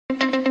They're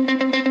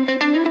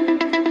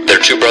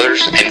two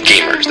brothers and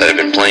gamers that have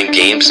been playing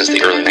games since the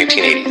early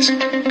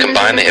 1980s.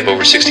 Combined, they have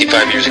over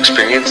 65 years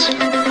experience.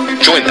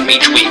 Join them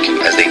each week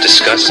as they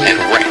discuss and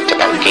rant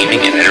about gaming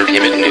and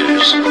entertainment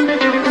news.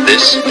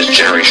 This is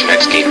Generation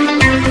X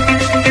Gaming.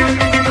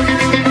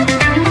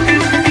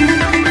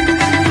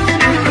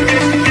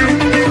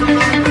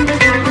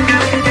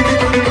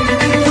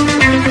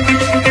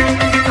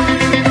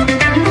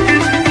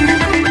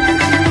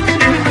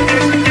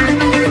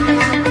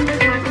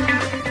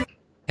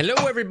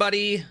 Hello,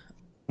 everybody,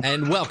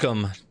 and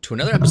welcome to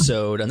another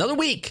episode, another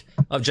week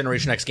of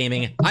Generation X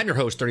Gaming. I'm your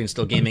host, 30 and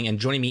Still Gaming, and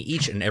joining me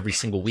each and every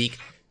single week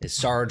is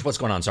Sarge. What's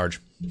going on, Sarge?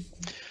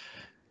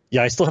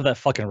 Yeah, I still have that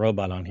fucking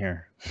robot on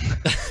here.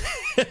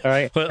 All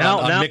right, Well,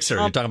 on Mixer.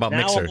 You're talking about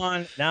Mixer.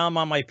 Now I'm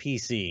on my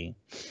PC.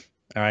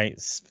 All right,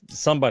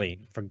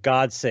 somebody, for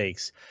God's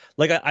sakes,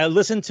 like I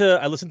listened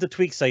to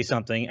Tweak say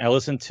something. I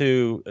listened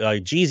to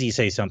Jeezy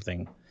say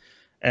something,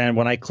 and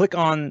when I click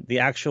on the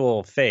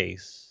actual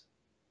face.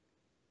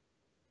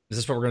 Is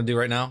this what we're gonna do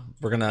right now?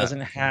 We're gonna go. I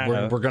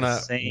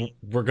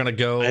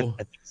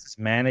think it's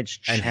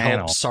manage and channel.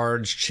 help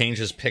Sarge change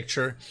his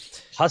picture.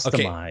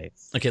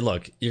 Customize. Okay,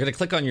 look, you're gonna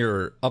click on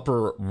your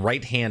upper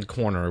right hand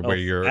corner where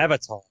your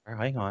avatar.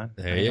 Hang on.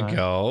 There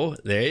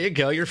you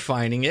go. You're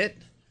finding it.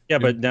 Yeah,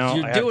 but now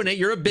you're doing it.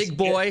 You're a big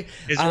boy.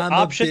 I'm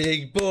a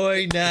big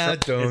boy now.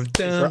 Is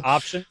there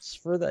options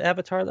for the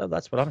avatar though?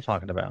 That's what I'm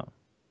talking about.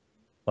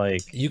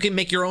 Like you can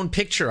make your own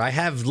picture. I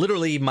have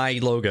literally my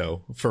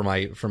logo for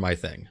my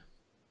thing.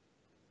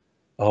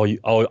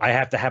 I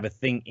have to have a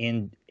thing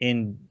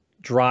in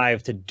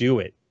Drive to do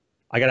it.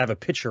 I gotta have a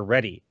picture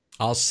ready.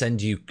 I will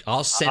send you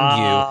the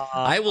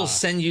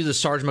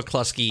Sarge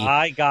McCluskey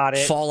I got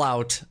it.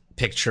 Fallout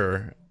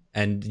picture,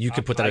 and you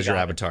can put that as your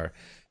avatar.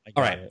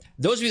 All right.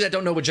 Those of you that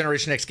don't know what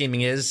Generation X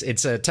Gaming is,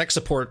 it's a tech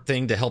support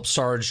thing to help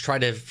Sarge try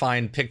to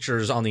find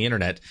pictures on the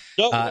internet.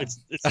 No, it's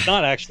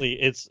not actually.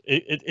 It's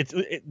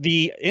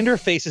the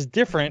interface is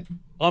different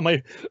on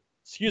my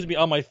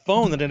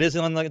phone than it is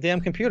on the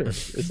damn computer.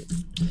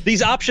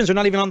 These options are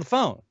not even on the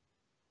phone.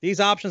 These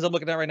options I'm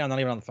looking at right now are not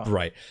even on the phone.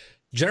 Right.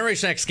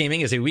 Generation X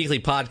Gaming is a weekly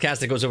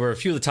podcast that goes over a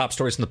few of the top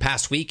stories from the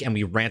past week, and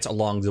we rant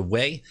along the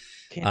way.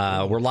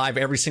 We're live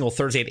every single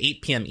Thursday at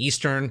 8 p.m.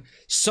 Eastern,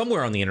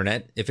 somewhere on the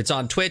internet. If it's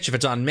on Twitch, if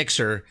it's on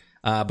Mixer,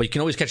 but you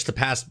can always catch the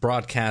past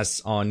broadcasts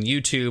on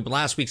YouTube.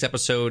 Last week's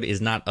episode is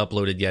not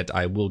uploaded yet.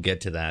 I will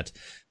get to that.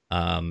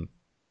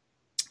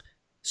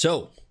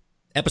 So,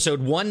 episode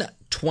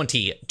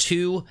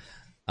 122.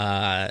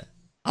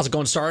 How's it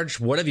going, Sarge?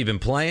 What have you been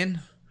playing?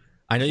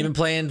 I know you've been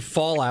playing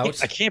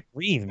Fallout. I can't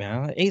breathe,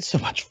 man. I ate so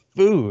much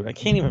food. I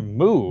can't even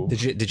move.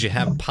 Did you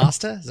have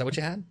pasta? Is that what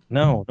you had?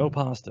 No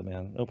pasta,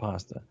 man. No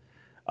pasta.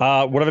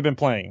 What have I been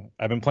playing?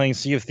 I've been playing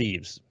Sea of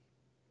Thieves.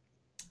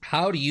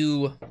 How do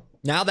you,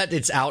 now that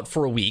it's out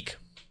for a week,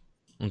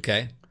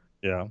 okay?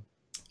 Yeah.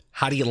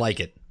 How do you like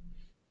it?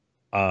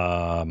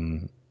 I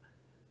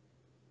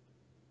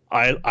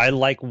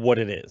like what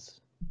it is.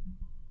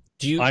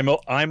 I'm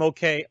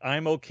okay.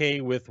 I'm okay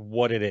with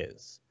what it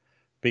is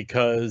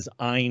because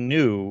I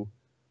knew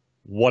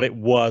what it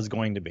was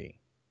going to be.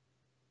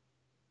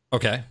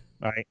 Okay.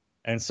 All right.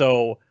 And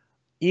so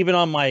even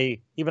on my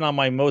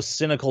most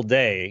cynical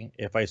day,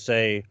 if I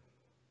say,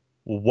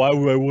 well, why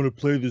would I want to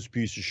play this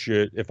piece of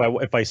shit? If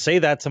I say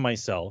that to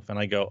myself and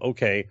I go,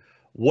 okay,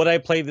 would I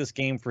play this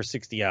game for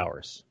 60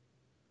 hours?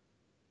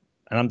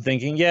 And I'm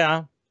thinking,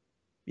 yeah,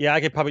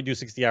 I could probably do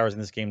 60 hours in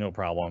this game, no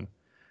problem.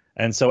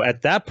 And so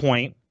at that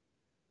point,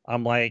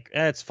 I'm like,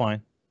 it's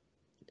fine.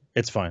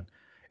 It's fine.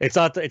 It's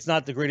not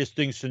the greatest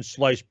thing since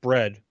sliced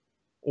bread,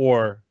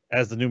 or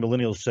as the new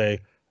millennials say,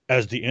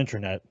 as the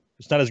internet.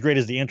 It's not as great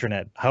as the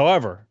internet.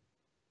 However,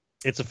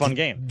 it's a fun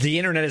game. The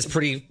internet is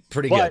pretty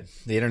good.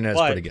 The internet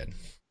is pretty good.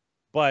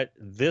 But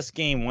this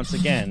game, once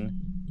again,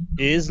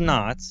 is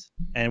not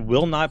and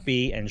will not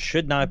be and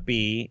should not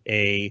be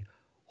a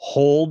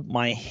hold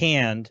my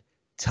hand,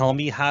 tell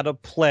me how to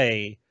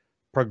play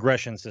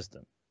progression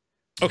system.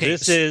 Okay.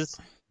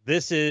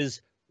 This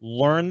is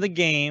learn the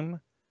game,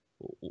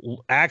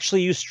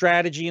 actually use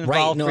strategy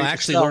involved. Right, no,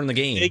 actually learn the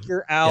game.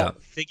 Figure out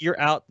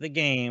the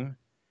game,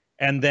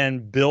 and then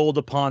build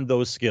upon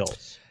those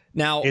skills.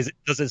 Now,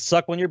 does it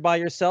suck when you're by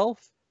yourself?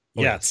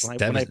 Well, yes.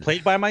 When I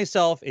played by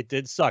myself, it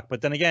did suck.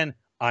 But then again,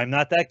 I'm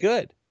not that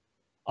good.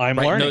 I'm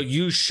learning. No,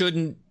 you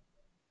shouldn't.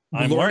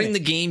 Learning the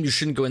game, you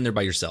shouldn't go in there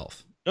by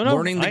yourself. No,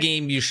 learning the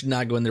game, you should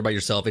not go in there by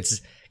yourself. That's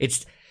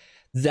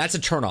a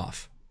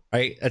turnoff.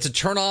 Right, that's a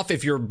turnoff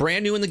if you're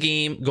brand new in the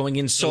game, going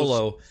in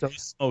solo. So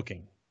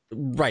smoking.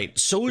 Right.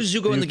 So as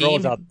you go in the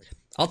game,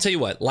 I'll tell you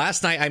what.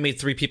 Last night I made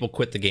 3 people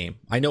quit the game.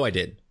 I know I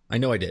did.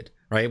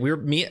 Right.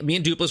 Me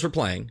and Dupless were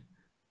playing.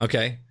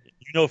 Okay.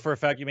 You know for a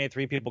fact you made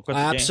 3 people quit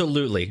the game?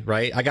 Absolutely.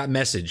 Right. I got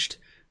messaged.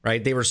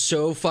 Right. They were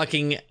so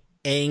fucking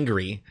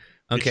angry.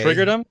 Okay. You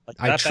triggered them?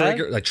 I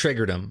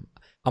triggered them.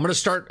 I'm gonna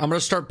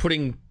start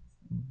putting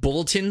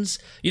bulletins,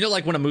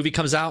 like when a movie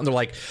comes out and they're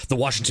like, the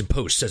Washington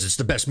Post says it's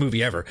the best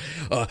movie ever,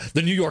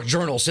 the New York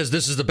Journal says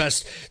this is the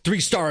best, 3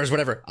 stars,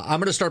 whatever. I'm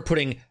gonna start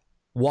putting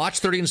watch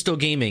 30 and Still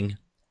Gaming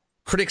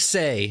critics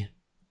say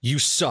you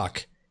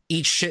suck.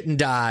 Eat shit and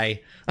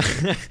die.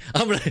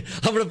 I'm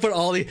gonna put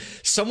all the.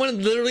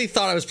 Someone literally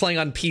thought I was playing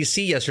on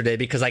PC yesterday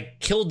because I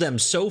killed them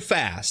so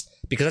fast.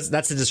 Because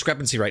that's the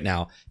discrepancy right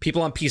now.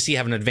 People on PC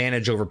have an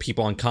advantage over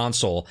people on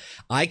console.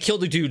 I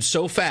killed a dude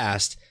so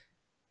fast.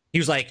 He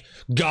was like,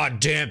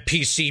 "Goddamn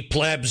PC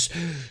plebs,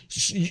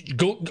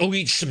 go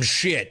eat some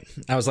shit."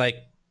 I was like,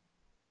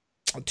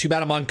 "Too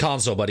bad I'm on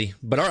console, buddy."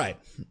 But all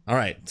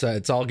right, so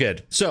it's all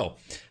good. So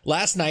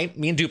last night,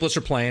 me and Dupless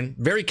are playing.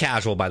 Very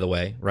casual, by the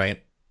way,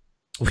 right?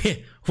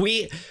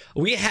 We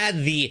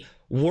had the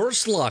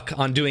worst luck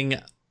on doing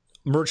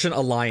Merchant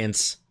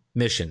Alliance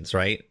missions,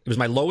 right? It was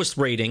my lowest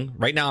rating.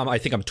 Right now, I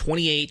think I'm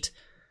 28,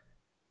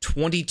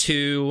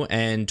 22,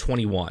 and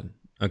 21.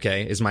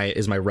 Okay, is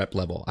my rep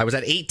level. I was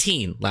at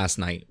 18 last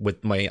night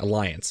with my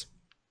alliance.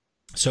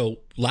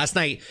 So last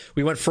night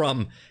we went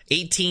from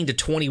 18 to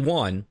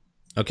 21.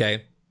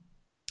 Okay,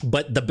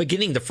 but the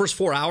beginning, the first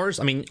 4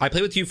 hours. I mean, I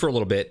played with you for a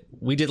little bit.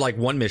 We did like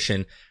one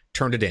mission,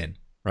 turned it in.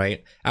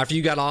 Right after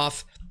you got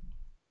off,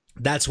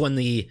 that's when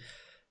the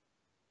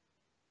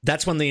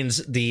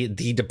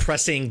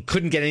depressing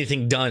couldn't get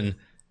anything done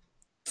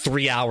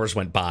 3 hours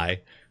went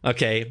by.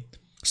 Okay,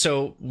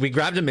 so we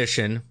grabbed a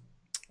mission,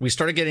 we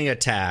started getting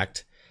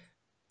attacked,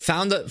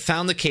 found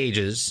the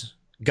cages,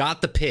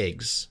 got the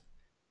pigs.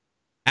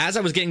 As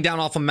I was getting down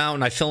off a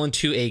mountain, I fell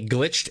into a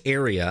glitched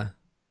area.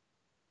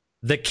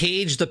 The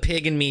cage, the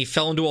pig, and me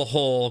fell into a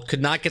hole,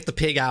 could not get the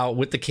pig out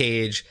with the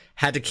cage,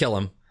 had to kill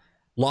him,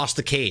 lost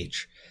the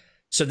cage.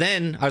 So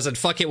then I was like,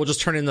 fuck it, we'll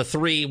just turn in the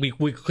 3.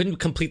 We couldn't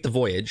complete the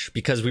voyage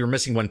because we were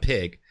missing one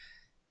pig.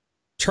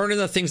 Turn in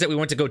the things that we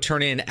went to go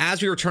turn in.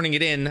 As we were turning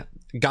it in,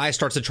 guy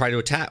starts to try to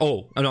attack.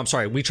 Oh, no, I'm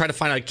sorry. We tried to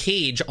find a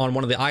cage on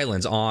one of the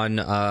islands on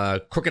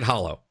Crooked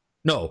Hollow.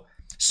 No,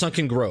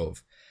 Sunken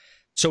Grove.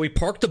 So we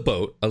parked the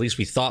boat. At least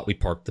we thought we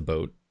parked the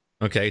boat.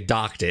 Okay,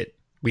 docked it.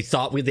 We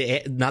thought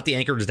not the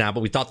anchor was down, but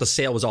we thought the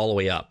sail was all the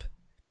way up.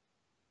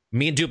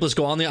 Me and Dupless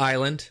go on the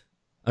island.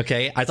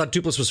 Okay, I thought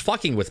Dupless was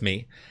fucking with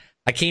me.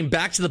 I came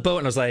back to the boat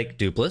and I was like,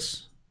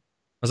 Dupless?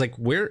 I was like,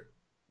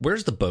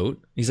 where's the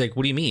boat? He's like,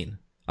 what do you mean?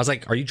 I was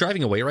like, are you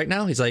driving away right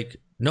now? He's like,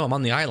 no, I'm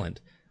on the island.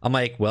 I'm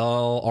like,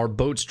 well, our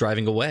boat's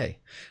driving away,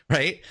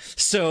 right?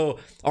 So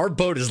our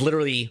boat is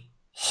literally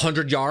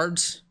 100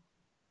 yards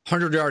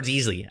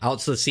easily out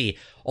to the sea.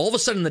 All of a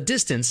sudden in the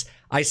distance,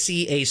 I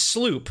see a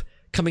sloop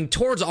coming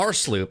towards our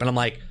sloop. And I'm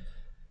like,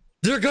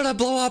 they're going to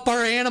blow up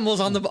our animals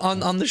on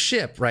the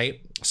ship,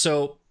 right?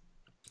 So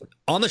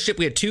on the ship,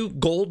 we had 2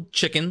 gold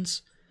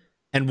chickens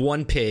and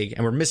 1 pig,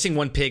 and we're missing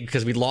 1 pig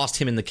because we lost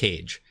him in the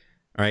cage,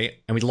 right?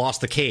 And we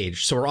lost the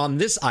cage. So we're on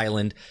this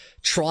island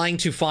trying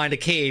to find a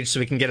cage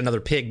so we can get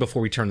another pig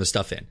before we turn the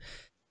stuff in.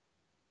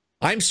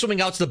 I'm swimming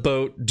out to the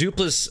boat.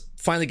 Dupless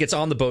finally gets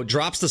on the boat,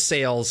 drops the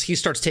sails. He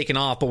starts taking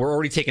off, but we're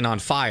already taking on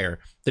fire.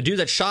 The dude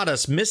that shot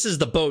us misses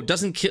the boat,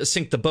 doesn't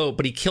sink the boat,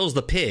 but he kills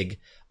the pig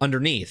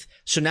underneath.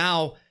 So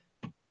now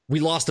we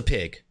lost the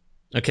pig.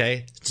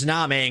 Okay? So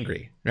now I'm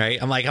angry,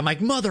 right? I'm like,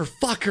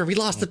 motherfucker, we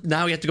lost it.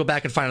 Now we have to go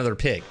back and find another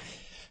pig.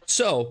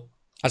 So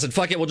I said,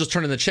 fuck it, we'll just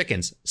turn in the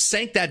chickens.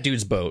 Sank that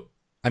dude's boat.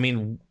 I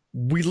mean,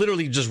 we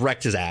literally just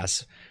wrecked his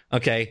ass.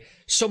 Okay?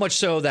 So much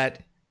so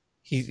that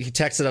he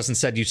texted us and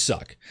said, you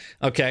suck.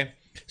 Okay?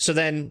 So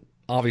then,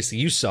 obviously,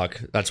 you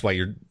suck. That's why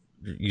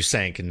you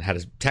sank and had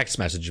a text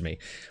message me.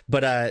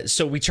 But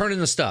so we turned in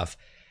the stuff.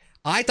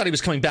 I thought he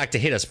was coming back to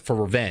hit us for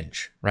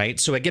revenge,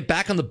 right? So I get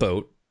back on the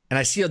boat and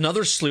I see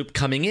another sloop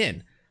coming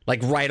in,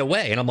 like right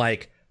away. And I'm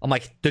like,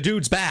 the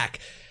dude's back.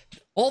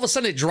 All of a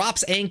sudden, it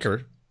drops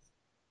anchor.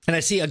 And I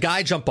see a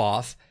guy jump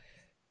off.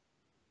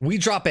 We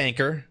drop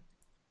anchor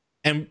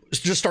and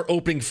just start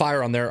opening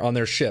fire on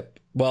their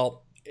ship.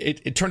 Well,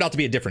 it turned out to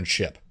be a different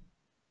ship,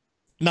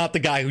 not the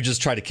guy who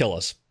just tried to kill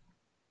us.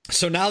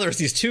 So now there's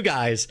these 2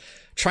 guys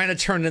trying to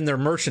turn in their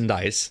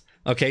merchandise,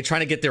 okay,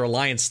 trying to get their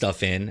alliance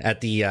stuff in at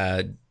the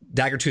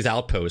Daggertooth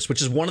Outpost,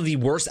 which is one of the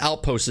worst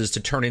outposts to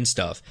turn in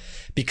stuff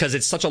because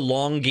it's such a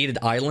long-gated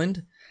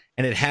island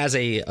and it has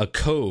a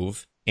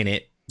cove in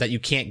it that you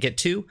can't get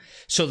to.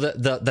 So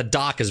the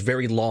dock is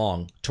very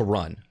long to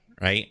run,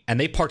 right? And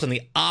they parked on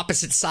the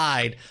opposite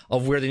side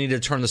of where they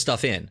needed to turn the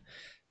stuff in.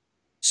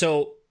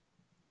 So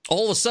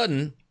all of a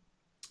sudden,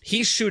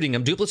 he's shooting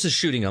him. Dupless is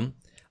shooting him.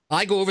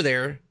 I go over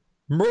there,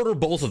 murder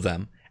both of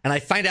them, and I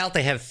find out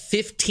they have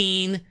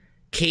 15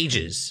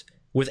 cages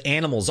with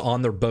animals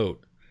on their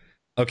boat.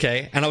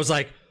 Okay? And I was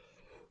like,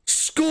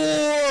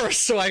 score!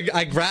 So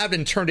I grabbed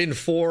and turned in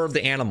 4 of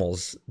the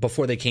animals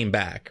before they came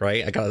back,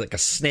 right? I got like a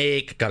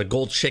snake, got a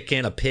gold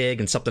chicken, a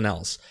pig, and something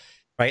else,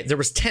 right? There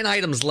was 10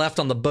 items left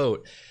on the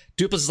boat.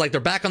 Dupless is like,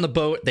 they're back on the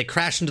boat. They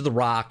crashed into the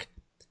rock.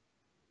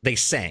 They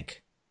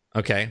sank,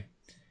 okay?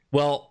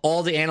 Well,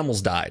 all the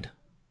animals died.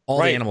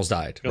 The animals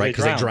died, right?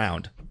 Because they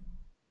drowned.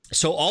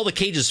 So all the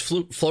cages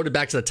floated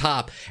back to the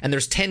top, and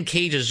there's 10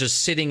 cages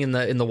just sitting in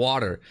the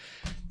water.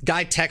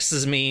 Guy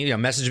texts me,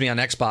 messaged me on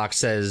Xbox,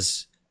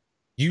 says,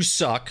 you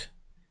suck.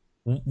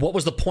 What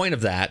was the point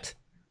of that?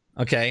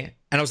 Okay.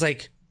 And I was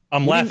like,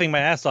 I'm laughing my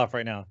ass off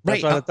right now.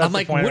 Right. I'm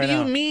like, what do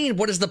you mean?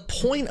 What is the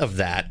point of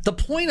that? The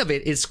point of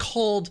it is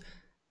called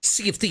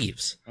Sea of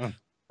Thieves,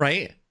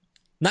 right?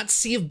 Not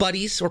Sea of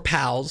Buddies or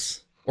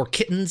Pals or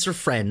Kittens or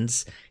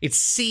Friends. It's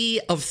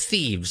Sea of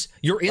Thieves.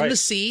 You're in the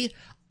sea.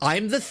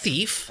 I'm the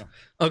thief.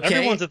 Okay.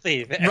 Everyone's a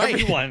thief.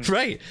 Everyone.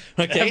 Right.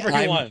 Okay.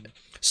 Everyone.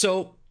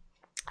 So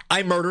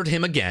I murdered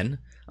him again.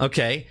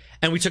 Okay.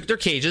 And we took their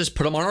cages,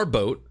 put them on our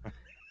boat.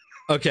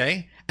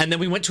 Okay. And then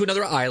we went to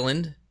another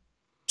island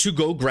to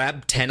go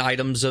grab 10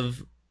 items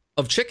of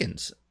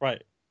chickens.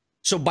 Right.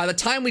 So by the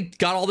time we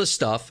got all this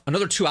stuff,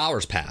 another 2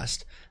 hours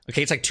passed.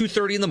 Okay. It's like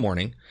 2:30 in the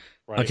morning.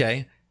 Right.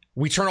 Okay.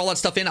 We turned all that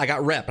stuff in. I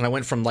got rep and I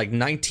went from like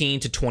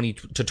 19 to 20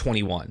 to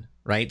 21.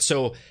 Right.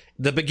 So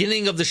the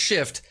beginning of the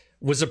shift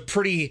was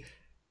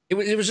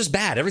it was just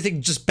bad.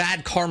 Everything, just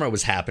bad karma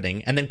was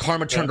happening. And then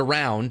karma turned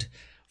around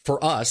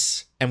for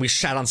us and we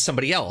shat on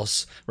somebody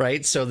else.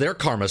 Right. So their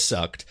karma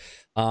sucked.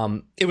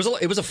 It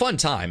was a fun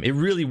time. It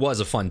really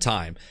was a fun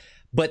time.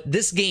 But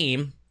this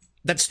game,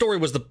 that story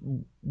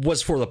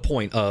was for the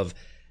point of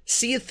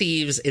Sea of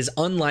Thieves is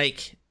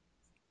unlike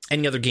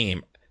any other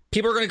game.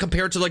 People are going to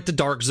compare it to like the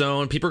Dark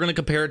Zone. People are going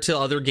to compare it to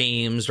other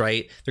games,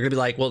 right? They're going to be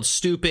like, well, it's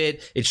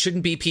stupid. It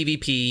shouldn't be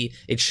PvP.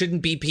 It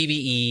shouldn't be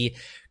PvE.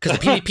 Because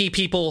the PvP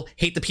people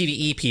hate the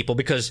PvE people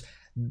because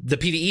the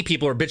PvE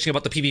people are bitching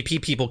about the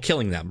PvP people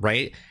killing them,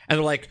 right? And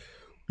they're like,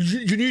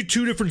 you need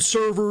 2 different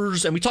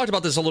servers. And we talked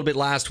about this a little bit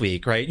last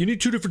week, right? You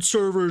need 2 different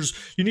servers.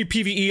 You need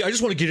PvE. I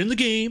just want to get in the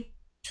game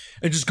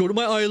and just go to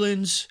my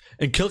islands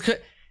and kill. Do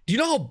you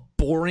know how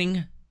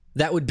boring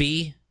that would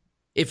be?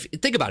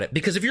 Think about it,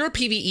 because if you're a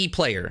PvE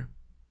player,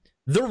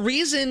 the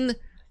reason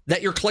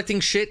that you're collecting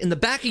shit in the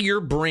back of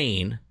your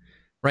brain,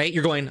 right?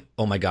 You're going,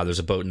 oh my God, there's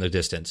a boat in the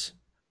distance.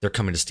 They're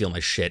coming to steal my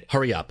shit.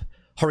 Hurry up.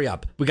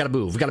 We got to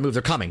move.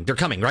 They're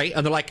coming, right?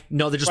 And they're like,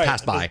 no, they just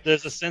passed by.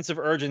 There's a sense of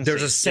urgency.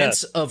 There's a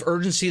sense of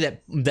urgency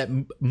that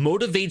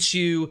motivates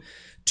you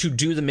to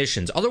do the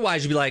missions.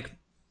 Otherwise, you'd be like,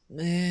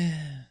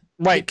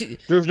 right.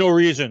 There's no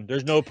reason.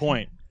 There's no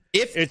point.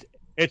 If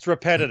it's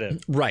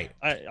repetitive. Right.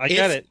 I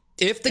get it.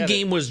 If the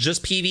game was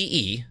just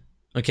PvE,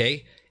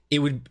 okay,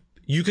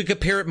 you could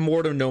compare it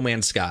more to No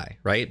Man's Sky,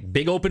 right?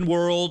 Big open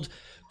world,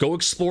 go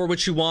explore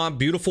what you want,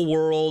 beautiful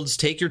worlds,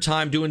 take your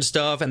time doing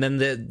stuff, and then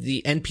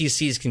the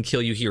NPCs can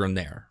kill you here and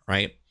there,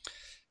 right?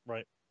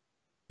 Right.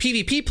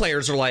 PvP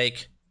players are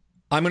like,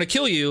 I'm going to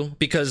kill you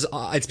because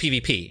it's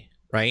PvP,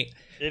 right?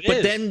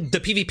 But then the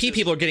PvP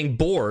people are getting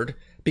bored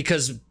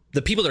because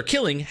the people they're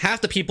killing, half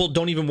the people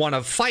don't even want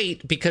to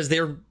fight because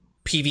they're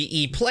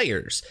PvE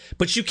players.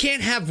 But you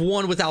can't have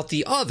one without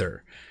the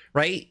other,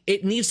 right?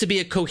 It needs to be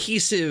a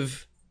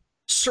cohesive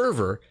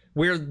server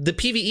where the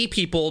PvE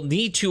people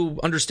need to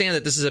understand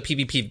that this is a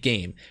PvP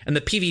game, and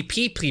the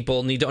PvP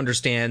people need to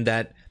understand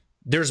that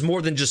there's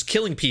more than just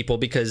killing people,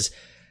 because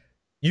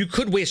you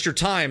could waste your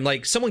time.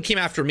 Like, someone came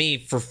after me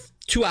for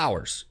 2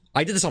 hours.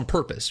 I did this on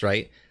purpose,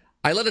 right?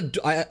 I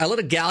let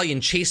a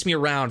galleon chase me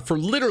around for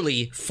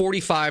literally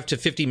 45 to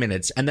 50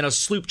 minutes, and then a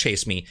sloop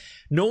chased me.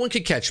 No one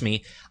could catch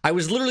me. I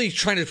was literally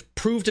trying to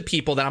prove to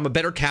people that I'm a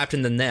better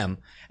captain than them,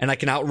 and I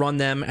can outrun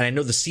them, and I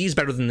know the seas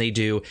better than they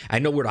do. I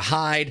know where to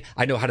hide.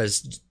 I know how to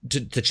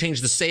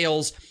change the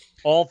sails.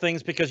 All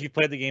things because you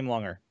played the game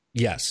longer.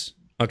 Yes.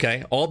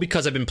 Okay. All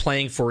because I've been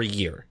playing for a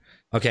year.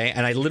 Okay.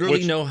 And I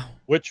literally know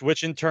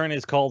which in turn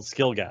is called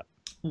skill gap.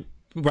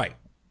 Right.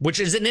 Which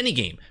is in any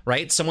game,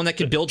 right? Someone that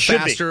can build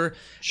faster,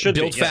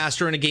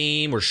 faster in a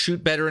game, or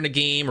shoot better in a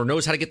game, or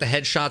knows how to get the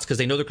headshots because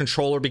they know their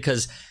controller,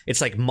 because it's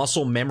like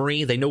muscle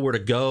memory. They know where to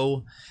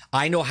go.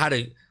 I know how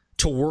to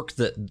work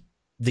the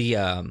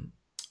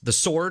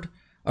sword.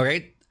 All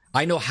right.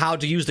 I know how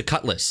to use the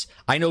cutlass.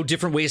 I know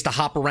different ways to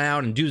hop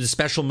around and do the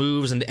special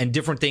moves and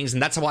different things.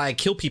 And that's why I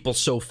kill people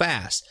so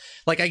fast.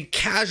 Like, I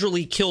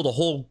casually killed a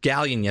whole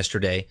galleon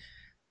yesterday.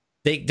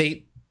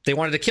 They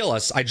wanted to kill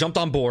us. I jumped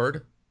on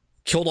board,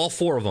 killed all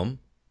 4 of them,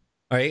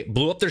 all right,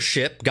 blew up their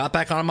ship, got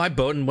back on my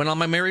boat, and went on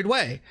my merry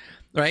way,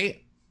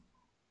 right?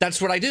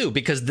 That's what I do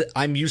because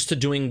I'm used to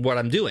doing what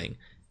I'm doing.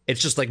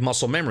 It's just like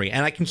muscle memory,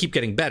 and I can keep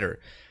getting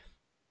better.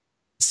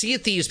 Sea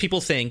of Thieves,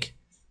 people think,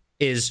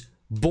 is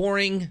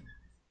boring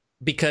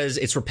because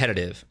it's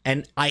repetitive.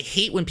 And I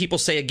hate when people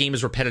say a game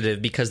is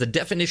repetitive, because the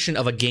definition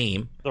of a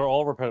game... They're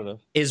all repetitive.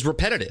 ...is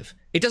repetitive.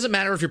 It doesn't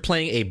matter if you're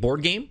playing a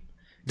board game.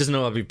 It doesn't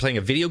matter if you're playing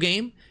a video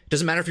game. It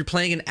doesn't matter if you're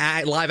playing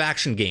an live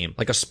action game,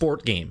 like a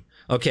sport game,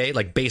 okay?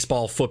 Like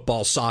baseball,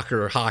 football,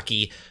 soccer,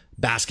 hockey,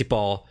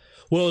 basketball.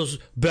 Well,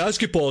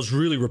 basketball is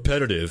really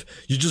repetitive.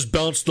 You just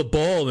bounce the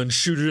ball and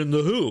shoot it in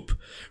the hoop,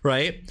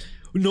 right?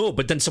 No,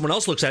 but then someone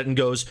else looks at it and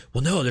goes,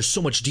 well, no, there's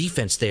so much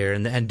defense there,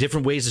 and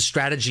different ways of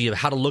strategy of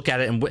how to look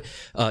at it, and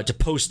to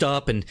post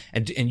up, and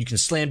you can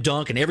slam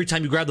dunk, and every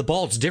time you grab the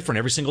ball, it's different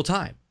every single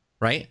time,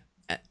 right?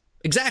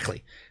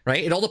 Exactly,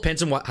 right? It all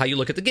depends on how you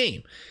look at the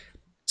game.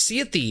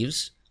 Sea of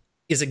Thieves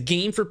is a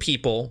game for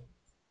people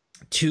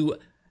to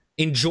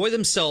enjoy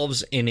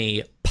themselves in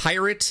a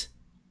pirate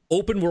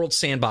open world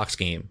sandbox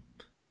game,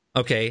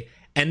 okay?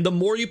 And the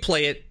more you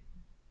play it,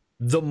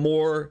 the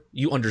more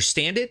you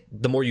understand it,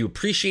 the more you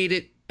appreciate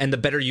it, and the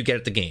better you get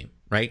at the game,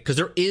 right? Because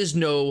there is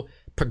no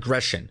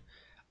progression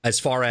as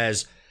far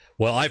as,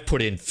 well, I've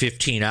put in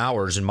 15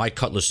 hours and my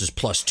cutlass is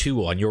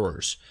 +2 on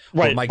yours.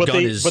 Right. Or my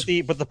gun is.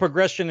 But the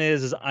progression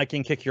is I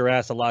can kick your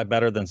ass a lot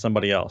better than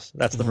somebody else.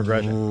 That's the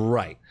progression.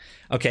 Right.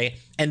 Okay.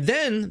 And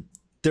then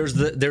there's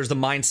the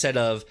mindset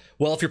of,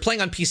 well, if you're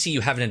playing on PC, you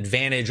have an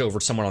advantage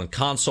over someone on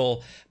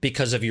console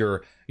because of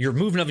your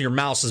movement of your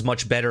mouse is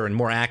much better and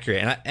more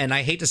accurate. And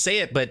I hate to say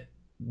it, but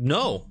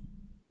no,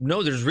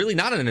 there's really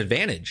not an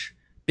advantage.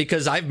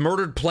 Because I've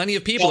murdered plenty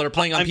of people that are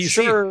playing on PC.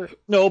 Sure,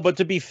 no, but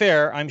to be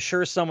fair, I'm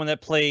sure someone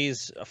that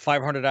plays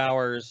 500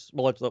 hours.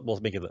 Well,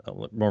 let's make it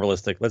more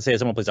realistic. Let's say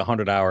someone plays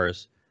 100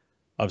 hours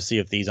of Sea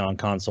of Thieves on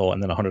console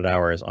and then 100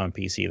 hours on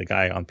PC. The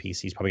guy on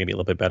PC is probably gonna be a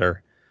little bit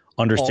better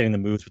understanding the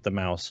moves with the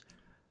mouse.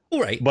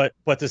 Right. But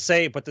to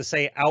say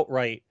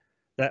outright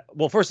that,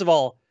 well, first of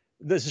all,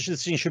 this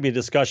should be a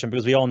discussion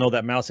because we all know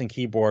that mouse and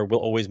keyboard will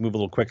always move a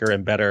little quicker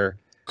and better.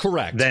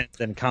 Correct.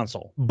 Than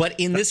console. But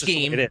in this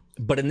game,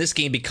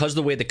 because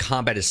the way the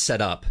combat is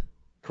set up,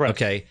 correct.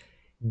 Okay,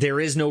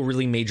 there is no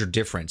really major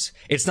difference.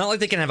 It's not like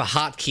they can have a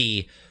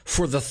hotkey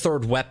for the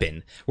third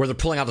weapon where they're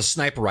pulling out a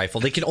sniper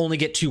rifle. They can only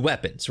get 2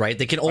 weapons, right?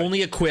 They can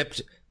only equip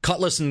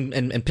cutlass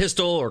and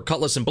pistol, or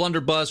cutlass and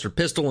blunderbuss, or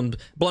pistol and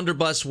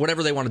blunderbuss,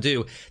 whatever they want to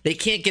do. They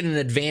can't get an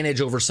advantage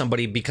over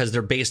somebody because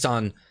they're based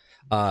on,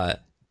 1,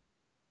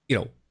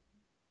 2,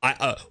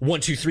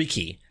 3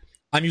 key.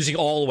 I'm using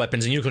all the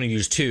weapons and you're going to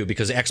use 2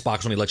 because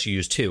Xbox only lets you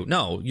use 2.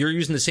 No, you're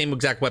using the same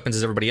exact weapons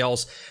as everybody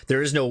else.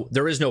 There is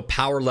no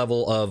power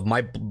level of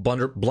my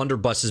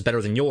blunderbuss is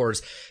better than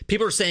yours.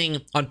 People are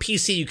saying on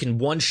PC you can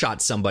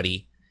one-shot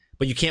somebody,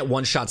 but you can't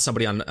one-shot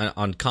somebody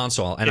on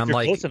console. And I'm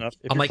like,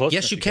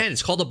 yes, you can.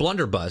 It's called a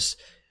blunderbuss.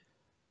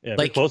 Yeah,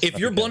 like if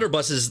your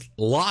blunderbuss is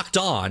locked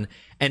on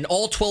and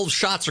all 12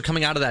 shots are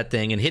coming out of that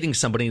thing and hitting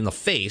somebody in the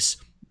face,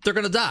 they're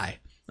going to die.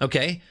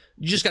 Okay?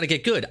 You just got to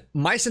get good.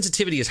 My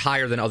sensitivity is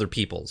higher than other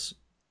people's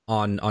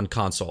on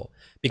console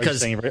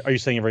because. Are you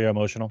saying you're very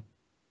emotional?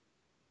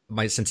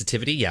 My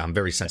sensitivity, yeah, I'm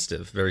very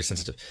sensitive, very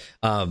sensitive.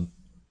 For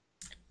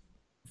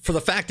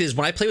the fact is,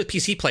 when I play with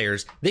PC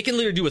players, they can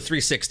literally do a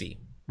 360,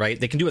 right?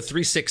 They can do a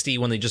 360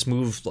 when they just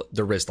move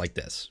their wrist like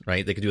this,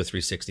 right? They can do a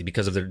 360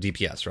 because of their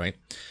DPS, right?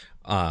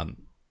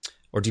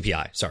 Or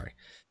DPI, sorry.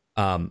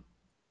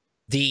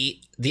 The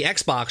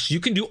Xbox, you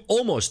can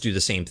almost do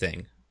the same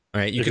thing. All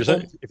right,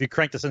 if you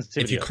crank the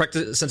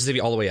sensitivity,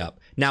 all the way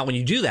up. Now, when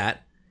you do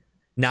that,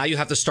 now you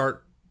have to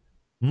start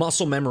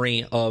muscle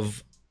memory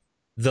of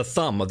the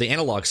thumb of the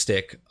analog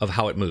stick of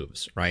how it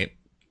moves, right?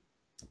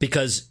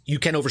 Because you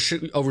can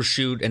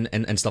overshoot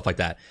and stuff like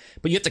that.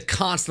 But you have to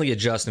constantly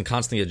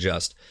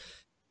adjust.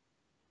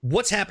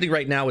 What's happening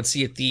right now with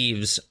Sea of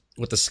Thieves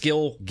with the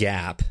skill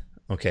gap,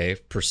 okay,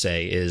 per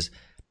se, is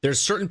there's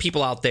certain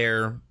people out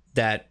there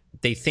that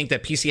they think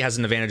that PC has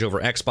an advantage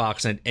over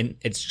Xbox, and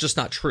it's just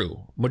not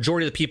true.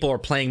 Majority of the people are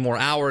playing more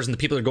hours, and the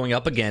people they're going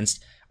up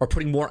against are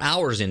putting more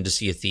hours into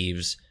Sea of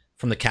Thieves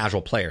from the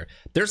casual player.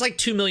 There's like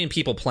 2 million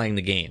people playing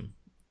the game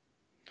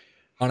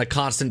on a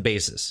constant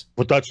basis.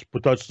 But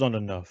that's not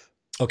enough.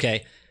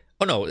 Okay.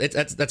 Oh no,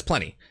 that's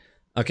plenty.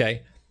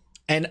 Okay.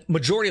 And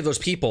majority of those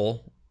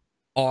people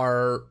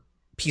are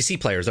PC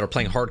players that are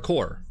playing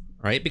hardcore,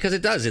 right? Because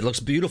it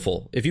looks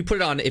beautiful. If you put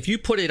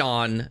it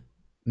on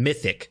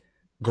Mythic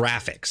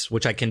graphics,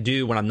 which I can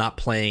do when I'm not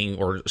playing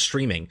or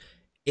streaming,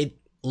 it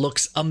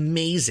looks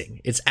amazing.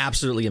 It's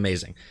absolutely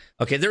amazing.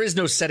 Okay, there is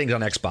no settings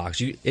on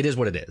Xbox. It is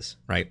what it is,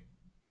 right?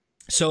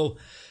 So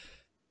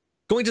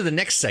going to the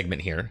next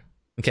segment here,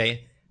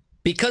 okay,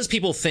 because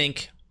people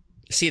think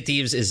Sea of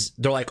Thieves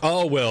they're like,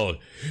 oh well,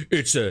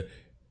 it's a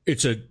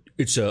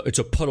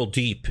puddle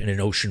deep in an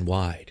ocean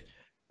wide.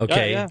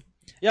 Okay.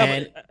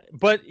 Yeah,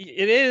 but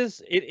it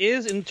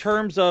is in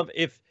terms of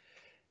if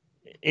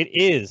it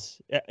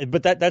is,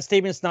 but that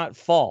statement's not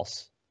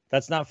false.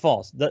 That's not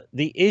false.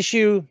 The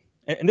issue,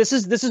 and this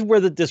is where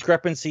the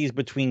discrepancies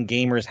between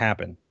gamers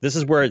happen. This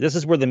is where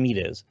the meat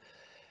is.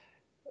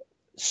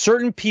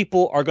 Certain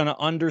people are going to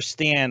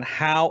understand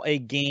how a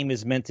game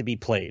is meant to be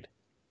played.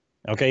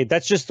 Okay,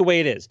 that's just the way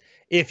it is.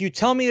 If you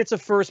tell me it's a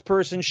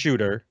first-person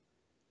shooter,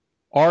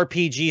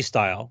 RPG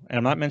style, and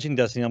I'm not mentioning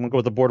Destiny, I'm going to go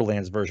with the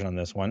Borderlands version on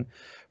this one.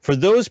 For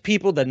those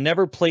people that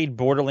never played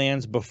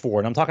Borderlands before,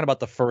 and I'm talking about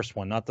the first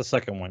one, not the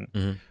second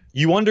one,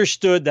 you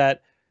understood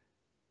that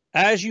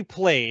as you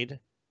played,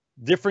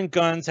 different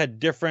guns had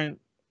different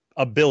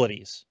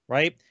abilities,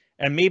 right?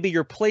 And maybe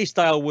your play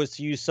style was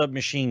to use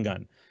submachine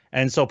gun.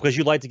 And so, because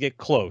you like to get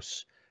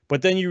close.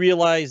 But then you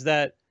realize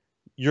that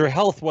your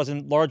health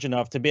wasn't large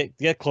enough to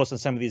get close to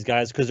some of these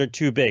guys because they're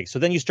too big. So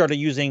then you started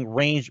using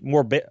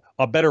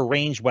a better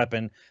range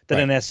weapon than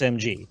an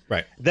SMG.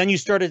 Right. Then you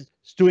started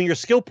doing your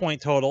skill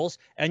point totals,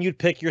 and you'd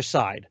pick your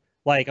side.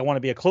 Like, I want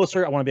to be a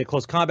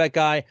close combat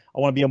guy. I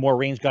want to be a more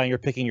ranged guy, and you're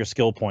picking your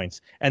skill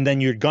points. And then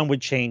your gun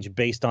would change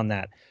based on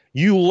that.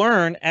 You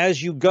learn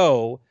as you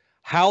go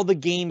how the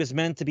game is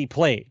meant to be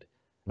played.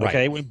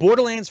 Okay. Right. When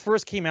Borderlands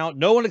first came out,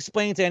 no one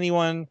explained to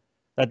anyone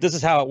that this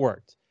is how it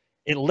worked.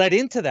 It led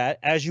into that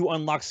as you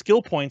unlock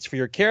skill points for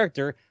your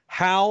character,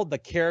 how the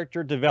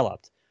character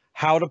developed.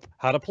 how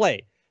to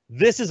play.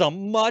 This is a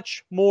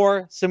much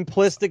more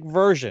simplistic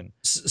version.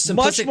 Simplistic,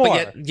 much more,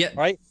 but yet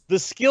right? The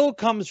skill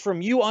comes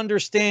from you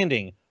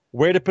understanding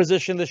where to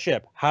position the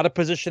ship, how to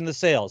position the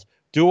sails.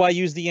 Do I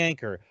use the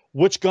anchor?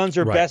 Which guns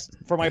are best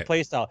for my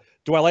playstyle?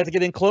 Do I like to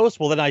get in close?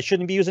 Well, then I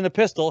shouldn't be using a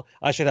pistol.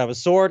 I should have a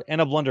sword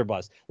and a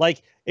blunderbuss.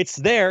 Like, it's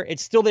there.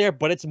 It's still there,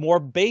 but it's more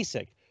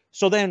basic.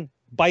 So then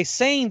by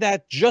saying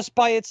that just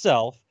by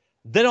itself,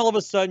 then all of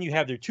a sudden you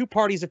have the two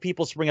parties of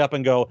people spring up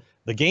and go,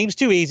 the game's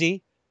too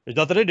easy. There's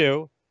nothing to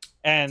do.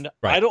 And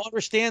I don't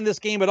understand this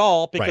game at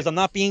all because I'm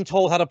not being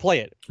told how to play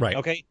it. Right.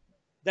 Okay.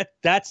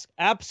 That's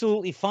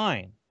absolutely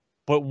fine.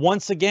 But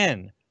once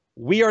again,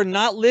 we are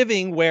not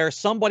living where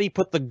somebody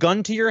put the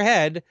gun to your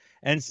head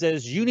and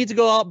says you need to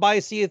go out and buy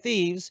Sea of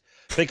Thieves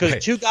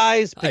because two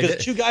guys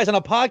on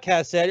a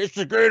podcast said it's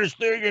the greatest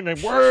thing in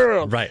the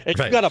world. Right. And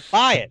you got to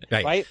buy it.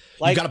 Right.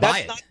 Like, you got to buy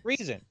it. That's not the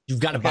reason. You've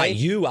got to buy it.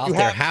 You out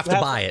there have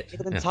to buy it.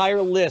 An entire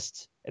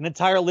list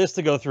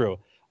to go through.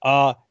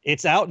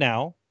 It's out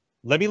now.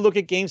 Let me look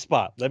at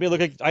GameSpot. Let me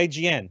look at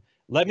IGN.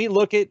 Let me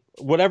look at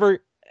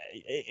whatever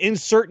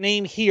insert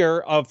name here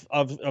of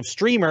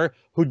streamer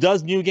who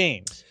does new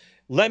games.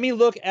 Let me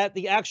look at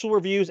the actual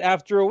reviews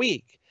after a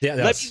week. Yeah,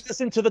 let me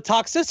listen to the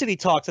toxicity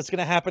talks that's going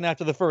to happen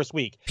after the first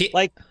week.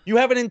 Like, you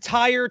have an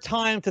entire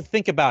time to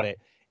think about it.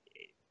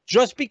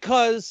 Just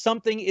because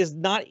something is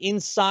not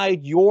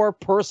inside your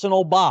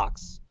personal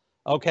box,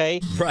 okay?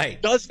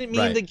 Right. Doesn't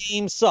mean the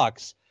game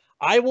sucks.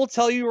 I will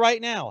tell you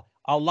right now,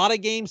 a lot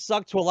of games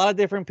suck to a lot of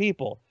different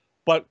people.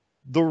 But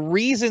the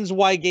reasons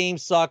why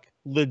games suck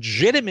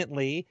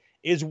legitimately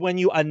is when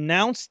you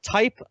announce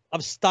type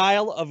of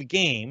style of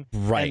game,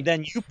 and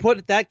then you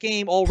put that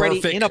game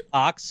already in a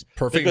box.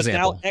 Perfect because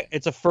example. Now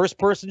it's a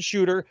first-person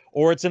shooter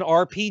or it's an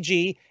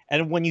RPG,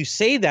 and when you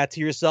say that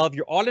to yourself,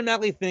 you're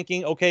automatically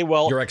thinking, okay,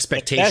 well, your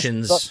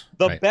expectations,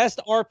 the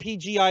best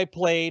RPG I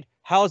played.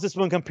 How is this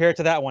one compared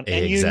to that one?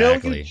 And you know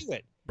you do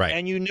it,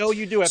 and you know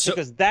you do it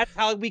because that's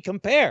how we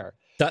compare.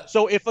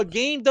 So if a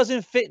game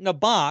doesn't fit in a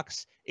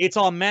box, it's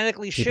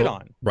automatically shit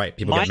on. Right.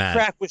 People get mad.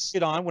 Minecraft was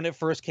shit on when it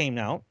first came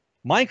out.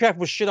 Minecraft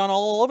was shit on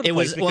all over the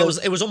place.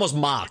 It was almost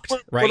mocked,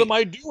 right? What am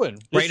I doing?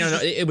 Right? No,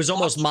 it was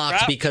almost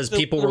mocked because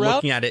people were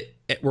looking at it.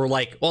 Were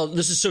like, well,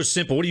 this is so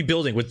simple. What are you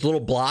building with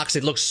little blocks?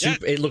 It looks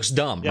super. It looks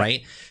dumb,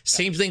 right?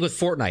 Same thing with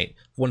Fortnite.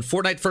 When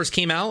Fortnite first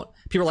came out,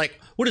 people were like,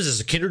 what is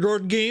this, a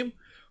kindergarten game?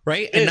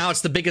 Right? And now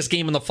it's the biggest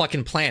game on the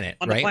fucking planet,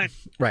 right?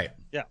 Right.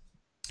 Yeah.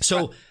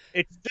 So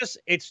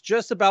it's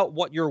just about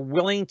what you're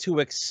willing to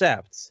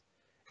accept.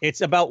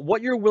 It's about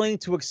what you're willing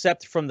to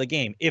accept from the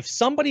game. If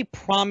somebody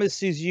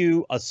promises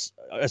you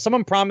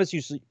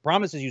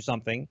promises you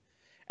something,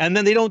 and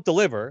then they don't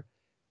deliver,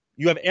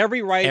 you have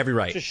every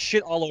right to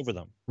shit all over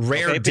them.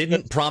 Rare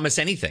didn't promise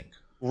anything.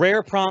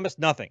 Rare promised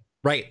nothing.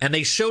 Right, and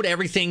they showed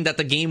everything that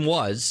the game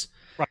was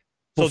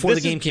before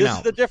the game came out. This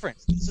is the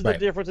difference. This is the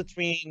difference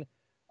between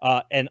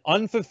an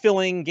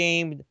unfulfilling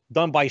game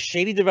done by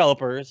shady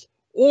developers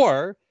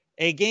or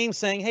a game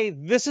saying, "Hey,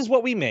 this is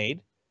what we made.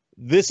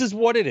 This is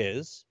what it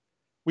is.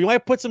 We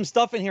might put some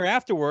stuff in here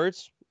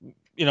afterwards,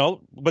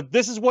 but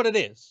this is what it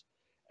is.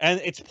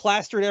 And it's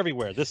plastered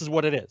everywhere. This is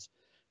what it is."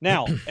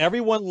 Now,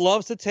 everyone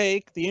loves to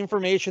take the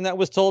information that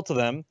was told to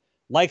them,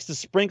 likes to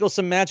sprinkle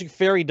some magic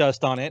fairy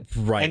dust on it,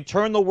 and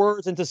turn the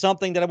words into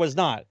something that it was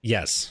not.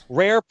 Yes.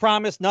 Rare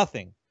promised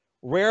nothing.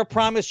 Rare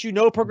promised you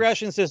no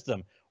progression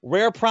system.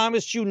 Rare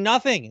promised you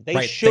nothing.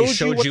 They showed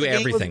you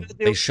everything.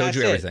 They showed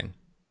you everything.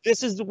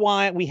 This is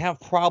why we have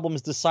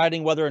problems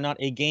deciding whether or not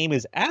a game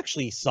is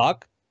actually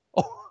suck.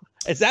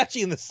 It's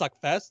actually in the suck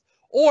fest,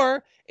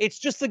 or it's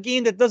just a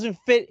game that doesn't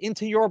fit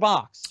into your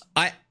box.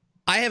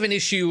 I have an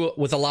issue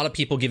with a lot of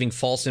people giving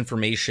false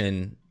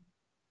information,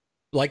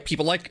 like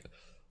people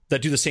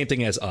that do the same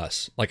thing as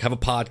us, like have a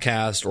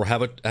podcast or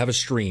have a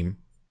stream,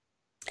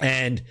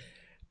 and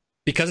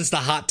because it's the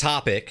hot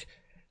topic,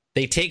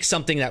 they take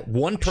something that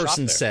one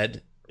person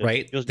said,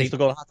 right? You still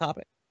go to Hot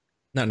Topic?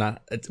 No,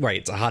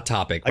 it's a hot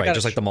topic, right?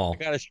 Just like the mall.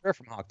 I got a share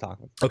from Hot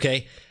Topic.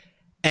 Okay,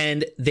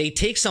 and they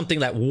take something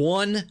that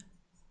one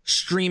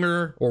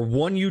streamer or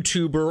one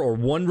YouTuber or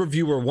one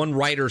reviewer, one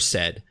writer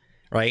said,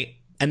 right?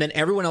 And then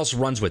everyone else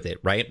runs with it,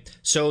 right?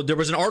 So there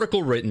was an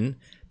article written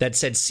that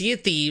said Sea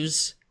of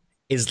Thieves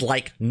is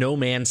like No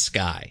Man's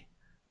Sky,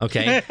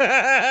 okay?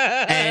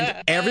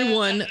 And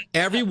everyone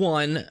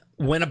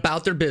went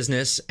about their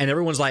business, and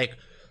everyone's like,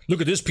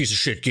 look at this piece of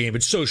shit game.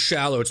 It's so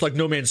shallow. It's like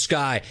No Man's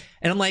Sky.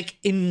 And I'm like,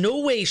 in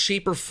no way,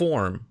 shape, or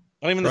form.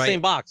 Not even the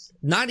same box.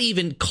 Not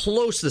even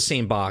close to the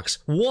same box.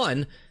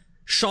 One,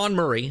 Sean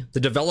Murray, the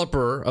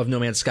developer of No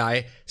Man's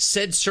Sky,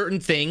 said certain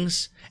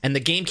things, and the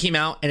game came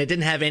out, and it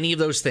didn't have any of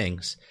those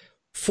things.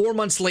 4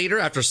 months later,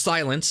 after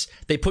silence,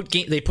 they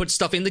put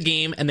stuff in the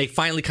game, and they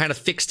finally kind of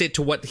fixed it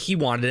to what he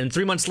wanted. And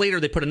 3 months later,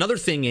 they put another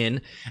thing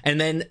in, and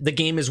then the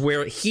game is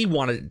where he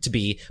wanted it to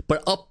be.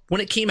 But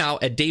when it came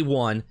out at day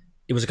one,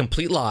 it was a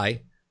complete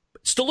lie.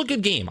 Still a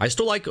good game. I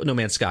still like No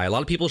Man's Sky. A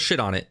lot of people shit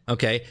on it,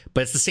 okay?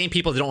 But it's the same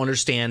people that don't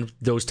understand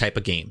those type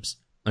of games,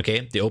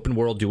 okay? The open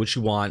world, do what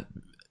you want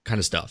kind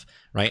of stuff,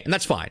 right? And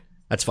that's fine.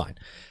 That's fine.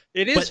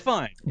 It is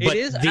fine. It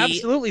is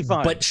absolutely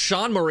fine. But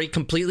Sean Murray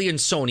completely and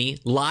Sony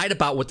lied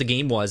about what the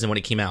game was and when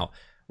it came out.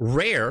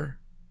 Rare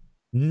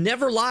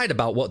never lied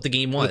about what the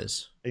game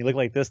was. They look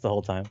like this the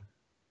whole time.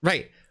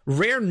 Right.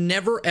 Rare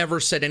never ever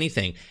said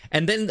anything.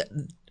 And then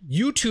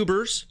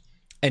YouTubers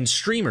and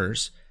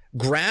streamers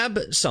grab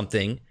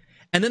something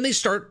and then they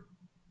start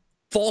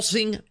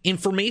falsing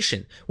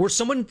information where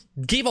someone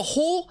gave a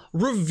whole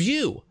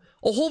review.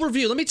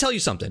 Let me tell you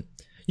something.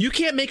 You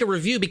can't make a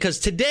review because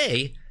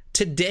today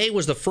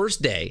was the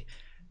first day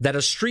that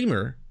a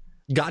streamer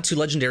got to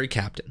Legendary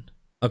Captain.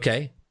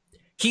 Okay?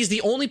 He's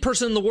the only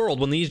person in the world.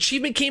 When the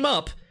achievement came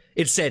up,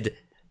 it said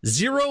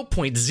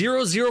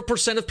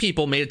 0.00% of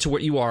people made it to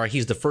where you are.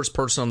 He's the first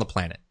person on the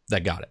planet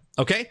that got it.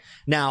 Okay?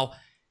 Now,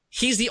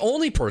 he's the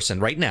only person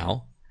right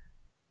now,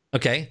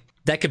 okay,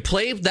 that could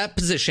play that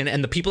position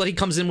and the people that he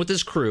comes in with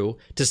his crew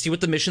to see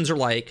what the missions are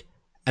like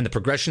and the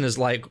progression is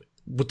like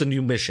with the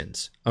new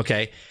missions.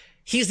 Okay?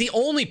 He's the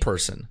only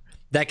person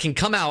that can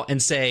come out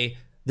and say,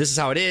 this is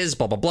how it is,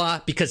 blah, blah, blah,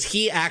 because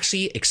he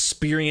actually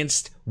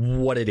experienced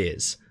what it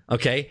is.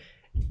 Okay?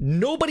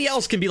 Nobody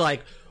else can be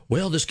like,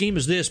 well, this game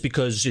is this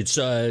because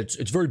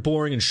it's very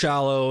boring and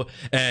shallow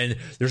and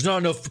there's not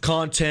enough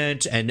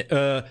content and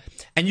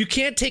you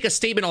can't take a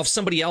statement off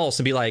somebody else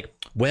and be like,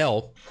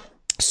 well,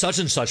 such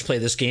and such play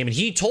this game and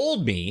he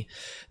told me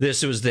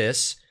this was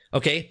this.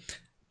 Okay?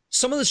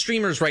 Some of the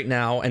streamers right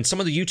now and some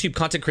of the YouTube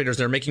content creators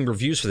that are making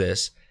reviews for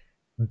this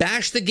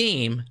bash the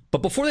game,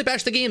 but before they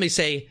bash the game, they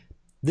say,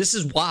 this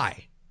is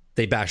why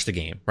they bash the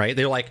game, right?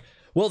 They're like,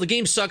 well, the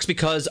game sucks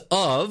because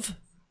of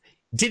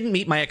didn't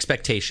meet my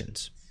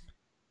expectations.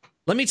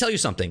 Let me tell you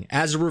something.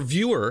 As a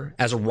reviewer,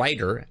 as a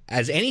writer,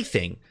 as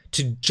anything,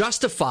 to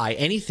justify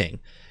anything,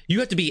 you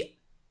have to be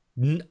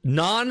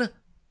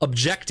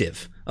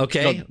non-objective,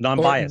 okay? No,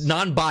 non-biased.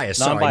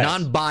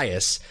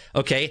 Non-bias,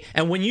 okay?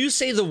 And when you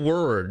say the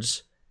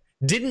words,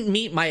 didn't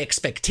meet my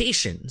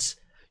expectations,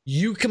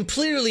 you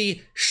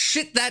completely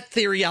shit that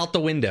theory out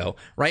the window,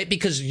 right?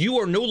 Because you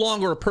are no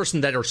longer a person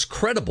that is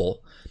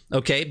credible,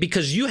 okay?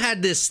 Because you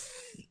had this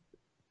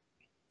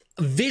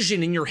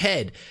vision in your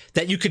head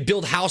that you could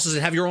build houses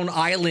and have your own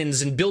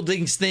islands and build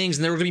these things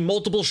and there were going to be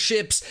multiple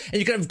ships and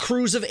you could have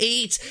crews of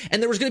 8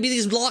 and there was going to be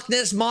these Loch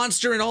Ness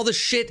monster and all this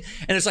shit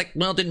and it's like,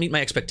 well, it didn't meet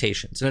my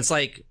expectations. And it's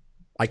like,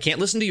 I can't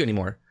listen to you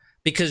anymore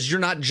because you're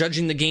not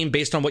judging the game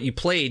based on what you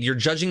played. You're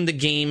judging the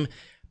game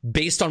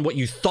based on what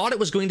you thought it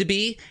was going to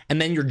be,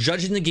 and then you're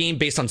judging the game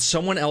based on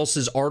someone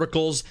else's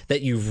articles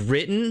that you've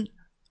written,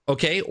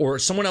 okay, or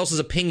someone else's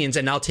opinions,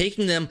 and now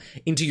taking them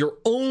into your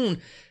own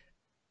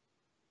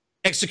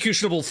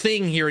executionable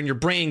thing here in your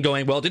brain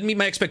going, well, it didn't meet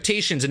my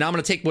expectations, and now I'm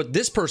going to take what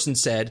this person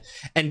said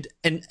and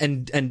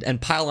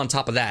pile on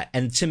top of that.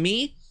 And to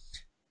me,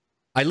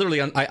 I literally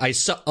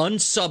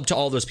unsub to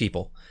all those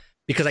people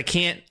because I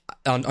can't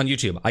on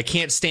YouTube. I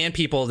can't stand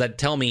people that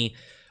tell me,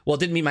 well, it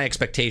didn't meet my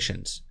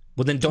expectations.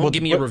 Well, then don't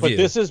give me a review.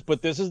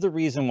 But this is the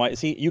reason why.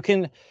 See, you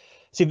can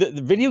see the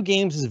video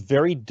games is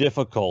very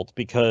difficult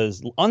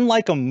because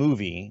unlike a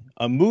movie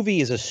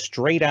is a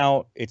straight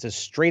out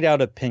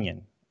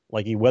opinion.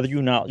 Like whether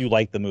or not you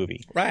like the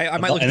movie, right? I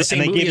might look at the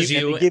same movie as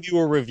you. And they give you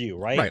a review,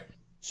 right? Right.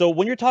 So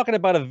when you're talking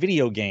about a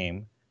video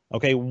game,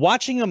 okay,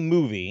 watching a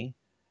movie,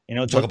 you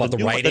know, talk about the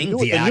writing,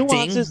 the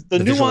acting, the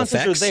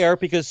nuances are there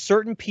because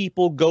certain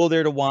people go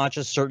there to watch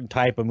a certain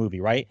type of movie,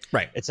 right?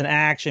 Right. It's an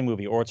action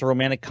movie or it's a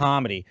romantic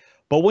comedy.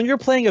 But when you're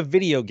playing a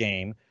video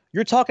game,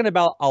 you're talking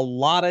about a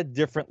lot of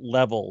different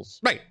levels.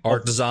 Right.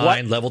 Art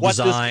design, level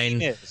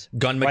design,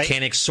 gun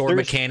mechanics, sword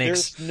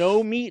mechanics.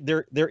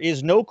 There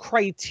is no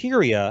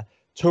criteria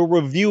to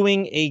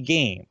reviewing a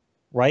game,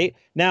 right?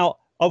 Now,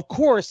 of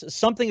course,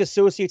 something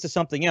associates to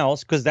something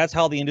else because that's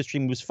how the industry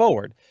moves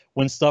forward.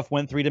 When stuff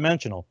went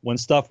 3-dimensional, when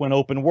stuff went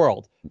open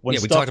world. We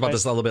talked about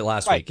this a little bit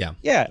last week, yeah.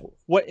 Yeah.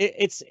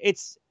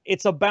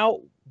 It's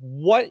about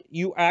what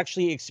you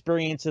actually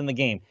experience in the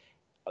game.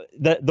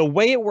 The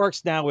way it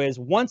works now is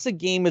once a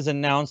game is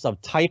announced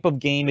of type of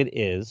game it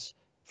is,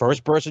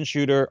 first person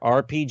shooter,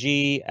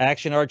 RPG,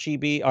 action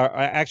RPG,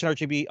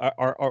 RPG.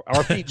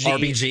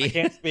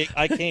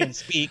 I can't even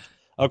speak.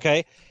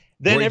 Okay.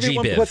 Then Roy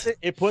everyone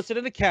G. puts it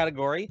in a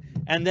category,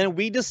 and then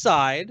we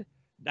decide,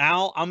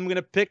 now I'm going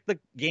to pick the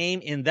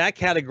game in that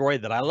category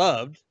that I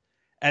loved,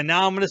 and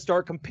now I'm going to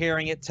start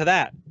comparing it to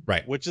that.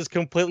 Right. Which is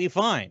completely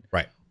fine.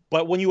 Right.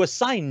 But when you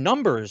assign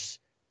numbers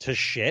to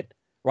shit,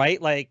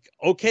 right? Like,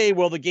 okay,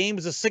 well, the game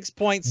is a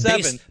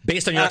 6.7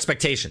 based on your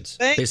expectations.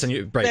 Based on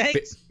your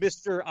thanks,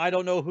 Mr. I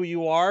don't know who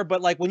you are,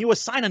 but like when you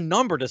assign a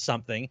number to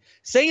something,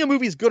 saying a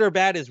movie's good or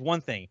bad is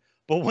one thing,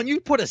 but when you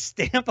put a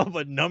stamp of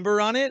a number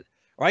on it,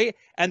 right?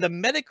 And the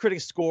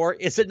Metacritic score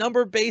is a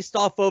number based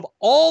off of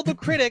all the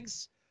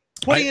critics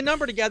putting a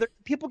number together.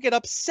 People get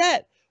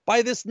upset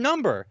by this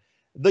number.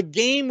 The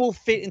game will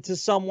fit into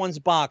someone's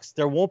box.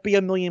 There won't be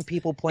a million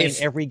people playing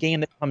every game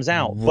that comes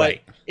out.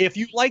 Right. But if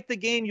you like the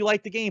game, you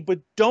like the game.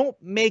 But don't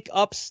make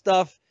up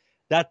stuff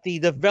that the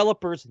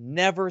developers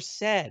never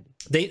said.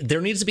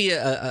 There needs to be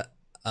a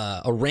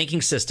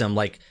ranking system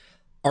like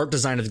art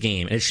design of the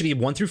game. And it should be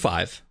 1 through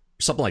 5,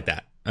 something like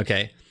that.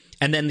 Okay.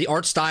 And then the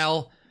art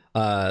style,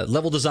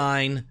 level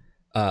design,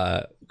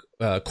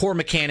 core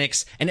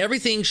mechanics, and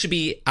everything should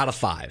be out of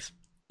 5.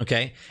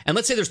 Okay. And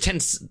let's say there's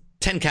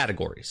 10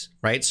 categories,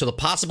 right? So the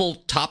possible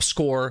top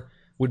score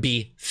would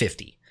be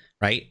 50,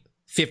 right?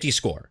 50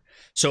 score.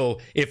 So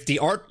if the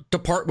art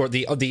department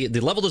or the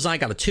level design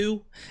got a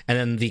 2, and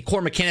then the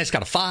core mechanics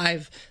got a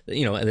 5,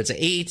 and it's an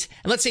 8,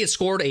 and let's say it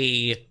scored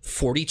a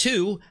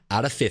 42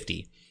 out of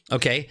 50.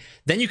 Okay,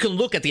 then you can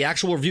look at the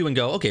actual review and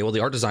go, okay, well, the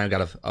art design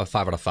got a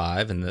 5 out of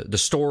 5, and the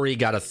story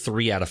got a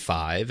 3 out of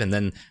 5, and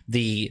then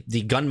the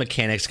gun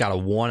mechanics got a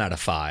 1 out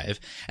of 5.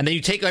 And then you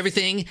take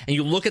everything and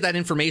you look at that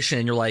information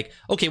and you're like,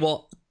 okay,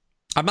 well,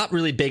 I'm not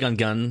really big on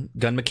gun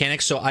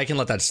mechanics, so I can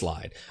let that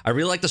slide. I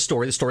really like the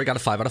story. The story got a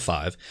 5 out of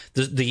 5.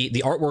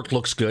 The artwork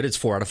looks good. It's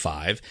 4 out of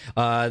 5.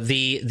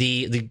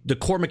 The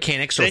core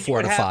mechanics are 4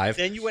 out of 5.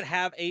 Then you would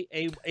have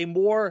a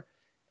more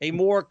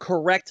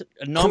correct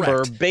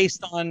number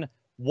based on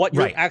what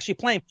you're actually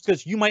playing,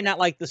 because you might not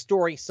like the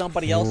story,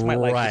 somebody else might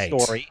like the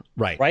story,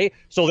 right?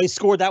 So they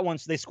scored that one,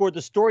 so they scored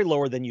the story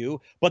lower than you,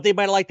 but they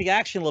might like the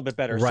action a little bit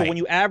better. So when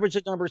you average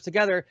the numbers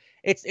together,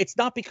 it's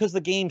not because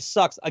the game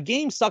sucks. A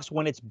game sucks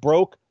when it's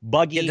broke,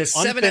 buggy, there's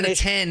 7 out of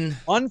 10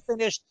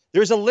 unfinished.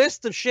 There's a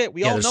list of shit.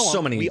 We all know so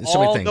them. Many, we so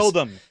all many know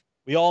them.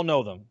 We all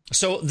know them.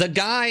 So the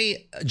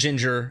guy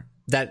Ginger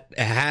that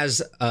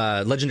has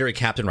legendary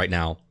captain right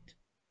now,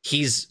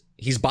 he's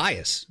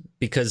biased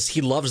because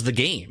he loves the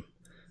game.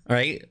 All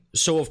right.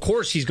 So, of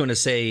course, he's going to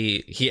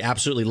say he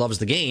absolutely loves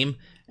the game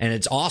and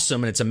it's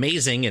awesome and it's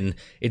amazing. And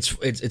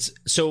it's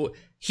so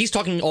he's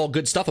talking all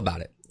good stuff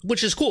about it,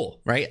 which is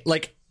cool. Right.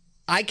 Like,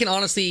 I can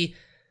honestly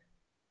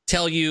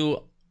tell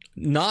you,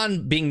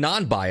 being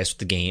non-biased with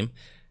the game.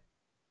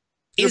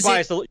 You're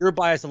biased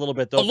a little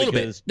bit, though. A little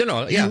bit.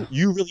 No, yeah.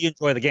 You really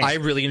enjoy the game. I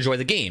really enjoy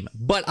the game.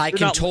 But I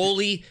can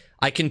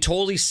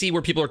totally see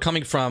where people are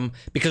coming from,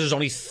 because there's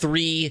only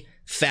 3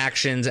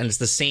 factions and it's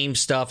the same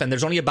stuff. And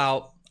there's only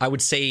about, I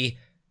would say,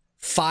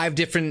 5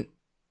 different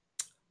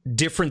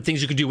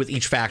things you could do with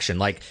each faction.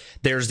 Like,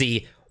 there's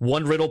the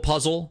one riddle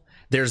puzzle,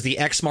 there's the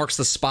X marks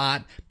the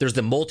spot, there's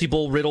the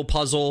multiple riddle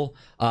puzzle,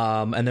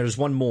 and there's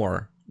one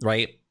more,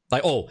 right?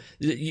 Like,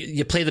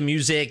 you play the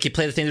music, you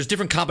play the thing. There's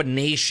different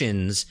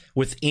combinations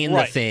within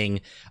the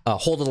thing.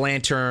 Hold the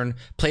lantern,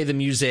 play the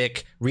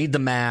music, read the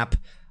map.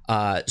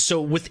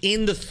 So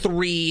within the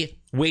 3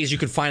 ways you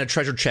can find a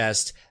treasure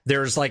chest,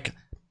 there's like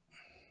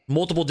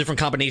multiple different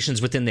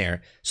combinations within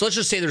there. So let's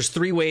just say there's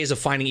 3 ways of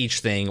finding each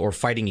thing or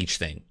fighting each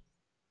thing.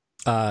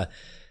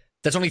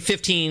 That's only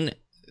 15.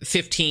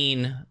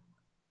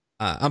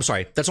 I'm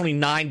sorry. That's only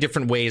 9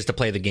 different ways to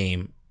play the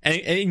game.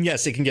 And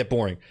yes, it can get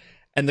boring.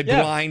 And the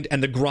grind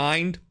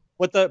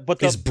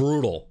is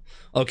brutal.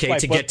 Okay,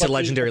 to get to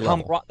legendary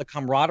level. The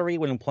camaraderie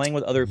when playing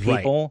with other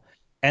people,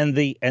 and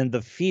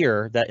the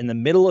fear that in the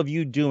middle of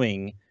you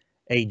doing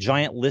a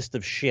giant list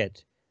of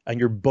shit, and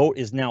your boat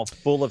is now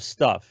full of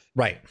stuff.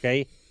 Right.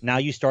 Okay. Now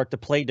you start to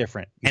play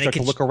different. You start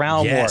to look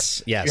around more.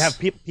 Yes. You have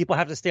people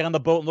have to stay on the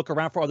boat and look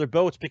around for other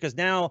boats, because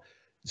now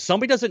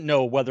somebody doesn't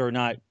know whether or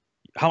not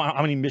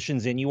how many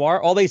missions in you are.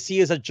 All they see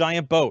is a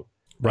giant boat.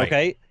 Right.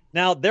 Okay.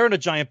 Now they're in a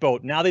giant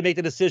boat. Now they make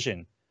the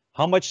decision.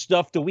 How much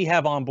stuff do we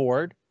have on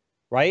board?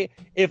 Right.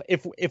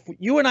 If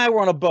you and I were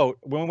on a boat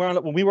when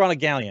we were on a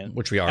galleon,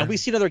 which we are, and we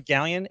see another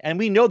galleon and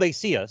we know they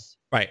see us.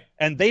 Right.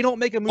 And they don't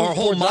make a move. Our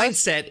whole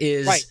mindset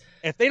is right.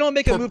 If they don't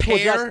make a move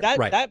towards us,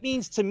 that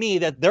means to me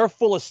that they're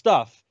full of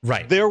stuff.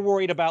 Right. They're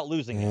worried about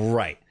losing it.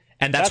 Right.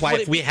 And that's why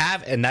if we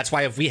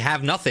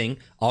have nothing,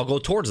 I'll go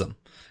towards them.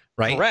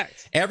 Right.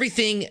 Correct.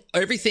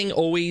 Everything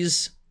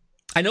always.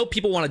 I know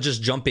people want to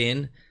just jump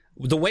in.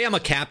 The way I'm a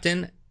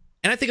captain,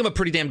 and I think I'm a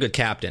pretty damn good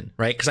captain,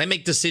 right? Because I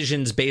make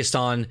decisions based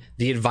on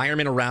the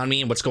environment around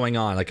me and what's going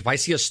on. Like, if I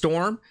see a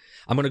storm,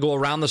 I'm going to go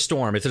around the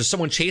storm. If there's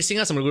someone chasing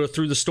us, I'm going to go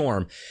through the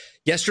storm.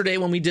 Yesterday,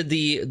 when we did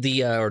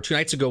or 2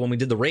 nights ago when we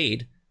did the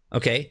raid,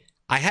 okay,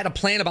 I had a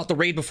plan about the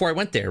raid before I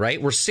went there,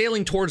 right? We're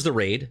sailing towards the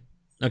raid,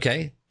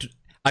 okay?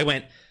 I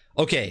went,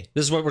 okay,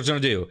 this is what we're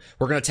going to do.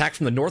 We're going to attack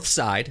from the north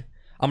side.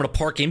 I'm going to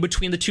park in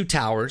between the 2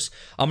 towers.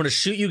 I'm going to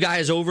shoot you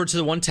guys over to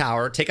the one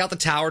tower, take out the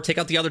tower, take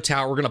out the other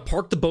tower. We're going to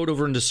park the boat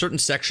over into a certain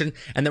section,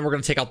 and then we're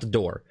going to take out the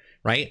door,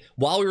 right?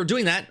 While we were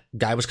doing that,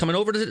 guy was coming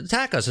over to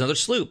attack us, another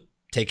sloop.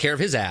 Take care of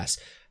his ass.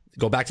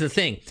 Go back to the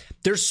thing.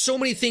 There's so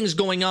many things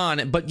going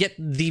on, but yet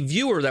the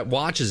viewer that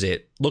watches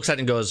it looks at it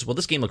and goes, well,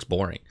 this game looks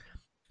boring.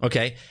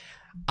 Okay.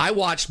 I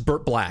watched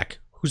Burt Black,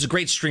 who's a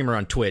great streamer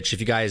on Twitch. If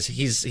you guys,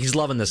 he's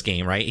loving this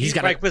game, right?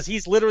 Because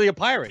he's literally a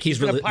pirate.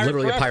 He's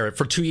literally a pirate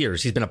for 2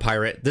 years. He's been a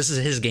pirate. This is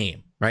his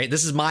game, right?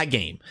 This is my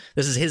game.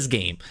 This is his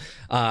game.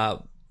 I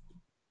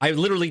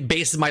literally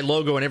based my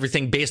logo and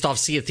everything based off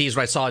Sea of Thieves,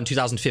 what I saw in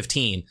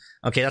 2015.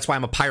 Okay, that's why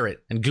I'm a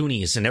pirate, and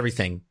Goonies and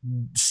everything.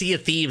 Sea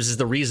of Thieves is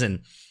the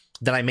reason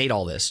that I made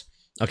all this.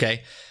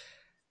 Okay.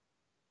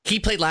 He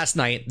played last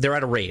night. They're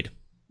at a raid.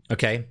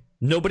 Okay.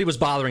 Nobody was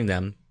bothering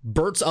them.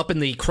 Bert's up in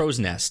the crow's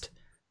nest.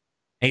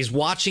 And he's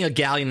watching a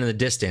galleon in the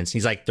distance.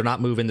 He's like, they're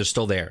not moving. They're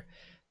still there.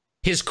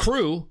 His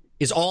crew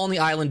is all on the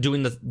island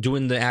doing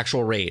the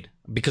actual raid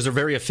because they're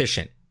very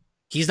efficient.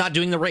 He's not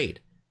doing the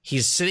raid.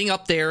 He's sitting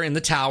up there in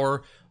the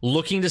tower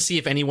looking to see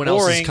if anyone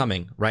else is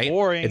coming, right?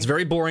 Boring. It's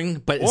very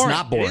boring, but it's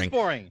not boring. It is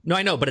boring. No,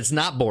 I know, but it's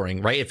not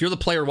boring, right? If you're the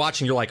player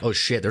watching, you're like, oh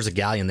shit, there's a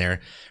galleon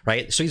there,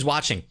 right? So he's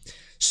watching.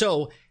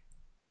 So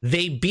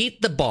they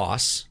beat the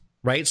boss,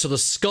 right? So the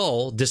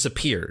skull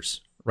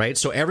disappears, right?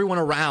 So everyone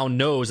around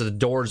knows that the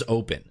door's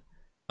open,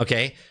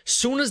 okay?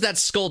 Soon as that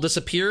skull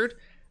disappeared,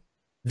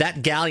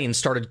 that galleon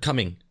started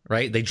coming,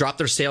 right? They dropped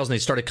their sails and they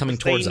started coming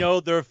towards them. They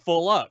know they're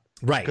full up.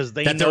 Right. Because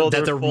they that know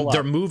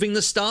they're moving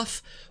the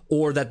stuff,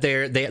 or that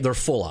they're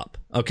full up.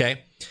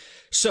 Okay.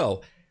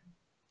 So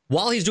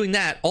while he's doing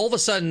that, all of a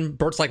sudden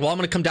Bert's like, well, I'm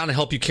going to come down and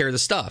help you carry the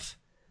stuff.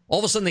 All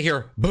of a sudden they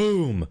hear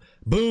boom,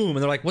 boom. And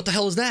they're like, what the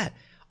hell is that?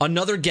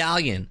 Another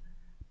galleon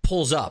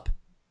pulls up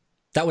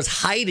that was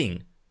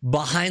hiding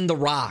behind the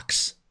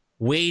rocks,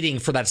 waiting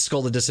for that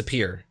skull to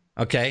disappear.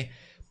 Okay.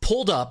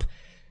 Pulled up.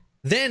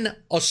 Then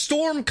a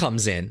storm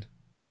comes in,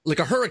 like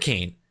a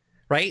hurricane,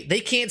 right?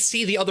 They can't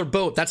see the other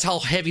boat. That's how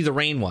heavy the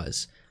rain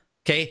was.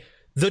 Okay.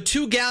 The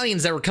two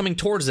galleons that were coming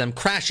towards them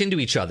crash into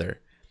each other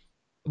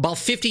about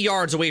 50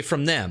 yards away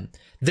from them.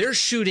 They're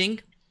shooting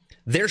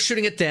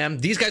at them.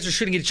 These guys are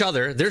shooting at each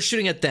other. They're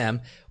shooting at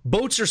them.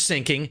 Boats are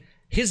sinking.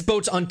 His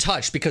boat's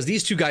untouched because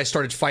these two guys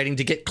started fighting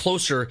to get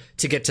closer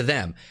to get to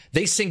them.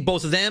 They sink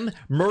both of them,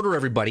 murder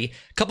everybody.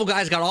 A couple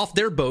guys got off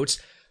their boats,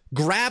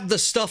 grabbed the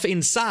stuff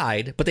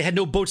inside, but they had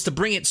no boats to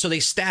bring it, so they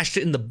stashed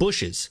it in the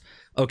bushes.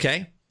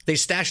 Okay? They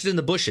stashed it in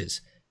the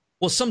bushes.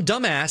 Well, some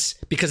dumbass,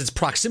 because it's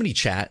proximity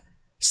chat,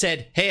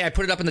 said, hey, I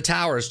put it up in the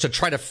towers to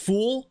try to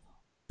fool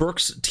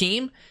Burke's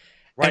team.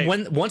 Right.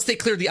 And once they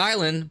cleared the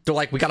island, they're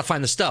like, we got to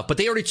find the stuff. But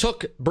they already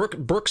took,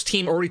 Burke's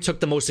team already took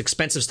the most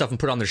expensive stuff and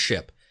put it on their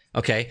ship.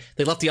 Okay?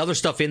 They left the other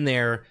stuff in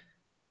there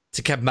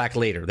to come back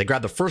later. They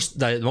grabbed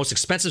the most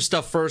expensive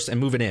stuff first and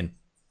move it in.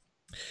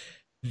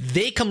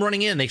 They come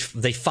running in. They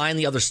find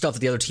the other stuff that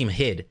the other team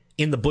hid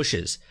in the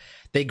bushes.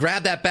 They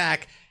grab that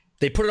back.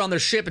 They put it on their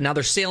ship, and now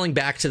they're sailing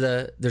back to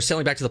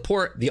the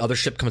port. The other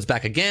ship comes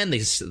back again. They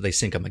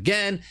sink them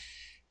again.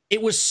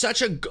 It was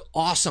such a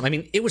awesome. I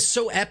mean, it was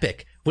so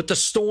epic with the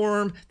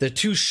storm, the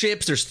two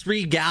ships. There's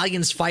 3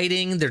 galleons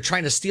fighting. They're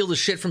trying to steal the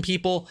shit from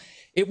people.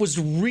 It was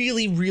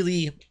really,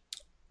 really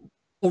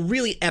a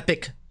really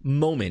epic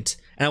moment.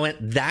 And I went,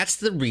 that's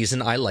the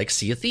reason I like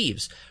Sea of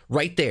Thieves.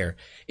 Right there.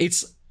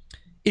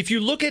 If you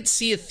look at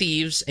Sea of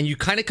Thieves and you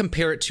kind of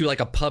compare it to like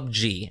a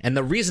PUBG, and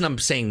the reason I'm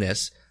saying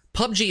this,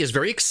 PUBG is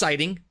very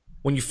exciting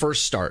when you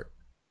first start.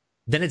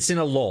 Then it's in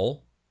a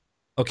lull,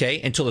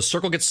 okay, until the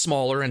circle gets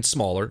smaller and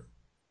smaller,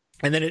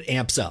 and then it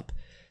amps up.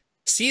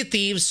 Sea of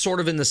Thieves sort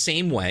of in the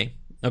same way,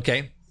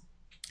 okay?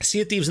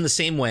 Sea of Thieves in the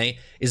same way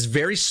is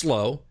very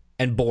slow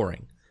and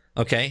boring,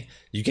 okay?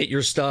 You get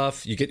your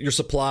stuff, you get your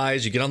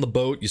supplies, you get on the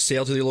boat, you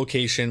sail to the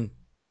location,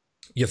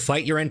 you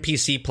fight your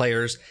NPC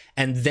players,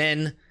 and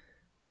then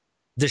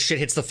the shit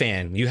hits the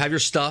fan. You have your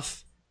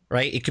stuff,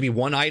 right? It could be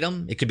one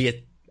item, it could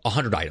be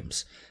 100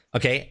 items.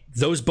 Okay,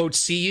 those boats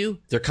see you,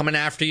 they're coming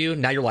after you.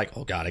 Now you're like,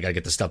 oh god, I gotta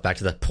get this stuff back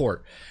to the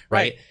port,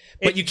 right?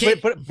 But you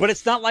can't. But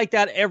it's not like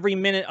that every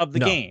minute of the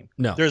game.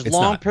 No, there's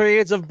long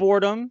periods of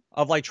boredom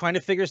of like trying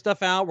to figure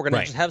stuff out. We're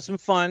gonna just have some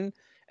fun,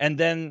 and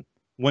then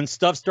when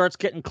stuff starts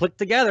getting clicked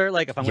together,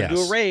 like if I'm gonna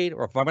do a raid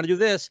or if I'm gonna do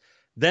this,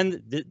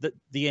 then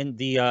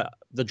the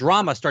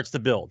drama starts to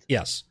build.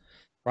 Yes,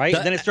 right.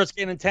 Then it starts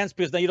getting intense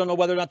because then you don't know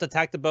whether or not to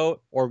attack the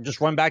boat or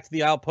just run back to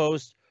the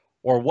outpost.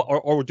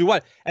 Or do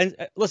what? And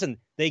listen,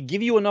 they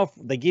give you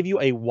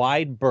a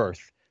wide berth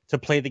to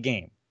play the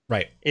game.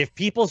 Right. If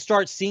people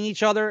start seeing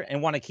each other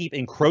and want to keep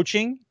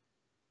encroaching,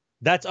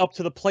 that's up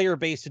to the player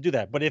base to do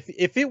that. But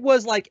if it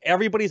was like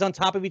everybody's on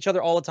top of each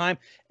other all the time,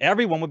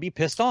 everyone would be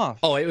pissed off.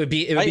 Oh, it would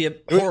be a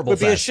horrible. It would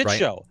be a shit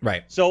show.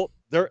 Right. So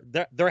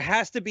there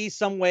has to be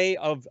some way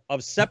of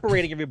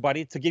separating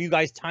everybody to give you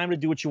guys time to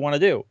do what you want to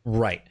do.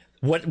 Right.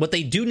 What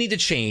they do need to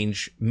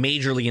change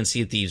majorly in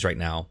Sea of Thieves right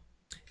now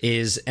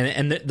is,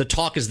 and the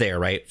talk is there,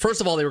 right?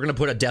 First of all, they were going to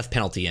put a death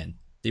penalty in.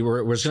 It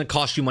was going to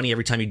cost you money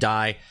every time you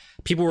die.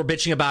 People were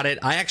bitching about it.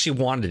 I actually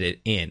wanted it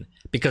in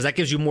because that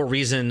gives you more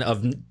reason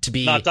to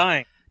be not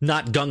dying,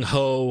 not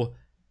gung-ho,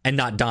 and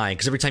not dying.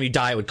 Because every time you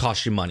die, it would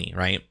cost you money,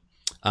 right?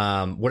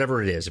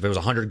 Whatever it is, if it was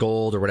 100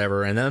 gold or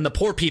whatever. And then the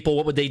poor people,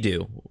 what would they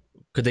do?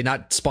 Could they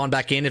not spawn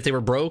back in if they were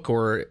broke?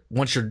 Or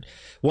once you're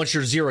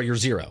zero, you're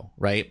zero,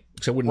 right?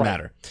 So it wouldn't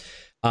matter.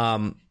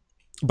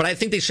 But I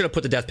think they should have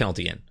put the death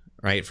penalty in.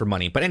 Right, for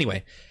money. But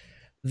anyway,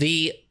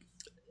 I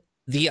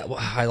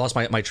lost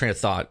my train of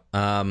thought.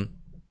 What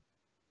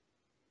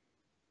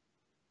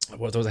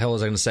the hell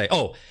was I going to say?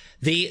 Oh,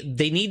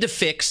 they need to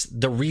fix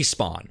the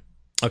respawn.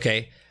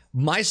 Okay,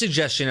 my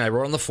suggestion I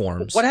wrote on the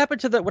forums. What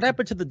happened to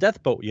the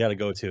death boat you got to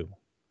go to?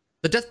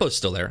 The death boat's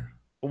still there.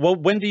 Well,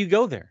 when do you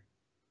go there?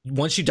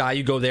 Once you die,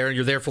 you go there.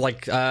 You're there for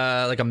like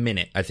a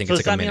minute. I think. So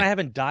it's does like that a minute. mean I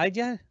haven't died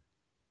yet?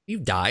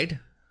 You've died.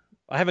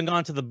 I haven't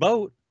gone to the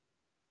boat.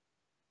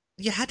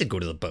 You had to go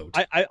to the boat.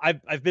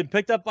 I've been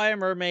picked up by a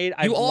mermaid.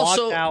 I've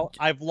logged out.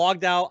 I've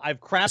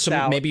crapped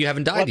out. Maybe you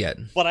haven't died yet.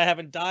 But I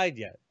haven't died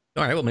yet.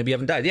 All right. Well, maybe you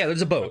haven't died. Yeah,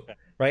 there's a boat,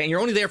 right? And you're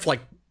only there for like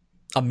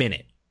a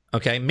minute.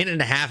 Okay, minute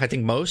and a half, I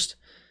think most.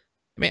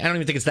 I mean, I don't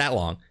even think it's that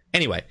long.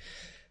 Anyway,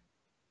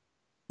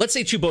 let's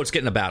say two boats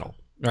get in a battle,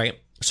 right?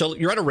 So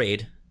you're at a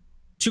raid.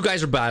 Two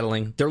guys are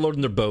battling. They're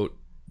loading their boat.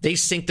 They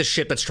sink the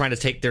ship that's trying to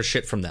take their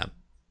shit from them,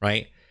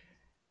 right?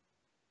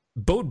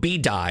 Boat B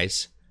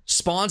dies,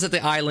 spawns at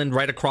the island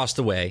right across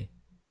the way,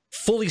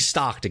 fully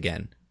stocked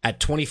again at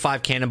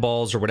 25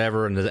 cannonballs or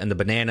whatever, and the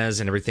bananas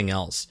and everything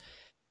else.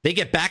 They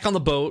get back on the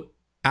boat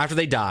after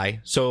they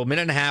die. So a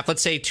minute and a half,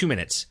 let's say 2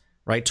 minutes,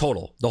 right?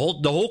 Total. The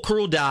whole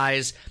crew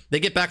dies. They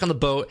get back on the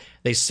boat.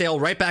 They sail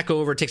right back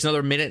over. It takes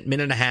another minute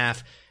and a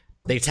half.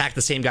 They attack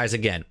the same guys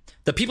again.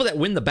 The people that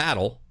win the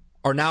battle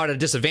are now at a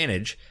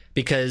disadvantage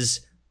because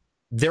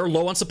they're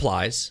low on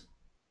supplies.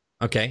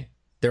 Okay.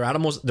 They're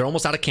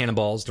almost out of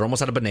cannonballs. They're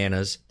almost out of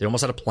bananas. They're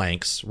almost out of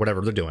planks,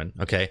 whatever they're doing.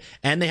 Okay.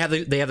 And they have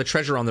the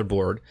treasure on their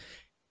board.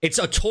 It's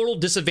a total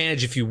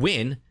disadvantage if you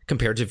win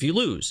compared to if you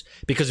lose.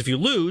 Because if you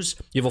lose,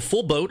 you have a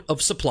full boat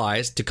of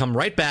supplies to come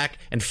right back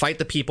and fight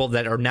the people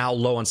that are now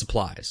low on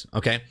supplies.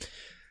 Okay.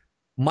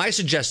 My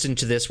suggestion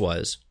to this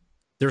was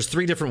there's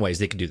 3 different ways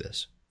they could do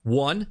this.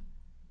 1,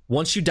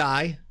 once you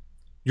die,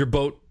 your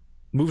boat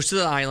moves to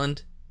the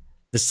island.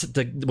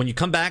 When you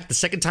come back, the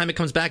second time it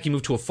comes back, you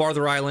move to a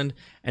farther island.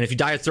 And if you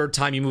die a third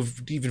time, you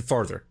move even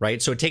farther,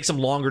 right? So it takes them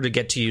longer to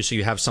get to you so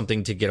you have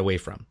something to get away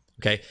from.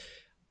 Okay.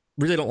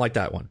 Really don't like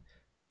that one.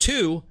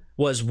 2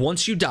 was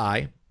once you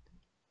die,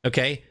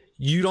 okay,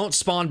 you don't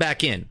spawn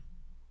back in.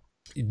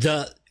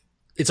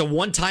 It's a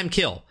one-time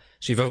kill.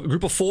 So you have a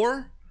group of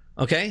 4,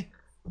 okay,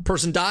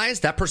 person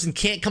dies, that person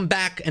can't come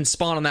back and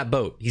spawn on that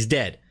boat. He's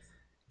dead.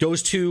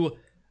 Goes to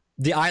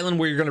the island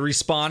where you're going to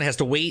respawn, has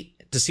to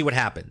wait to see what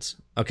happens,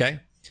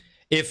 okay?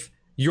 If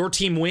your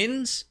team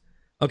wins,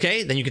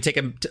 okay, then you can take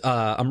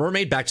a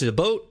mermaid back to the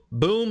boat,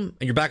 boom,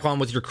 and you're back on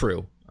with your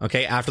crew,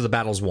 okay, after the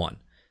battle's won,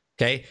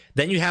 okay?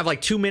 Then you have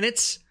like 2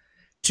 minutes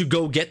to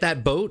go get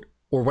that boat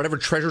or whatever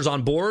treasure's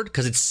on board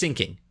because it's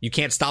sinking. You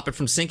can't stop it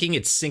from sinking.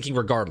 It's sinking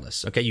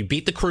regardless. Okay, you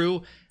beat the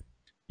crew,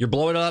 you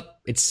blow it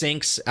up, it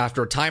sinks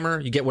after a timer.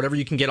 You get whatever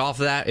you can get off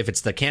of that. If it's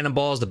the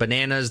cannonballs, the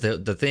bananas,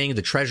 the thing,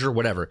 the treasure,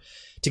 whatever,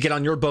 to get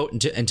on your boat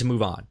and to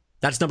move on.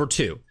 That's number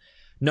 2.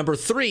 Number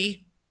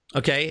 3,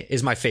 okay,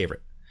 is my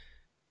favorite.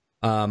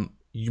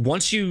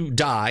 Once you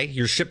die,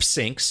 your ship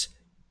sinks.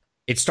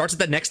 It starts at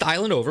the next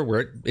island over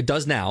where it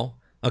does now,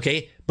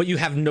 okay, but you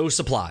have no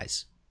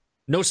supplies.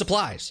 No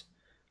supplies.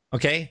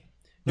 Okay?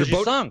 Your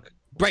boat sunk.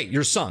 Right,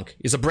 you're sunk.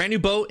 It's a brand new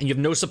boat and you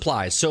have no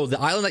supplies. So the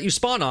island that you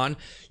spawn on,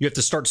 you have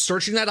to start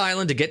searching that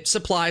island to get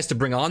supplies to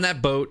bring on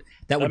that boat.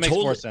 That would makes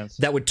more sense.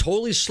 That would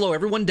totally slow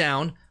everyone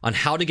down on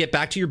how to get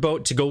back to your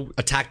boat to go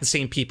attack the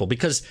same people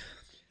because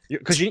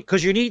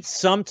you need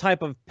some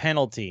type of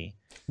penalty.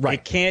 Right.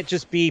 It can't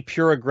just be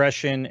pure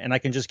aggression and I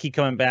can just keep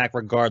coming back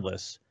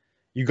regardless.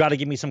 You got to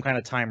give me some kind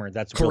of timer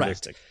that's correct.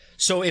 Realistic.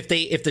 So if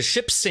the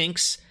ship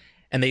sinks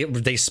and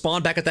they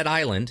spawn back at that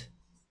island,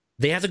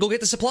 they have to go get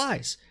the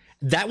supplies.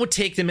 That would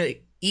take them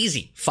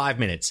easy 5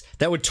 minutes.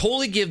 That would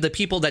totally give the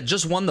people that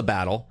just won the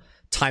battle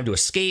time to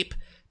escape,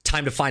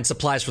 time to find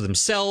supplies for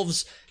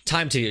themselves,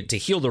 time to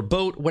heal their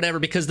boat, whatever,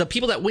 because the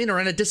people that win are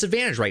at a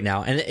disadvantage right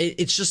now. And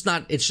it's just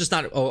not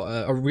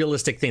a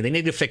realistic thing. They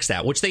need to fix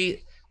that, which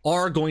they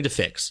are going to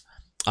fix.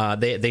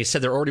 They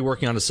said they're already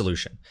working on a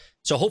solution.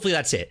 So hopefully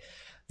that's it.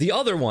 The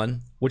other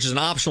one, which is an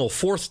optional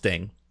 4th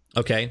thing,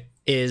 okay,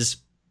 is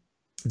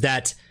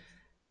that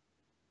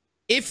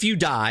if you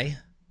die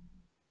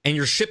and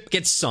your ship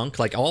gets sunk,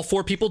 like all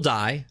 4 people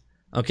die,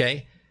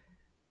 okay,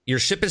 your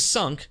ship is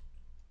sunk,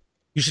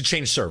 you should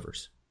change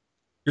servers.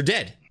 You're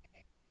dead.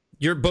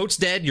 Your boat's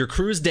dead, your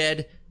crew's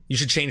dead, you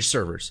should change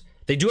servers.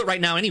 They do it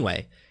right now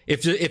anyway.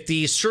 If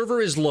the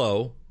server is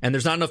low and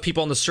there's not enough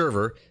people on the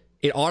server,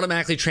 it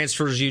automatically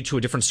transfers you to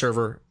a different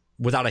server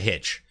without a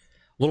hitch.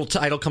 Little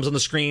title comes on the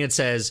screen, it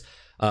says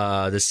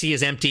the sea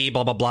is empty,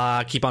 blah blah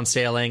blah, keep on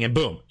sailing, and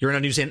boom, you're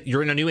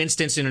in a new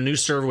instance in a new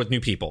server with new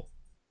people.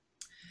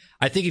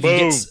 I think if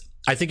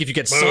you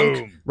get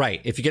sunk, right,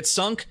 if you get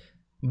sunk,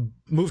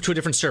 move to a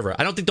different server.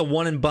 I don't think the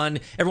one and bun,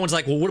 everyone's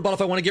like, well, what about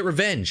if I want to get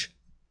revenge?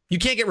 You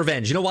can't get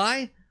revenge. You know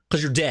why?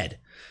 Because you're dead.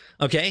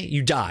 Okay?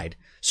 You died.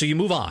 So you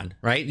move on,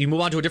 right? You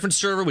move on to a different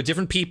server with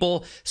different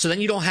people. So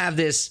then you don't have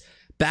this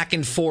back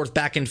and forth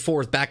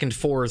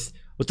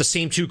with the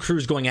same 2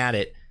 crews going at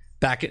it.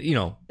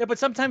 Yeah, but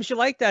sometimes you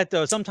like that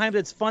though. Sometimes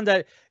it's fun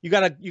that you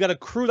got a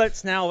crew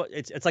that's now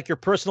it's like your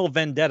personal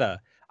vendetta.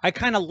 I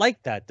kind of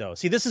like that though.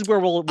 See, this is where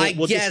we'll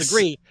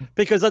disagree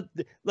because but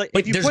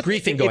there's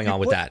griefing going on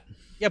with that.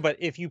 Yeah, but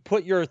if you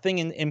put your thing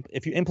in,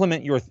 if you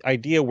implement your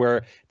idea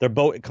where their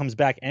boat comes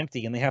back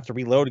empty and they have to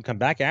reload and come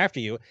back after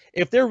you,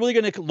 if they're really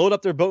going to load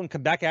up their boat and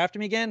come back after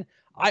me again,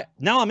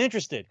 I'm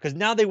interested because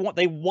now they want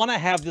to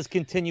have this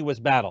continuous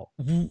battle.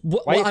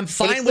 Well, right? I'm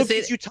fine with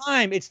it.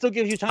 It still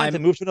gives you time to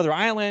move to another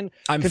island.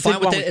 I'm fine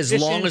with it as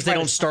long as they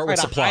don't start with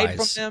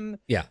supplies. From them.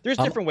 Yeah, there's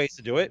different ways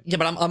to do it. Yeah,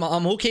 but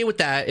I'm okay with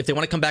that if they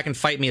want to come back and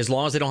fight me as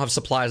long as they don't have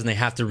supplies and they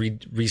have to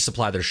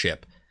resupply their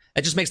ship.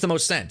 That just makes the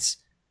most sense.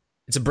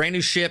 It's a brand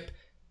new ship.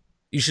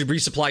 You should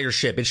resupply your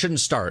ship. It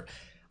shouldn't start.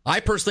 I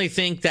personally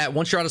think that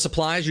once you're out of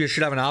supplies, you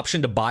should have an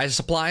option to buy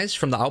supplies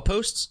from the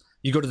outposts.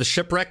 You go to the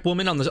shipwreck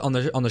woman on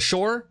the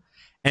shore,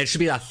 and it should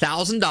be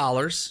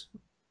 $1,000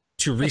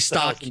 to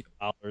restock.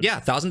 $1,000. Yeah,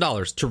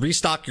 $1,000 to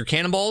restock your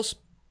cannonballs,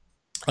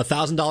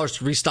 $1,000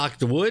 to restock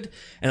the wood,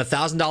 and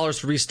 $1,000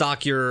 to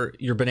restock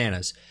your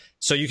bananas.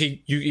 So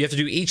you have to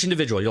do each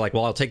individual. You're like,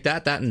 well, I'll take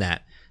that, and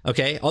that.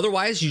 Okay.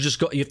 Otherwise, you have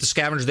to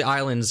scavenge the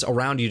islands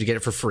around you to get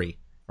it for free,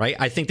 right?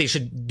 I think they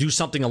should do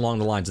something along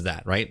the lines of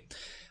that, right?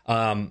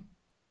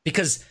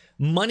 Because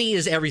money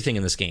is everything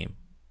in this game,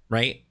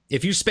 right?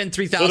 If you spend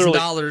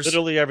 $3,000,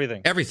 literally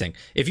everything.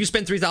 If you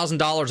spend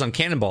 $3,000 on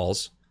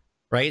cannonballs,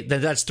 right,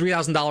 then that's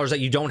 $3,000 that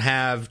you don't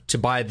have to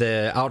buy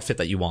the outfit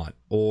that you want,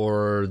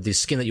 or the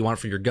skin that you want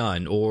for your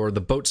gun, or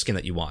the boat skin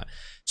that you want.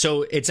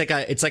 So it's like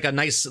a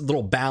nice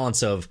little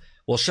balance of,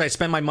 well, should I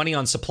spend my money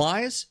on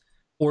supplies,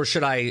 or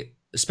should I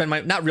spend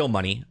my not real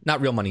money,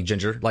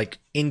 Ginger, like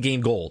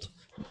in-game gold?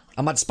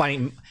 I'm not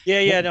spending.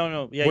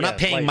 We're not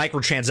paying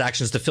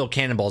microtransactions to fill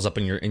cannonballs up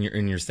in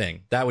your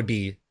thing. That would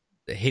be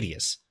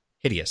hideous.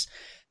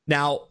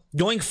 Now,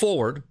 going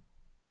forward,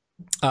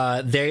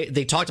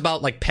 they talked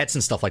about like pets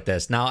and stuff like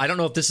this. Now, I don't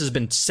know if this has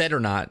been said or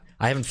not.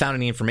 I haven't found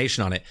any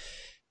information on it.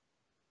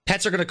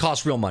 Pets are going to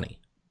cost real money,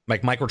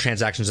 like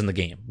microtransactions in the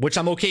game, which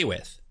I'm okay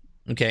with.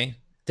 Okay,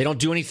 they don't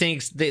do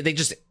anything.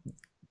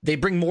 They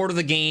bring more to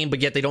the game,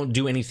 but yet they don't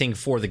do anything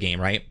for the game,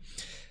 right?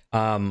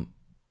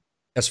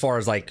 As far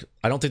as like,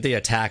 I don't think they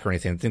attack or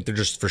anything. I think they're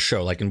just for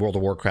show, like in World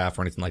of Warcraft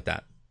or anything like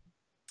that.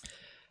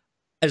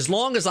 As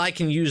long as I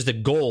can use the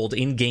gold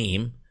in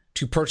game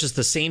to purchase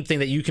the same thing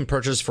that you can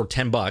purchase for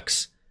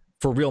 $10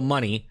 for real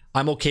money,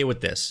 I'm okay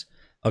with this.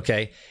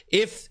 Okay.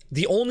 If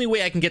the only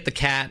way I can get the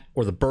cat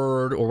or the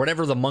bird or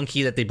whatever the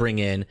monkey that they bring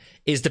in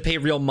is to pay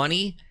real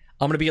money,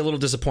 I'm going to be a little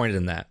disappointed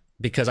in that,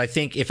 because I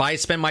think if I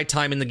spend my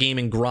time in the game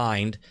and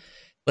grind,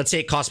 let's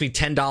say it costs me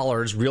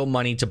 $10 real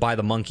money to buy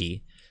the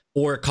monkey,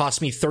 or it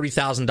costs me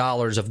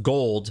 $30,000 of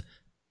gold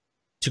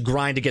to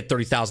grind to get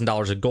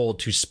 $30,000 of gold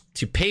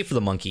to pay for the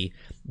monkey,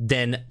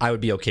 then I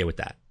would be okay with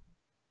that.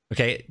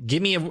 Okay,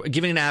 give me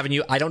an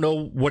avenue. I don't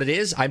know what it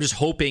is. I'm just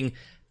hoping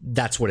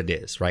that's what it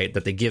is, right?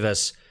 That they give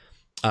us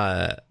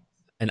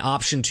an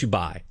option to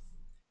buy.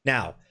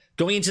 Now,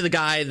 going into the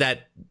guy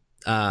that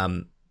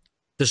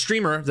the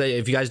streamer,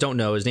 if you guys don't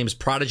know, his name is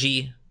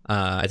Prodigy.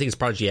 I think it's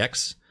Prodigy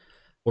X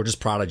or just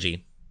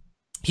Prodigy.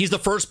 He's the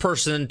first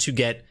person to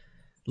get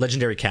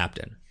Legendary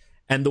Captain,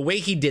 and the way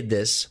he did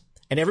this,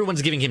 and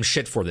everyone's giving him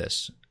shit for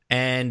this,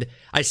 and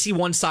I see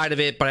one side of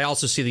it, but I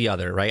also see the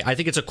other, right? I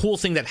think it's a cool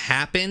thing that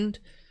happened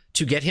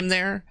to get him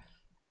there,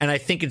 and I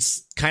think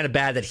it's kind of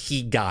bad that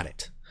he got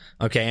it.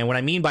 Okay, and what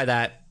I mean by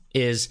that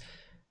is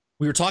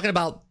we were talking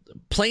about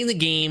playing the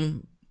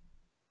game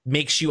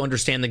makes you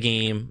understand the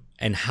game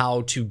and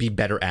how to be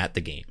better at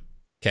the game.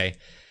 Okay,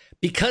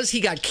 because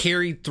he got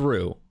carried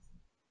through.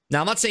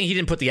 Now, I'm not saying he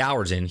didn't put the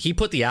hours in. He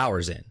put the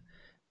hours in,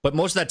 but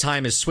most of that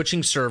time is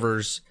switching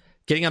servers,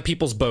 getting on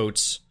people's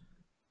boats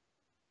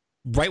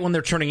right when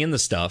they're turning in the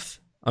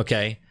stuff.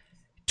 Okay,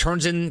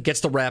 turns in,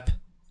 gets the rep,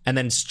 and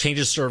then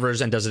changes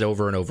servers and does it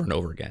over and over and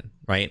over again,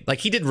 right? Like,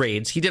 he did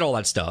raids, he did all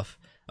that stuff,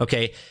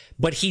 okay?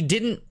 But he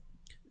didn't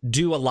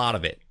do a lot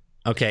of it,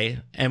 okay?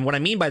 And what I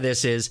mean by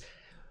this is,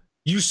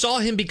 you saw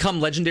him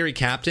become Legendary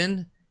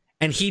Captain,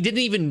 and he didn't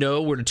even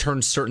know where to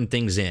turn certain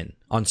things in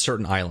on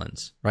certain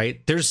islands,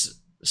 right?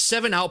 There's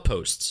 7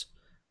 outposts,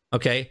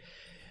 okay?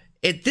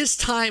 At this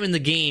time in the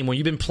game, when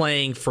you've been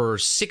playing for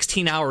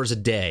 16 hours a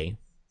day,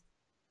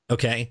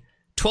 okay?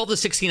 12 to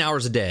 16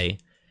 hours a day,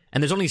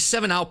 and there's only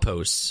 7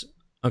 outposts,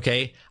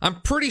 okay?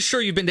 I'm pretty sure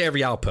you've been to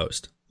every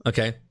outpost,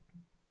 okay?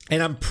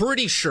 And I'm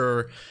pretty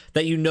sure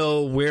that you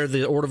know where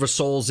the Order of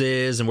Souls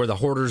is and where the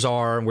Hoarders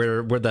are and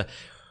where the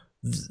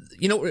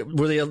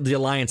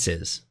Alliance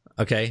is,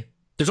 okay?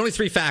 There's only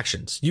 3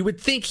 factions. You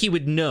would think he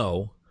would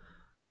know,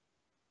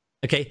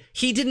 okay?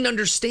 He didn't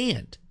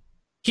understand.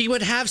 He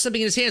would have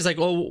something in his hands like,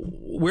 oh,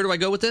 where do I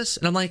go with this?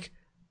 And I'm like,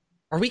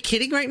 are we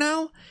kidding right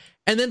now?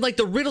 And then like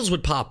the riddles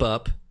would pop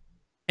up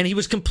and he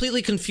was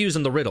completely confused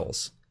on the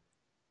riddles.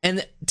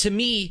 And to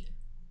me,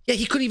 yeah,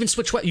 he couldn't even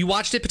switch. You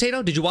watched it,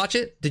 Potato? Did you watch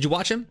it? Did you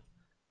watch him?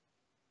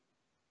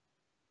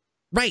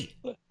 Right.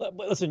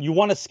 Listen, you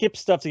want to skip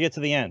stuff to get to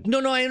the end.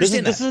 No, I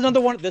understand. This is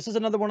another one. This is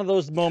another one of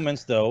those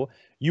moments, though.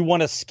 You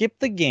want to skip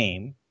the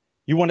game.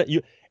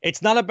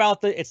 It's not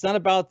about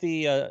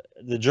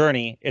the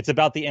journey. It's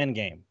about the end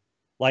game.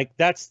 Like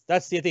that's the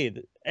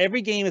thing.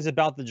 Every game is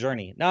about the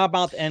journey, not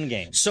about the end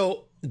game.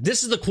 So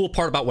this is the cool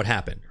part about what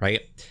happened,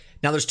 right?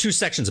 Now there's 2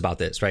 sections about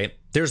this, right?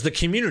 There's the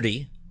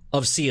community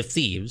of Sea of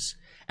Thieves,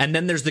 and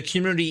then there's the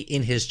community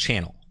in his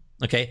channel.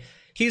 Okay,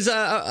 he's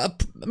a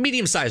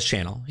medium-sized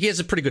channel. He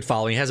has a pretty good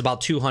following. He has about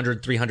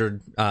 200,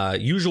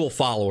 300 usual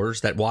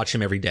followers that watch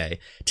him every day.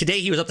 Today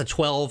he was up to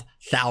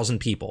 12,000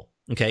 people.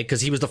 Okay,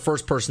 because he was the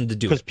first person to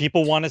do it. Because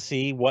people want to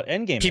see what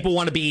endgame. People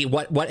want to be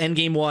what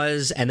endgame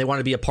was, and they want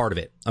to be a part of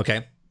it.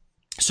 Okay,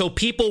 so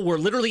people were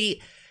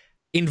literally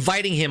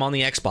inviting him on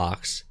the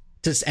Xbox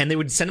and they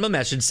would send him a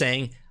message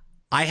saying,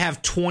 "I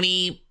have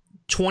 20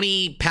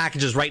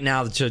 packages right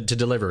now to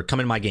deliver. Come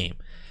in my game."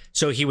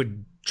 So he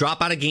would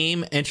drop out a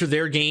game, enter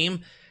their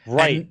game,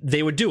 Right. And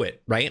they would do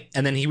it, right?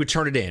 And then he would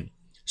turn it in.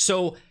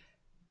 So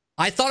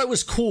I thought it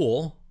was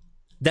cool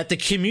that the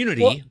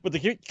community... but the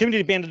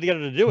community banded together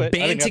to do it.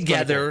 Band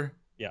together cool.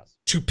 Yes.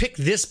 to pick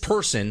this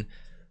person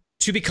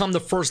to become the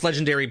first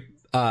legendary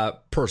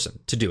person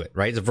to do it,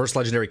 right? The first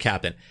legendary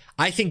captain.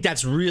 I think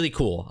that's really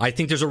cool. I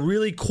think there's a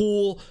really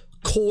cool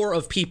core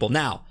of people.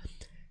 Now,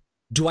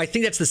 do I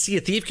think that's the Sea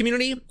of Thieves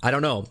community? I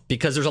don't know,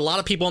 because there's a lot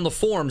of people on the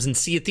forums in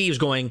Sea of Thieves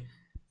going,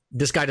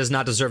 this guy does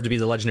not deserve to be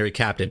the legendary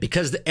captain,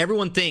 because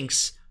everyone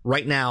thinks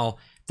right now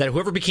that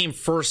whoever became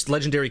first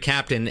legendary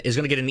captain is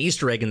going to get an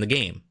Easter egg in the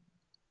game,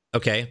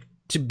 okay?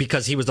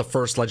 Because he was the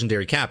first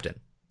legendary captain,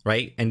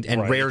 right? And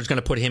right. Rare's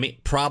going to put him,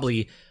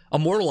 probably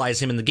immortalize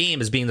him in the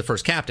game as being the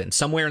first captain.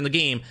 Somewhere in the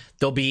game,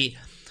 there'll be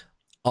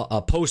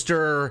a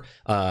poster,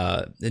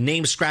 a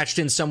name scratched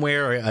in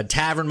somewhere, or a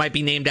tavern might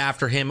be named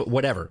after him,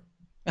 whatever.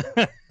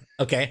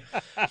 Okay,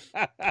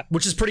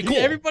 which is pretty cool.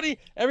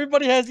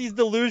 Everybody has these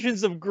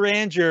delusions of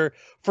grandeur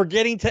for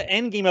getting to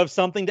endgame of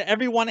something that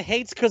everyone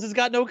hates because it's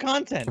got no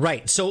content.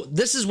 Right. So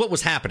this is what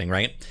was happening,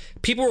 right?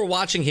 People were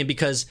watching him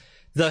because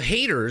the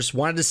haters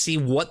wanted to see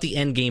what the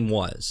endgame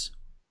was.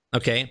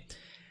 Okay,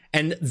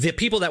 and the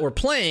people that were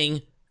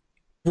playing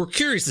were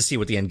curious to see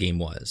what the endgame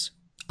was.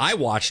 I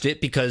watched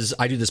it because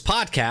I do this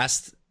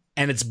podcast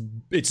and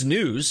it's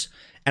news,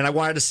 and I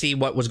wanted to see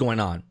what was going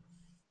on.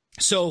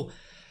 So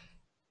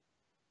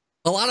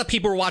a lot of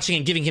people were watching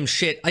and giving him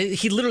shit.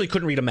 He literally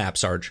couldn't read a map,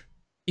 Sarge.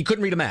 He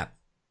couldn't read a map.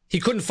 He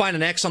couldn't find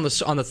an X on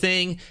the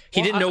thing.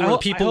 He didn't know where the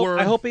people were.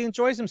 I hope he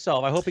enjoys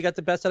himself. I hope he got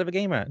the best out of a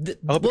game. I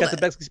hope he got the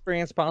best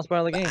experience possible out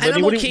of the game.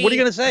 What are you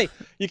going to say?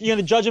 You're going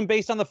to judge him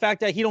based on the fact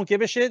that he don't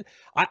give a shit?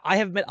 I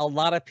have met a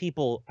lot of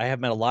people. I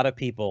have met a lot of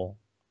people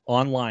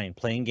online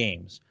playing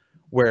games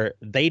where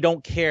they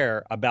don't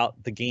care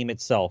about the game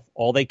itself.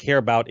 All they care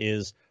about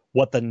is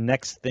what the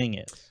next thing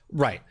is.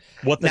 Right.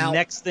 What the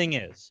next thing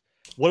is.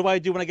 What do I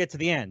do when I get to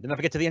the end? And if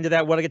I get to the end of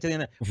that, what do I get to the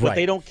end of that? But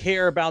they don't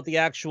care about the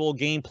actual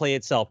gameplay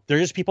itself. They're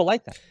just people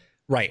like that.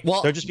 Right.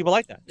 Well, they're just people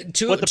like that.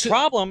 But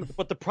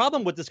the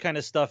problem with this kind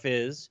of stuff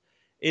is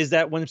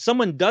that when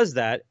someone does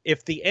that,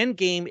 if the end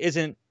game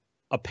isn't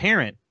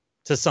apparent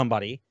to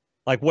somebody,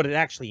 like what it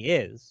actually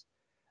is,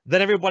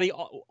 then everybody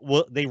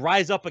they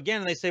rise up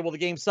again and they say, well, the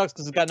game sucks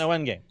because it's got no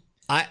end game.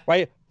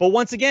 Right. But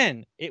once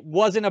again, it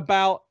wasn't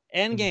about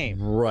end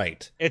game.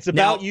 Right. It's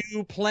about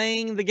you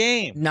playing the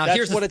game. Now,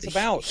 that's what it's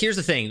about. Here's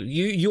the thing.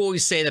 You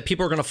always say that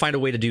people are going to find a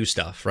way to do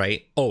stuff,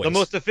 right? Always. The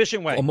most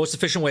efficient way. The most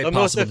efficient way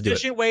possible to do it. The most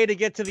efficient way to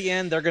get to the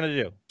end, they're going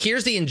to do.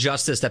 Here's the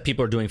injustice that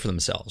people are doing for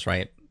themselves,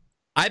 right?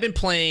 I've been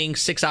playing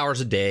 6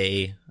 hours a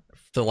day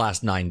for the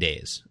last 9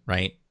 days,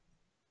 right?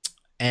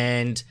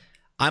 And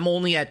I'm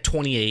only at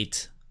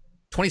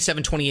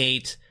 27,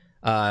 28,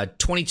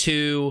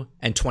 22,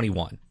 and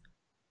 21.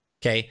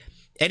 Okay?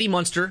 Eddie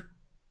Munster,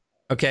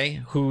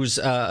 okay, who's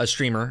a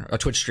streamer, a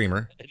Twitch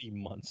streamer. Eddie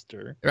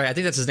Munster. Right, I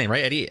think that's his name,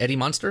 right? Eddie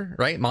Munster,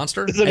 right?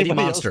 Monster? Does Eddie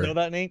Monster. Else know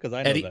that name? Because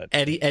I know that.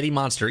 Eddie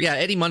Monster. Yeah,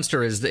 Eddie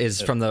Munster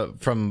is from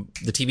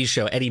the TV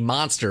show. Eddie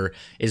Monster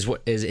is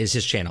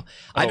his channel.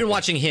 I've been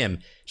watching him.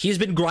 He's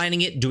been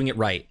grinding it, doing it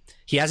right.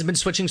 He hasn't been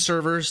switching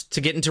servers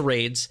to get into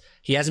raids.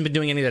 He hasn't been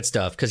doing any of that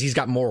stuff because he's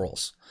got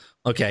morals.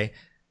 Okay.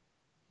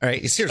 All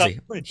right, seriously,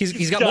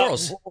 he's got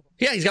morals.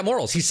 Yeah, he's got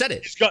morals. He said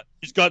it.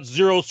 He's got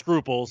zero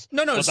scruples.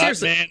 No,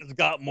 seriously, that man has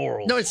got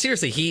morals. No, it's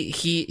seriously.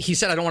 He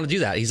said, I don't want to do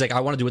that. He's like, I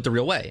want to do it the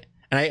real way,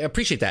 and I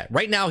appreciate that.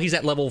 Right now, he's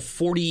at level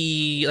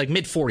 40, like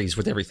mid 40s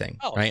with everything.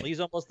 Oh, right?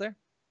 He's almost there.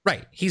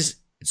 Right, he's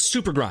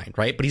super grind,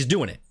 right? But he's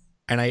doing it,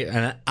 and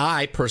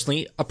I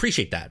personally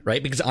appreciate that,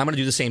 right? Because I'm going to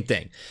do the same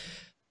thing.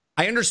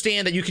 I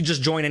understand that you can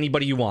just join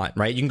anybody you want,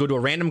 right? You can go to a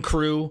random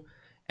crew.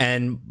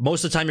 And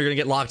most of the time, you're going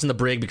to get locked in the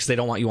brig because they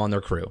don't want you on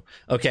their crew.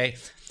 Okay.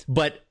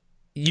 But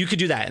you could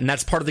do that. And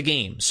that's part of the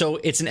game. So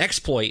it's an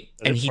exploit.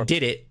 And he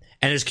did it.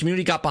 And his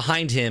community got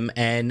behind him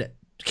and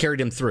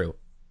carried him through.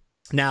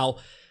 Now,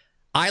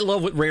 I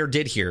love what Rare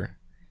did here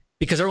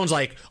because everyone's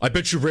like, I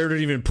bet you Rare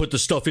didn't even put the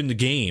stuff in the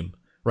game.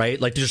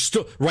 Right. Like there's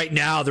still right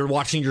now they're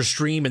watching your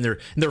stream and they're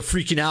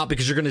freaking out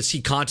because you're going to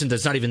see content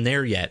that's not even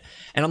there yet.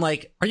 And I'm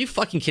like, are you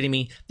fucking kidding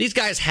me? These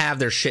guys have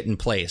their shit in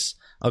place.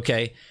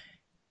 Okay.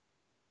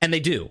 And they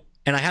do.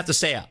 And I have to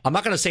say, I'm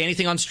not going to say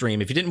anything on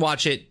stream. If you didn't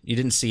watch it, you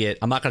didn't see it.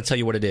 I'm not going to tell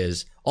you what it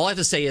is. All I have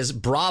to say is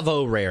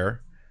bravo,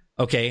 Rare.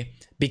 Okay?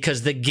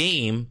 Because the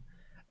game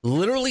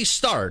literally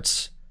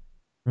starts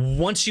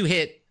once you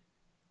hit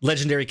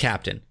Legendary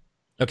Captain.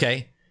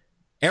 Okay?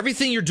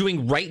 Everything you're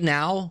doing right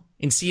now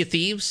in Sea of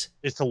Thieves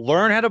is to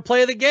learn how to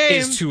play the game.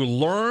 Is to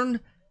learn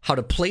how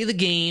to play the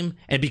game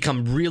and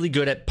become really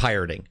good at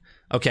pirating.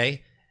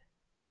 Okay?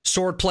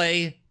 Sword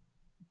play,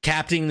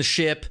 captaining the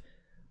ship,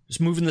 just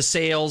moving the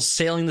sails,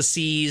 sailing the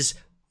seas,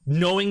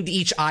 knowing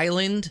each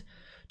island,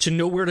 to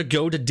know where to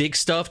go to dig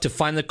stuff, to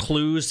find the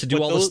clues, to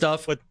do all the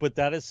stuff. But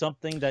that is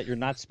something that you're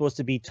not supposed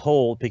to be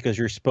told because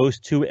you're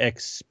supposed to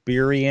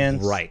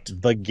experience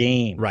the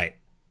game. Right.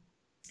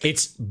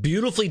 It's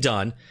beautifully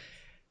done.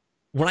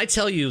 When I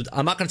tell you,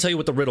 I'm not going to tell you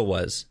what the riddle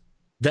was.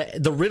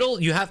 The riddle,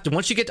 you have to,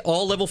 once you get to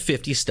all level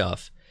 50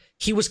 stuff,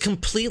 he was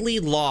completely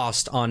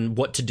lost on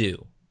what to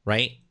do.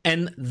 right?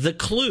 And the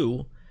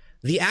clue,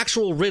 the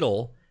actual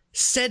riddle,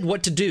 said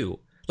what to do.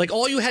 Like,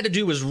 all you had to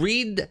do was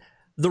read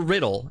the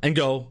riddle and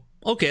go,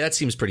 okay, that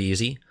seems pretty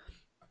easy.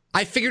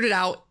 I figured it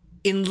out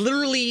in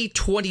literally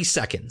 20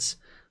 seconds.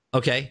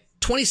 Okay?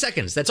 20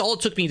 seconds. That's all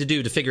it took me to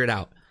do to figure it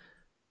out.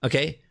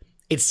 Okay?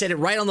 It said it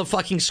right on the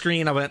fucking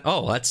screen. I went,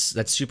 oh, that's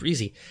super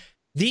easy.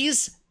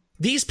 These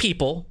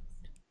people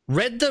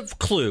read the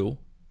clue,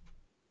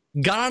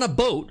 got on a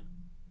boat,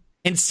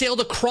 and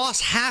sailed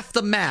across half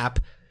the map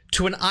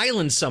to an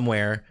island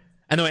somewhere,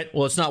 and they went,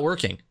 well, it's not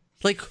working.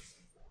 Like,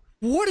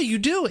 what are you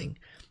doing?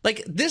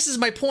 Like, this is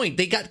my point.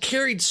 They got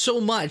carried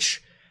so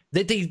much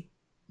that they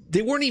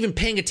weren't even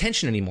paying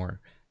attention anymore.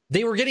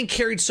 They were getting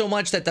carried so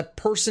much that the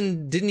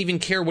person didn't even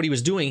care what he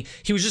was doing.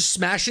 He was just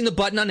smashing the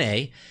button on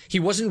A. He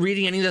wasn't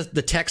reading any of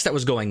the text that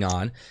was going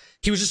on.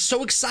 He was just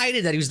so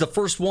excited that he was the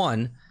first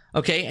one,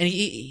 okay? And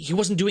he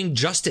wasn't doing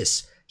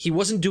justice. He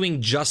wasn't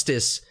doing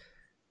justice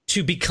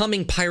to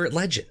becoming Pirate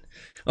Legend,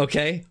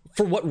 okay?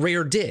 For what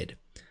Rare did,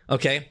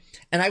 okay?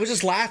 And I was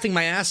just laughing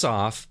my ass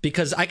off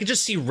because I could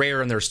just see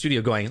Rare in their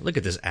studio going, look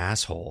at this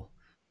asshole.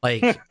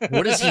 Like,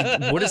 what is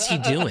he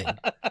doing?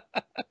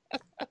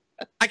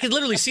 I could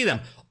literally see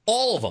them.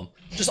 All of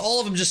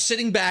them just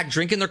sitting back,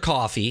 drinking their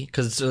coffee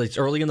because it's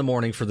early in the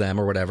morning for them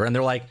or whatever. And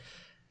they're like,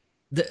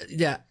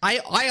 yeah,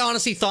 I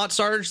honestly thought,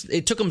 Sarge,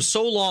 it took them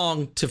so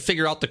long to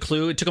figure out the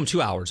clue. It took them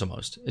 2 hours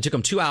almost. It took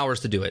them 2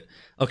 hours to do it.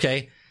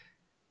 Okay.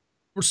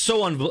 We're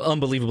so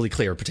unbelievably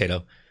clear,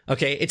 Potato.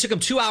 Okay. It took them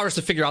 2 hours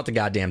to figure out the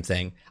goddamn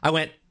thing. I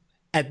went,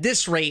 at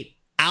this rate,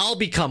 I'll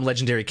become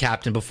Legendary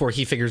Captain before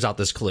he figures out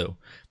this clue.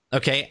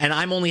 Okay. And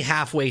I'm only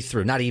halfway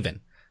through, not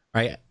even,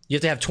 right? You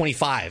have to have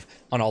 25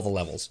 on all the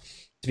levels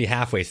to be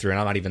halfway through, and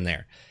I'm not even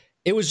there.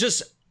 It was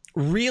just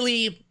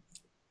really...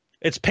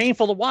 It's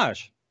painful to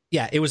watch.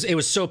 Yeah, it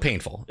was so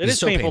painful. It is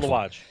so painful to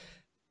watch.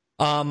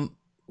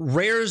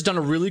 Rare's done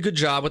a really good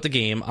job with the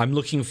game. I'm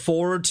looking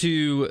forward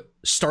to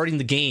starting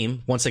the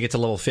game once I get to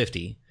level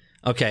 50,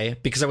 okay?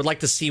 Because I would like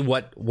to see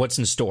what's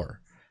in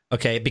store,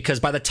 okay? Because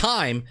by the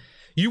time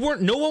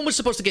no one was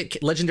supposed to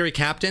get Legendary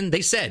Captain,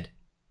 they said,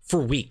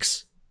 for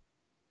weeks.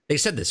 They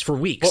said this, for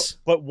weeks.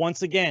 But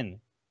once again,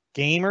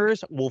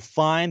 gamers will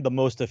find the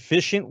most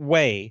efficient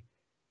way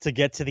to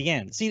get to the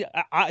end. See,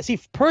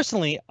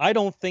 personally, I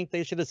don't think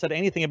they should have said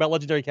anything about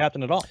Legendary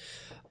Captain at all.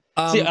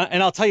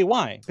 And I'll tell you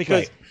why.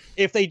 Because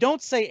if they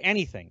don't say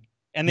anything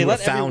and they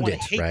let everyone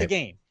hate the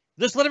game,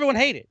 just let everyone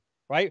hate it,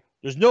 right?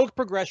 There's no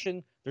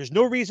progression. There's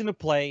no reason to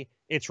play.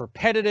 It's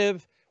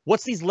repetitive.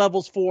 What's these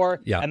levels for?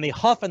 Yeah. And they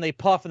huff and they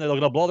puff and they're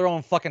going to blow their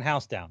own fucking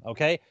house down,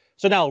 okay?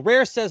 So now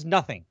Rare says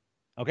nothing,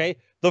 okay?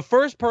 The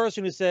first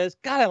person who says,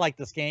 God, I like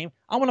this game.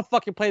 I want to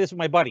fucking play this with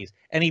my buddies.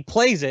 And he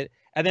plays it.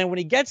 And then when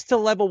he gets to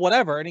level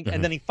whatever, and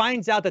then he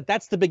finds out that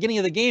that's the beginning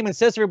of the game and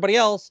says to everybody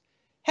else,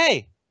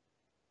 hey,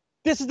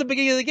 this is the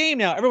beginning of the game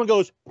now. Everyone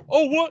goes,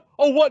 oh,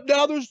 what?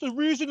 Now there's the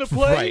reason to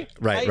play?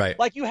 Right.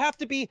 Like you have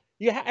to be,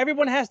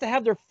 everyone has to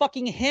have their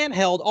fucking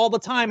handheld all the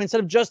time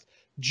instead of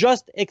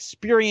just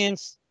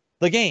experience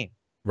the game.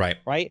 Right.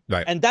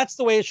 And that's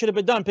the way it should have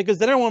been done, because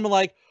then everyone was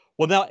like,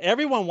 well, now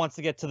everyone wants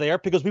to get to there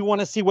because we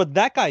want to see what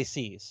that guy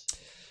sees.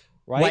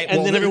 Right.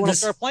 And then everyone will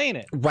start playing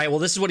it. Right. Well,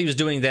 this is what he was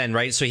doing then,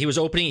 right? So he was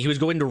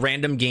going to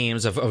random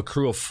games of a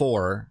crew of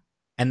 4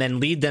 and then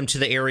lead them to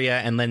the area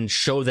and then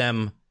show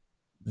them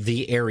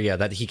the area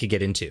that he could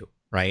get into.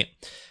 Right.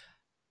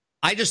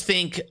 I just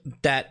think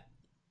that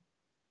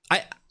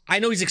I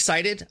know he's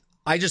excited.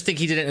 I just think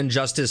he did an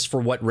injustice for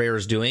what Rare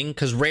is doing,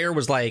 because Rare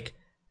was like,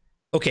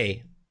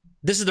 okay,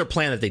 this is their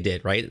plan that they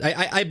did, right?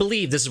 I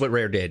believe this is what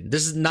Rare did.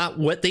 This is not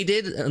what they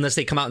did unless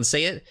they come out and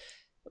say it.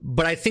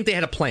 But I think they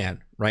had a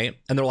plan, right?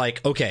 And they're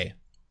like, okay,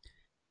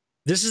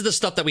 this is the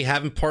stuff that we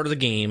have in part of the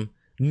game.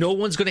 No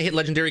one's going to hit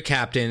Legendary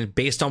Captain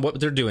based on what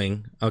they're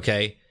doing,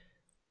 okay,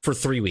 for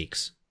 3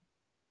 weeks.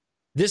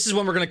 This is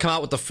when we're going to come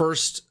out with the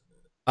first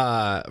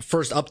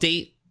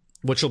update,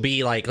 which will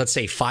be like, let's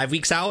say 5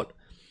 weeks out.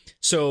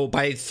 So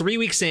by 3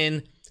 weeks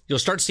in, you'll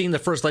start seeing the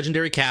first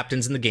Legendary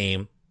Captains in the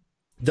game.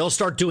 They'll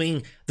start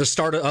doing the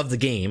start of the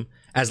game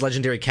as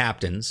Legendary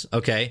Captains,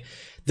 okay?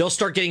 They'll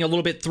start getting a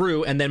little bit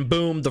through, and then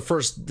boom, the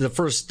first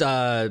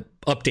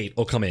update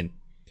will come in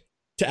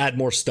to add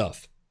more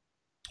stuff,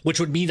 which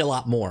would mean a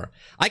lot more.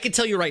 I can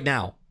tell you right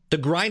now, the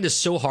grind is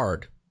so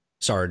hard,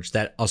 Sarge,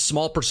 that a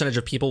small percentage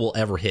of people will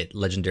ever hit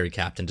Legendary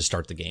Captain to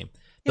start the game.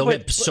 They'll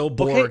get so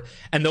bored,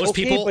 and those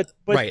people,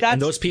 right?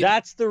 And those people,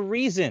 that's the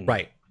reason,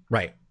 right?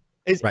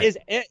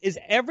 Is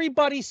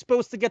everybody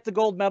supposed to get the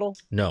gold medal?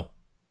 No.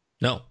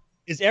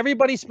 Is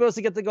everybody supposed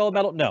to get the gold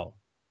medal? No,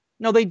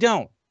 they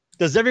don't.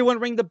 Does everyone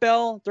ring the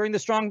bell during the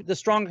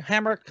strong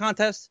hammer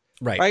contest?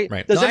 Right.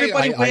 Does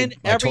everybody win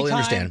every totally time?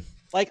 Understand.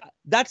 Like,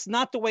 that's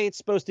not the way it's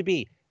supposed to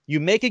be. You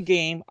make a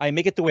game. I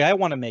make it the way I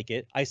want to make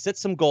it. I set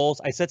some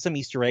goals. I set some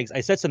Easter eggs. I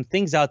set some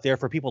things out there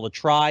for people to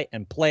try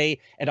and play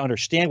and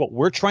understand what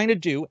we're trying to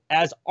do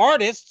as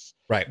artists.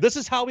 Right. This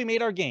is how we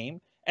made our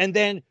game. And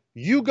then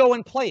you go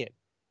and play it.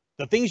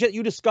 The things that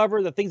you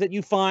discover, the things that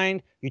you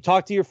find, you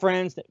talk to your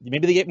friends,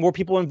 maybe they get more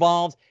people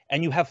involved,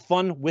 and you have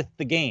fun with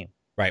the game.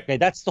 Right. Okay,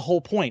 that's the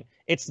whole point.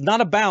 It's not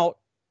about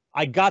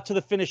I got to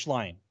the finish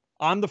line.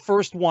 I'm the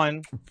first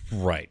one.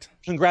 Right.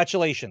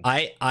 Congratulations.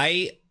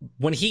 I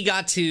when he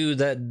got to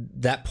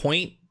that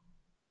point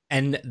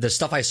and the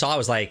stuff I saw, I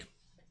was like,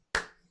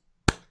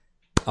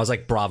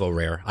 bravo,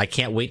 Rare. I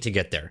can't wait to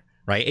get there.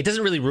 Right. It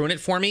doesn't really ruin it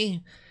for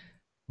me,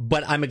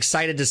 but I'm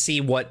excited to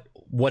see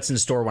what's in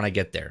store when I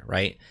get there.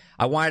 Right.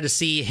 I wanted to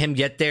see him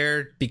get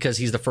there because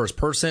he's the first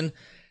person,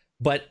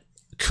 but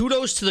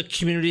kudos to the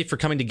community for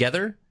coming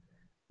together,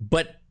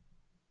 but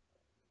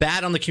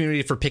bad on the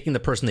community for picking the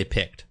person they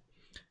picked,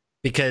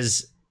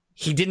 because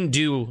he didn't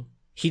do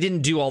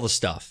all the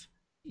stuff.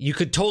 You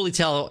could totally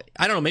tell.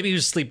 I don't know. Maybe he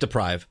was sleep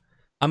deprived.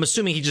 I'm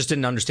assuming he just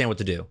didn't understand what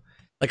to do.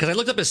 Like, because I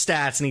looked up his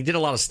stats and he did a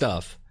lot of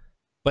stuff,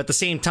 but at the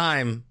same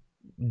time,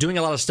 doing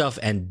a lot of stuff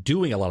and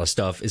doing a lot of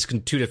stuff is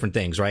two different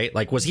things, right?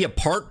 Like, was he a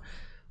part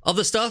of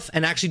the stuff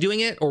and actually doing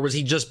it, or was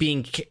he just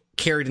being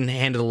carried and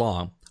handed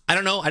along? I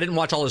don't know. I didn't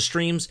watch all his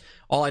streams.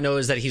 All I know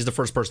is that he's the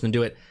first person to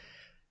do it.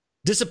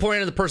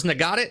 Disappointed in the person that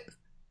got it.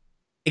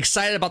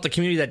 Excited about the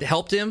community that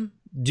helped him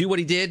do what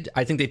he did.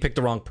 I think they picked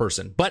the wrong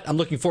person, but I'm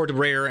looking forward to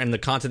Rare and the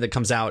content that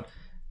comes out.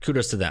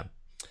 Kudos to them.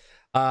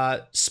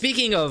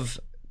 Speaking of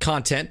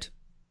content,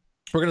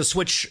 we're gonna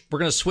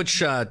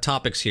switch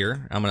topics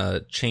here. I'm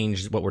gonna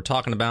change what we're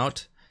talking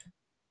about.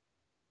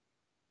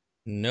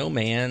 No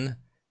Man's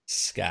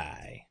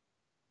Sky.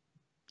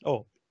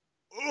 Oh.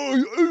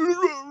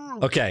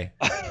 Okay.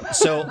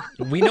 So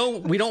we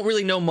don't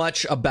really know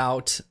much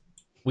about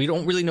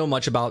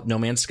No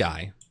Man's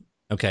Sky.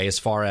 Okay, as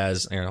far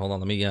as here, hold on,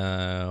 let me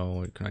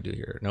what can I do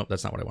here? Nope,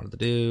 that's not what I wanted to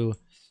do.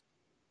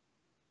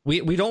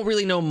 We don't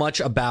really know much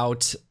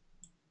about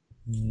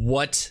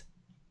what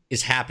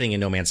is happening in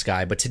No Man's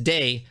Sky, but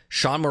today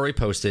Sean Murray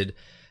posted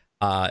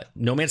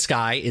No Man's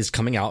Sky is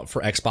coming out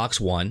for Xbox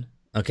One.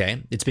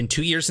 Okay, it's been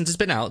 2 years since it's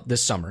been out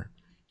this summer.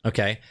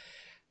 Okay,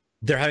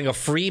 they're having a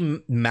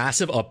free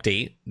massive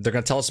update. They're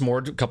going to tell us more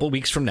a couple of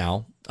weeks from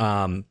now.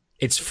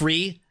 It's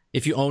free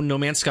if you own No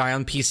Man's Sky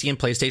on PC and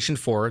PlayStation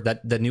 4.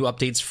 That the new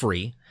update's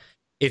free.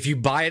 If you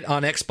buy it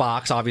on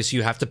Xbox, obviously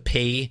you have to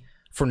pay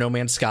for No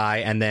Man's Sky,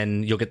 and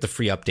then you'll get the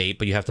free update.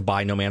 But you have to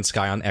buy No Man's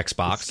Sky on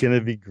Xbox. It's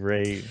gonna be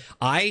great.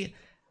 I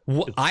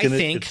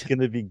think it's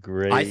gonna be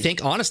great. I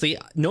think honestly,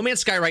 No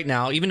Man's Sky right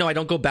now, even though I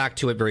don't go back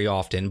to it very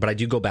often, but I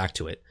do go back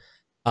to it.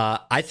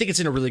 I think it's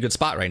in a really good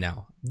spot right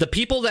now. The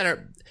people that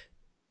are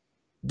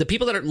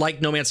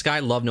like No Man's Sky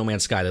love No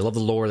Man's Sky. They love the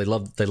lore. They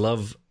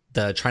love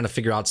the trying to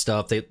figure out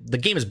stuff. The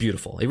game is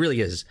beautiful. It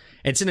really is.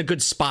 And it's in a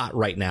good spot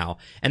right now.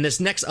 And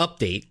this next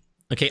update,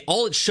 okay,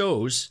 all it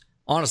shows,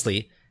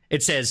 honestly,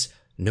 it says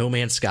No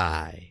Man's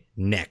Sky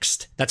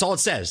next. That's all it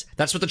says.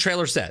 That's what the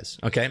trailer says.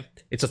 Okay,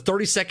 it's a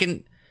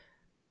 30-second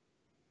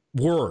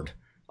word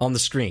on the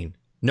screen.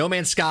 No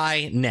Man's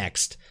Sky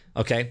next.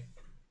 Okay,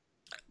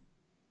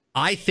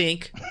 I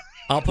think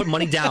I'll put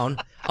money down.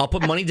 I'll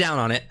put money down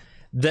on it.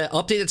 The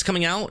update that's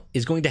coming out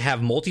is going to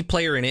have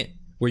multiplayer in it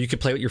where you could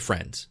play with your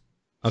friends.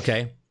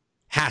 Okay,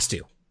 has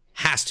to.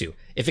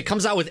 If it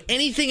comes out with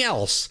anything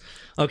else,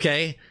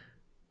 okay,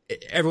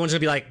 everyone's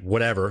gonna be like,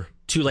 whatever.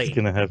 Too late. It's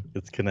gonna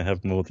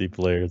have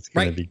multiplayer. It's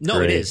gonna be great.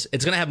 No, it is.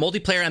 It's gonna have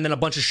multiplayer and then a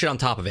bunch of shit on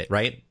top of it,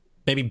 right?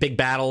 Maybe big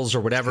battles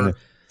or whatever.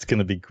 It's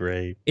gonna be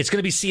great. It's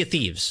gonna be Sea of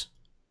Thieves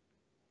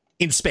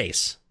in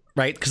space,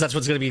 right? Because that's what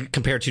it's gonna be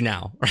compared to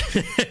now.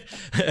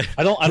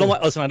 I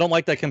don't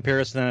like that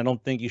comparison, and I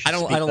don't think you should. I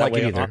don't like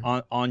it either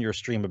on your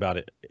stream about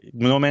it.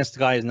 No Man's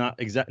Sky is not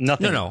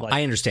nothing. No,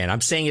 I understand.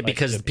 I'm saying it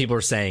because people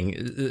are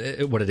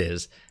saying what it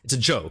is. It's a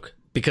joke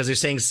because they're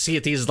saying Sea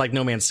of Thieves is like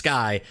No Man's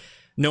Sky.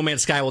 No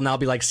Man's Sky will now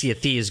be like Sea of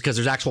Thieves because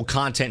there's actual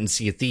content in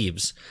Sea of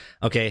Thieves.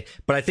 Okay,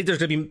 but I think there's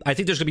gonna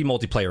be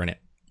multiplayer in it.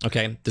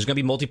 Okay, there's gonna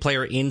be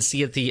multiplayer in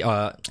Sea of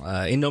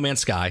in No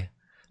Man's Sky.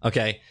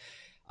 Okay.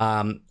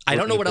 I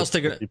don't know what else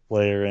they're gonna.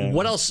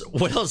 What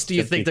else do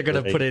you think they're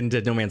gonna put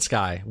into No Man's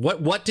Sky?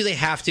 What do they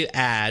have to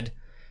add?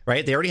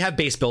 Right, they already have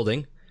base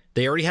building.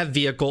 They already have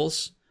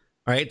vehicles.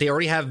 Right, they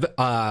already have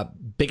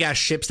big ass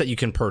ships that you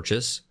can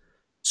purchase.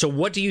 So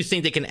what do you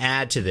think they can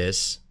add to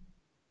this?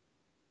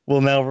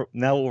 Well, now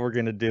what we're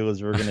gonna do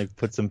is we're gonna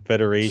put some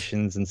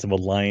federations and some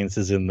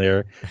alliances in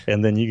there,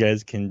 and then you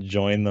guys can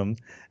join them,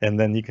 and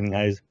then you can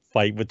guys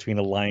fight between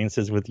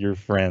alliances with your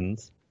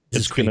friends.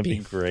 It's gonna be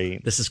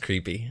great. This is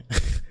creepy.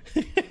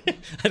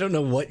 I don't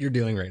know what you're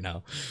doing right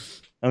now.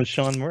 I'm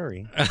Sean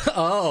Murray.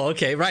 Oh,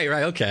 okay. Right.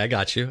 Okay, I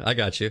got you.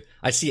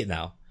 I see it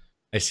now.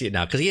 Because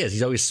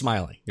he's always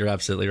smiling. You're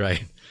absolutely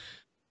right.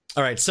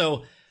 All right,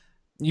 so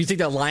you think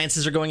the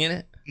alliances are going in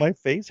it? My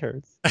face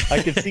hurts.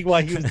 I could see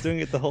why he was doing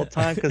it the whole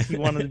time, because he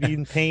wanted to be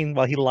in pain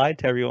while he lied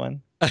to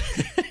everyone.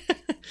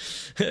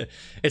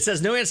 It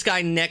says No Man's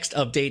Sky next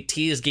update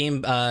teased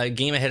game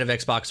ahead of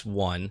Xbox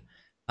One.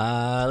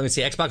 Let me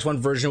see. Xbox One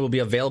version will be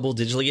available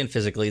digitally and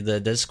physically. The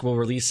disc will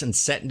release and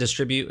set and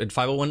distribute in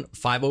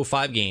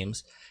 505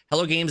 games.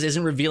 Hello Games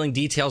isn't revealing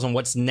details on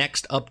what's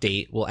next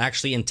update will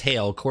actually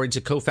entail. According to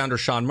co-founder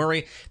Sean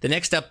Murray, the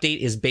next update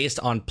is based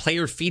on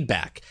player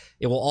feedback.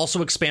 It will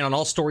also expand on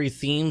all story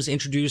themes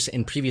introduced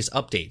in previous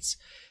updates.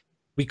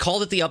 We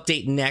called it the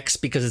update next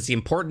because it's the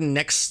important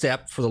next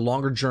step for the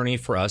longer journey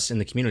for us in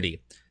the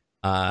community.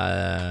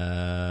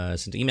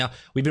 Sent email.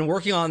 We've been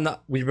working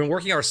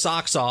our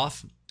socks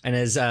off, and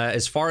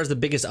as far as the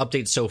biggest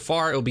update so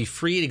far, it will be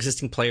free to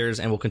existing players,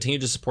 and will continue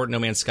to support No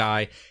Man's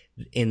Sky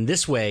in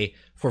this way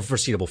for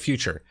foreseeable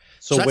future.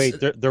 So wait,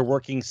 they're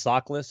working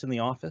sockless in the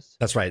office?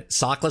 That's right,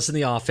 sockless in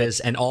the office,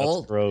 and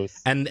all that's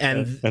gross. And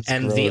that's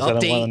and gross. the update. I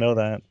don't want to know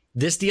that.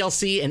 This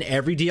DLC and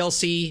every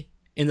DLC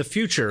in the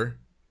future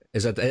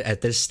is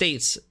at this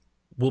states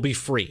will be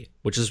free,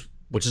 which is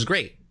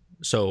great.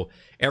 So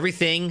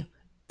everything,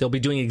 they'll be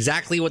doing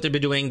exactly what they've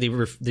been doing. They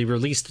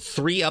released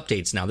 3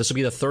 updates now. This will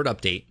be the 3rd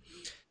update.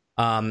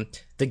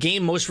 The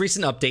game most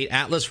recent update,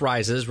 Atlas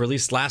Rises,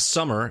 released last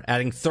summer,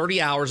 adding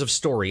 30 hours of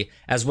story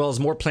as well as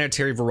more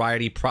planetary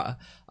variety. Prior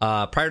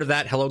to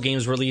that, Hello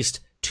Games released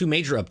 2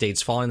 major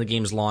updates following the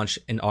game's launch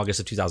in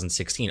August of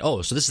 2016.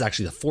 Oh, so this is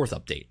actually the 4th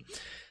update.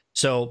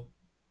 So,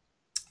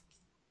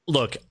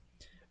 look,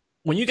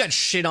 when you got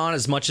shit on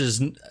as much as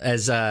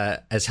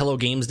Hello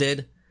Games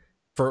did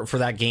for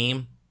that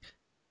game,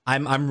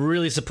 I'm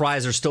really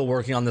surprised they're still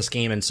working on this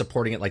game and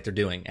supporting it like they're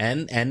doing,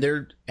 and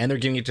they're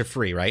giving it to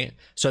free, right?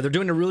 So they're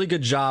doing a really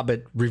good job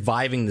at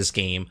reviving this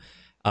game.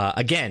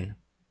 Again,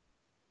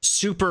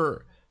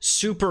 super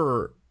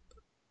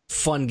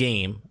fun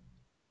game.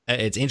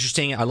 It's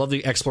interesting. I love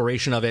the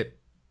exploration of it.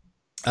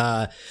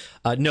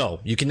 No,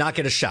 you cannot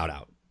get a shout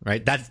out,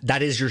 right?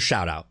 That is your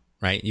shout out,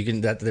 right?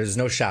 There's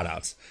no shout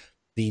outs.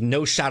 The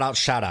no shout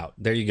out.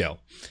 There you go.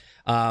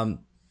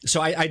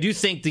 So I do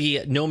think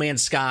the No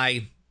Man's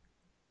Sky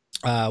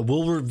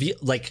will reveal,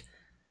 like,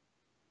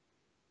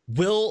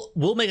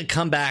 will make a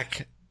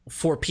comeback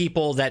for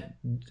people that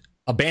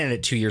abandoned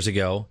it 2 years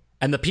ago,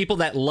 and the people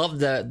that love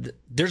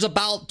there's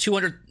about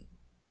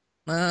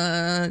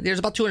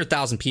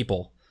 200,000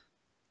 people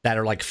that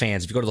are like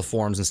fans. If you go to the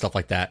forums and stuff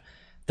like that,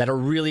 that are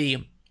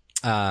really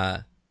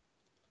like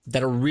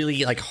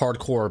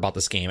hardcore about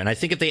this game. And I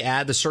think if they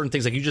add the certain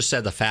things, like you just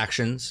said, the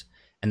factions,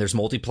 and there's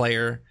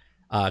multiplayer,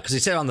 because they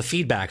said on the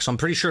feedback, so I'm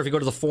pretty sure if you go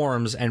to the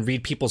forums and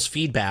read people's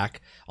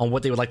feedback on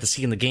what they would like to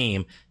see in the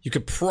game, you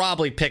could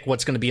probably pick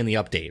what's going to be in the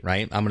update,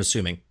 right? I'm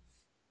assuming.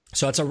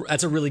 So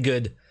that's a really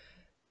good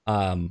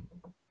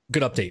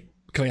update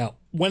coming out.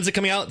 When's it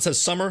coming out? It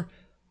says summer.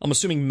 I'm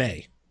assuming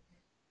May.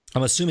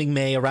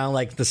 Around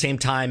like the same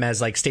time as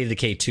like State of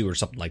Decay 2 or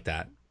something like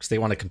that, because they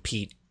want to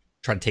compete,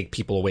 try to take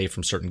people away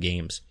from certain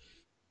games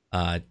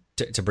to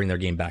bring their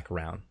game back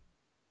around.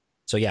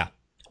 So yeah,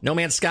 No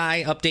Man's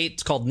Sky update.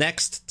 It's called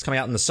Next. It's coming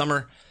out in the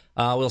summer.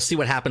 We'll see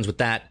what happens with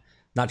that.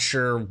 Not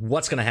sure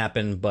what's going to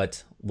happen,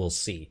 but we'll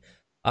see.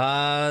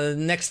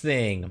 Next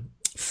thing,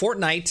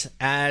 Fortnite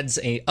adds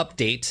a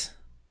update.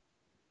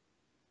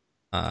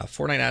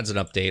 Fortnite adds an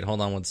update. Hold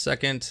on one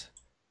second.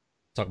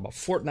 Talk about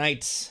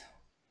Fortnite.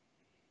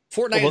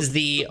 Fortnite is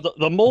the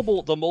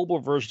mobile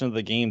version of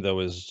the game,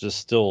 though, is just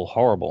still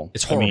horrible.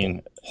 It's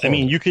horrible. I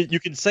mean, you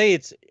could say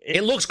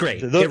it looks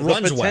great. It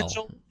runs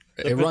well.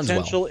 The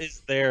potential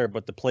is there,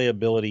 but the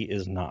playability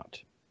is not.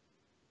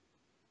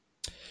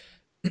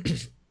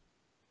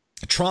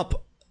 Trump,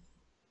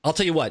 I'll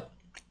tell you what.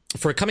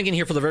 For coming in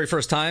here for the very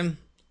first time,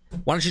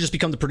 why don't you just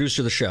become the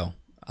producer of the show?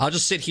 I'll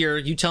just sit here.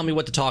 You tell me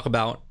what to talk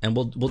about, and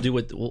we'll do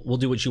what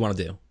you want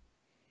to do.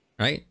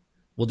 Right?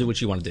 We'll do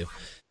what you want to do.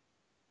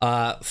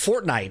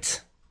 Fortnite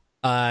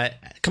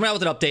coming out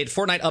with an update.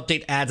 Fortnite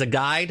update adds a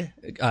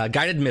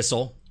guided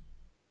missile,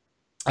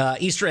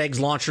 Easter eggs,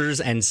 launchers,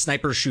 and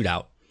sniper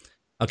shootout.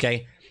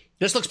 Okay,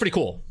 this looks pretty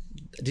cool.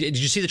 Did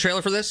you see the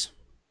trailer for this?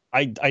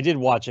 I did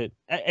watch it.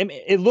 I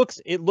mean, it looks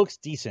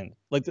decent.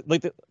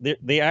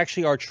 They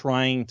actually are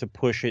trying to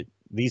push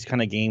these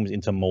kind of games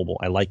into mobile.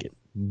 I like it,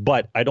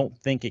 but I don't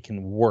think it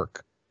can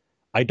work.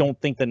 I don't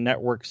think the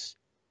networks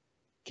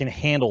can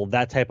handle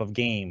that type of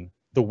game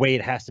the way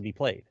it has to be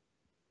played.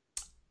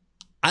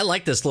 I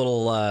like this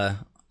little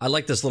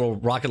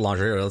rocket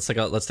launcher here. Let's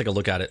take a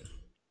look at it.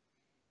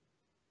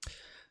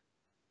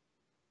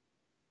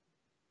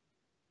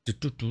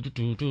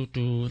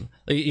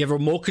 You have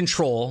remote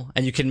control,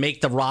 and you can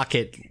make the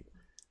rocket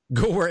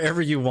go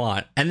wherever you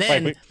want. And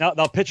then now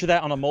picture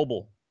that on a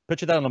mobile.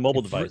 Picture that on a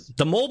mobile device.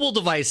 The mobile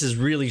device is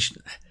really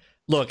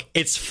look.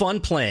 It's fun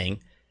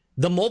playing.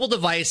 The mobile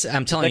device.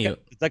 I'm telling you,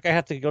 did that guy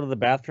have to go to the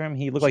bathroom?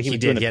 He looked like he was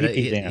doing the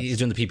pee-pee dance. He's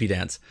doing the pee-pee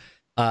dance.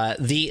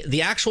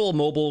 The actual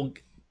mobile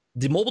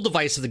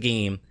device of the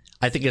game,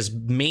 I think, is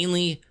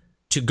mainly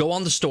to go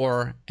on the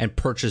store and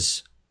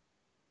purchase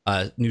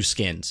new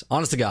skins.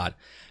 Honest to God,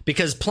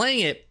 because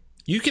playing it,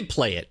 you can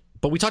play it,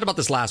 but we talked about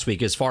this last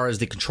week as far as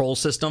the control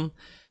system.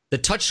 The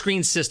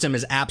touchscreen system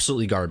is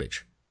absolutely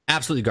garbage.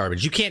 Absolutely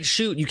garbage. You can't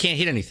shoot. You can't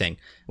hit anything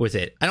with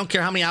it. I don't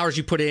care how many hours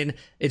you put in.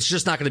 It's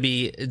just not going to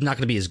be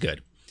as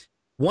good.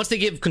 Once they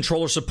give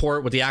controller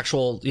support with the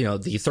actual,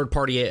 the third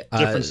party,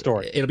 different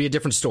story. It'll be a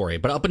different story.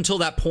 But up until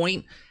that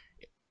point,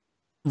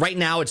 right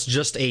now it's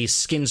just a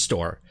skin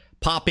store.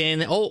 Pop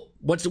in. Oh,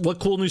 what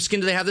cool new skin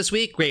do they have this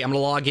week? Great. I'm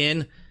gonna log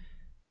in,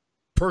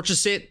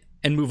 purchase it,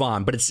 and move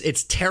on. But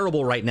it's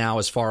terrible right now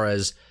as far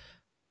as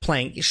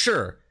playing.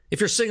 Sure, if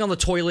you're sitting on the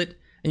toilet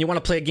and you want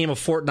to play a game of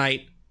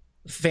Fortnite,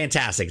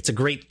 fantastic. It's a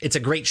great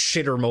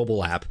shitter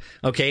mobile app.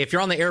 Okay, if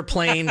you're on the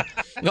airplane,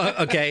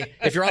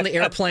 if you're on the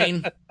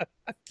airplane,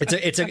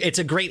 it's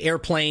a great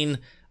airplane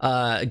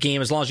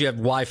game as long as you have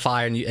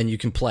Wi-Fi and you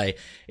can play.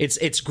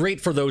 It's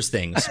great for those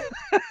things.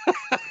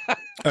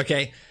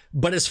 Okay,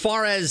 but as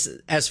far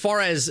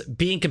as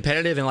being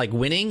competitive and like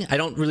winning, I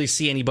don't really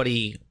see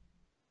anybody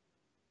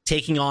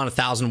taking on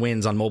 1,000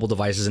 wins on mobile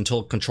devices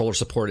until controller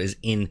support is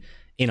in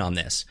on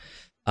this.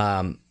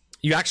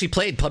 You actually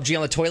played PUBG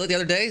on the toilet the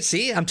other day.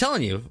 See, I'm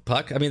telling you,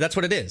 Puck. I mean, that's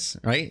what it is,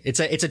 right? It's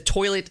a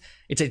toilet.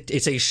 It's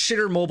a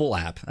shitter mobile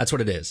app. That's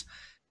what it is,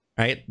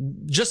 right?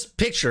 Just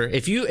picture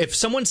if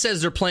someone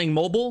says they're playing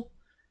mobile,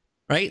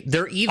 right?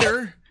 They're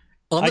either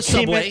on the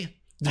subway.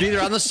 They're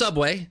either on the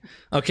subway.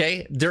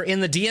 Okay, they're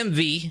in the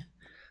DMV.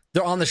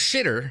 They're on the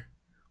shitter,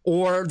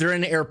 or they're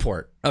in the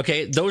airport.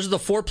 Okay, those are the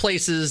 4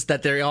 places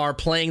that they are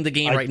playing the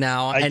game right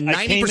now. And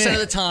 90% of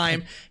the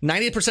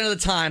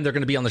time, they're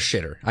going to be on the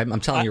shitter. I'm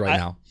telling you right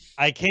now.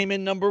 I came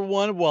in number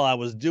 1 while I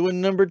was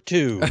doing number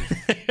 2.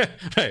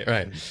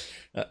 Right.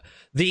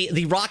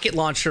 The rocket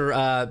launcher,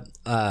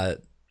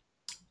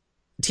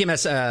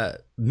 TMS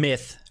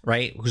Myth,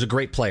 right? Who's a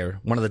great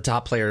player, one of the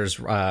top players,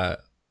 right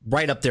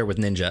up there with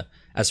Ninja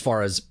as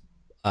far as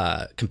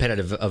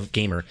competitive of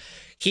gamer.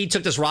 He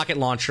took this rocket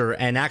launcher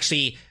and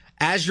actually,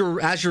 as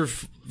you're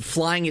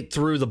flying it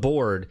through the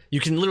board, you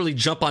can literally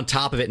jump on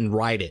top of it and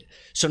ride it.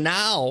 So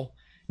now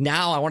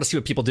I want to see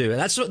what people do,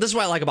 and this is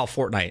what I like about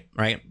Fortnite,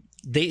 right?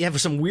 They have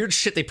some weird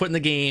shit they put in the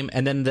game,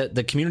 and then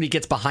the community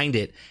gets behind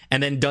it,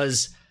 and then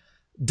does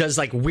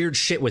like weird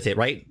shit with it,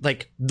 right?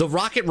 Like the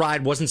rocket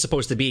ride wasn't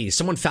supposed to be.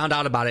 Someone found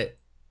out about it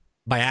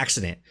by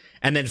accident,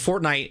 and then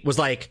Fortnite was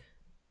like,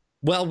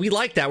 well, we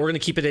like that. We're going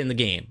to keep it in the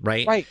game,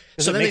 right? Right.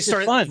 So then they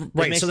started,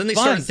 right. So then they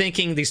started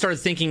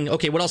thinking,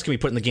 okay, what else can we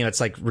put in the game that's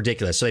like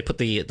ridiculous? So they put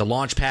the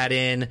launch pad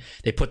in.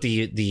 They put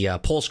the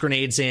pulse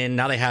grenades in.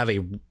 Now they have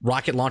a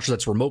rocket launcher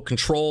that's remote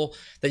control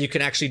that you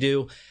can actually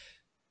do.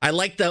 I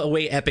like the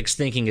way Epic's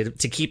thinking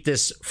to keep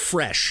this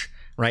fresh,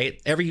 right?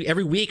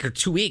 Every week or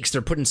 2 weeks,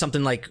 they're putting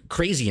something like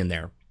crazy in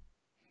there.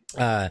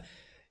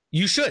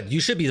 You should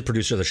be the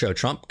producer of the show,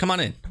 Trump. Come on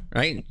in,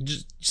 right?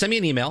 Just send me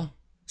an email.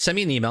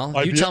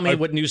 You tell me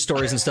what news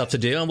stories and stuff to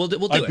do, and we'll do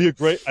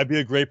it. I'd be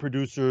a great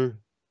producer.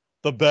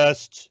 The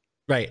best.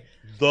 Right.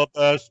 The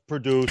best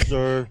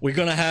producer. We're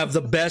gonna have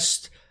the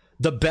best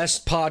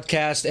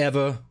podcast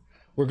ever.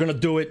 We're gonna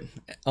do it.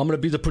 I'm gonna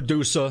be the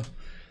producer.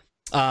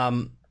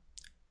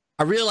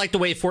 I really like the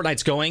way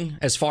Fortnite's going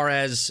as far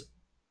as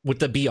with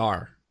the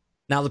BR.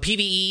 Now the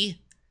PvE,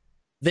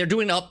 they're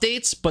doing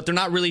updates, but they're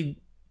not really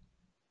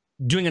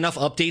doing enough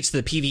updates to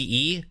the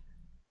PvE.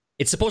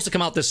 It's supposed to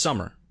come out this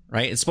summer.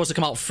 Right, it's supposed to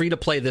come out free to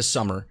play this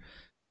summer,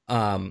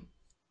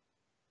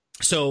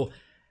 so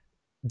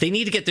they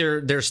need to get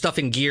their stuff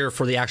in gear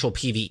for the actual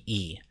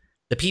PvE.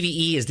 The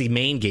PvE is the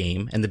main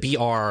game, and the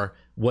BR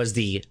was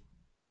the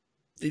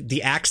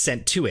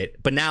accent to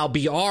it. But now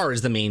BR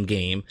is the main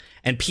game,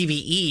 and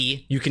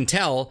PvE, you can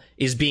tell,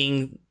 is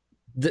being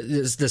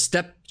the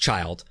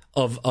stepchild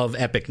of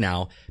Epic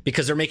now,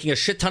 because they're making a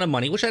shit ton of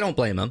money, which I don't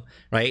blame them,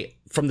 right,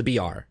 from the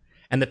BR.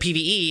 And the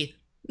PvE,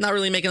 not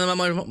really making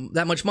them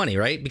that much money,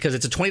 right? Because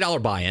it's a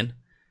 $20 buy-in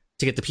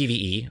to get the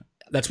PvE.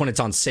 That's when it's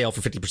on sale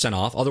for 50%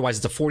 off. Otherwise,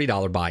 it's a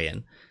 $40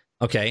 buy-in.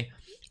 Okay.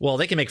 Well,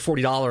 they can make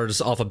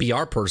 $40 off a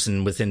BR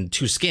person within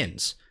 2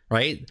 skins,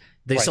 right?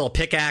 They sell a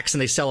pickaxe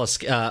and they sell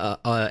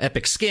a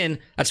epic skin.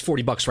 That's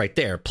 $40 right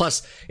there.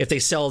 Plus, if they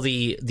sell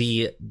the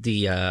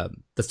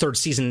 3rd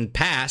season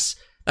pass,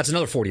 that's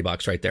another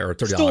 $40 right there, or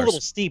 $30. Still a little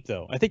steep,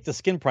 though. I think the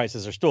skin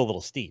prices are still a little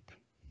steep.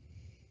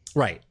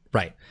 Right.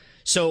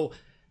 So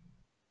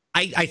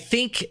I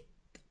think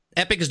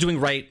Epic is doing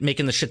right,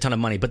 making the shit ton of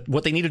money, but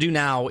what they need to do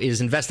now is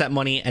invest that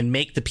money and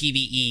make the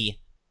PvE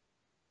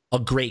a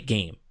great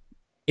game.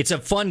 It's a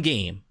fun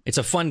game. It's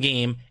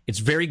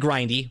very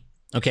grindy,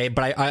 okay?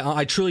 But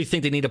I truly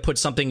think they need to put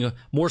something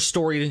more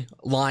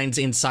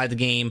storylines inside the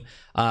game.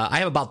 I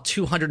have about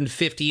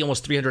 250,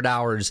 almost 300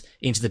 hours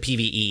into the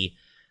PvE.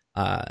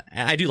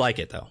 And I do like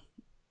it, though.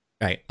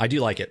 Right? I do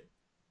like it.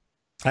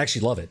 I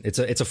actually love it.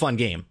 It's a fun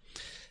game.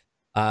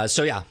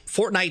 So yeah,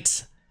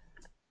 Fortnite.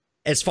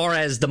 As far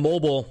as the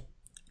mobile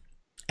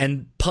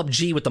and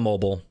PUBG with the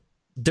mobile,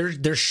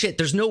 they're shit.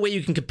 There's no way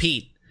you can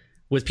compete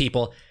with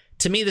people.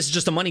 To me, this is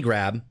just a money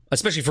grab,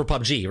 especially for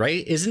PUBG,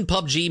 right? Isn't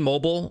PUBG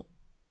mobile?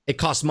 It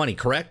costs money,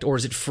 correct? Or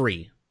is it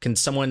free? Can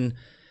someone,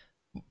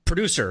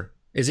 producer,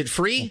 is it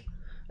free?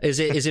 Is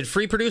it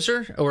free,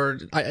 producer? Or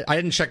I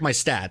didn't check my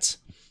stats.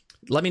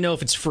 Let me know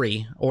if it's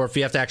free or if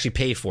you have to actually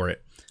pay for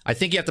it. I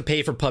think you have to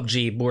pay for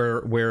PUBG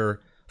where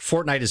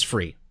Fortnite is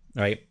free,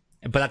 right?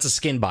 But that's a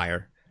skin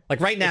buyer. Like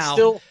right now,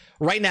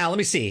 let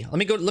me see. Let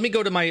me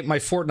go to my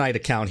Fortnite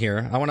account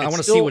here. I want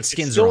to see what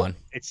skins are on.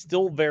 It's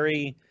still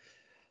very.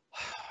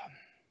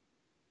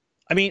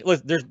 I mean,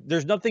 look,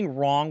 there's nothing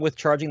wrong with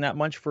charging that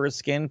much for a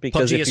skin,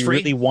 because PUBG if you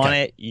really want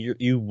it,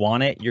 you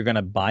want it, you're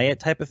gonna buy it,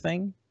 type of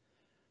thing.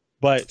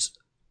 But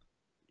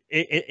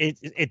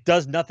it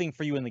does nothing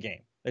for you in the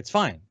game. It's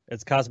fine.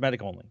 It's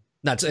cosmetic only.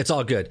 It's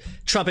all good.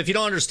 Trump, if you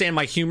don't understand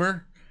my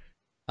humor,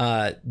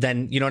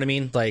 then you know what I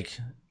mean. Like,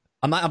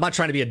 I'm not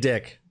trying to be a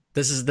dick.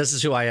 This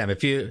is who I am.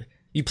 If you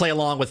play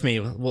along with me,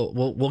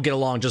 we'll get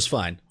along just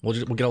fine. We'll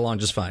get along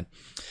just fine.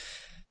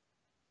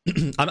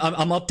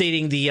 I'm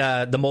updating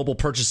the mobile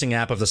purchasing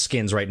app of the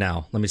skins right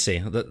now. Let me see.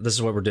 This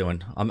is what we're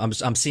doing.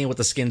 I'm seeing what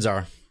the skins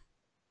are.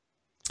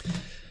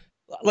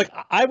 Like,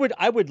 I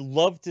would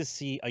love to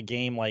see a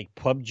game like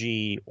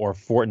PUBG or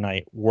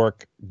Fortnite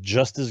work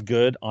just as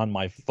good on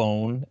my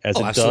phone as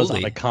it does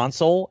on a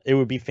console. It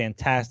would be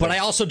fantastic. But I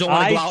also don't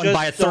want to go out and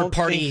buy a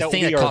third-party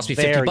thing that costs me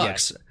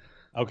 $50.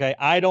 Okay,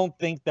 I don't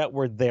think that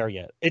we're there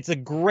yet. It's a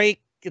great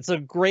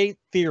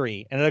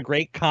theory and a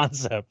great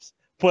concept,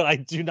 but I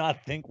do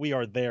not think we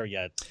are there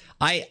yet.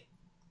 I'm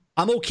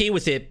okay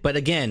with it, but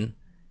again,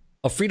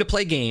 a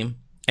free-to-play game,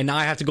 and now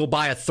I have to go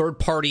buy a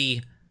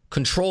third-party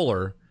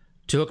controller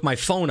to hook my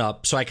phone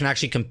up so I can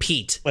actually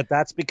compete. But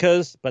that's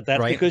because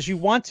you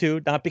want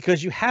to, not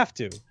because you have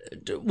to.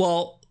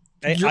 Well,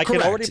 I can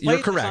already play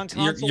this on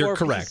console or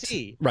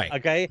PC, right?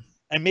 Okay,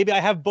 and maybe I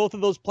have both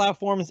of those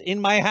platforms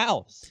in my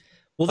house.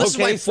 Well, this is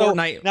why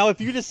Fortnite. So now, if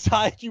you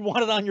decide you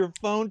want it on your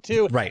phone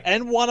too, right,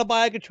 and want to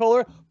buy a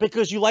controller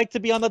because you like to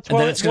be on the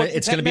toilet, and then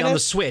it's going to be on the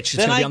Switch.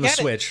 It's going to be on the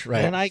Switch,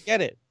 right? And I get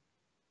it.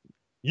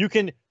 You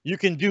can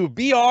do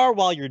BR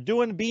while you're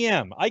doing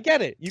BM. I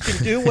get it. You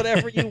can do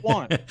whatever you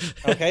want.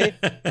 Okay,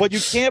 but you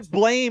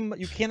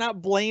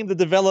cannot blame the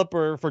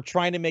developer for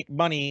trying to make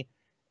money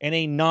in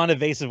a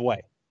non-evasive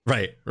way.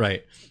 Right.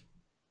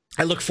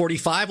 I look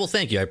 45. Well,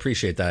 thank you. I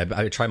appreciate that.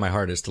 I try my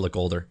hardest to look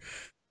older.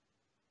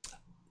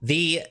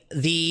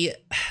 Fortnite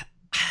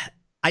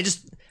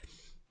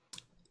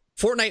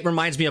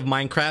reminds me of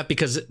Minecraft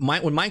because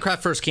when Minecraft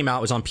first came out,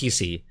 it was on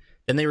PC.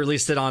 Then they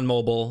released it on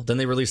mobile. Then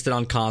they released it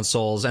on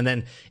consoles. And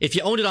then if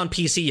you owned it on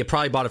PC, you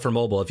probably bought it for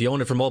mobile. If you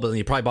owned it for mobile, then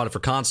you probably bought it for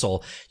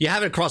console. You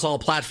have it across all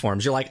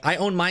platforms. You're like, I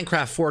own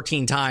Minecraft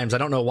 14 times. I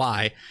don't know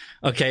why.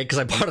 Okay, because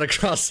I bought it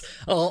across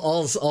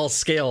all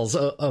scales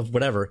of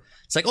whatever.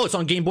 It's like, oh, it's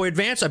on Game Boy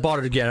Advance. I bought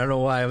it again. I don't know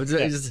why.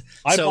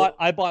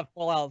 I bought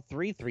Fallout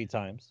 3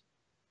 times.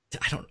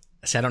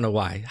 I don't know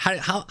why.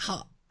 How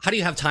do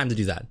you have time to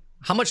do that?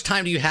 How much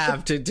time do you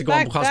have to go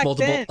across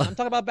multiple? Then. I'm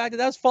talking about back then.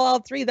 That was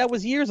Fallout 3. That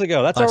was years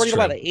ago. That's already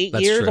about 8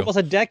 years, true. Almost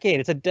a decade.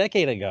 It's a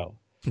decade ago.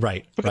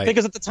 Right.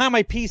 Because at the time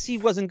my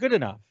PC wasn't good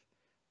enough.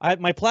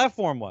 My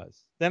platform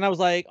was. Then I was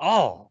like,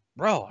 oh,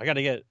 bro, I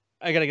gotta get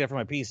it for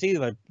my PC.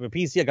 My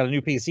PC, I got a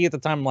new PC at the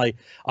time. I'm like,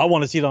 I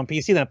want to see it on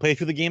PC. Then I play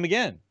through the game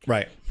again.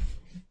 Right.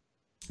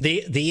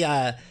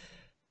 I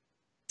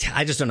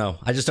just don't know.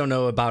 I just don't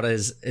know about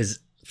is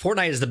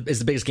Fortnite is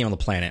the biggest game on the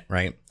planet,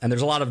 right? And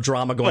there's a lot of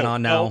drama going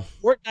on now.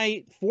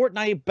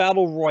 Fortnite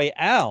Battle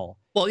Royale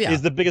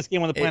is the biggest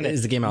game on the planet. It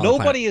is the game on Nobody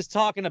the planet. is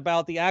talking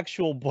about the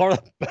actual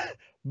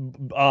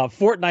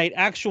Fortnite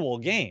actual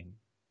game.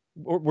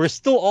 We're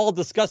still all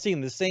discussing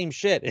the same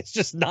shit. It's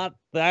just not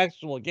the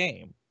actual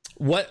game.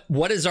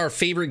 What is our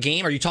favorite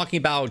game? Are you talking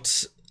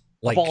about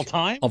like of all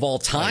time? Of all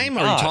time?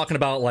 Are you talking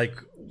about like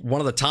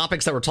one of the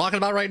topics that we're talking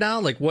about right now?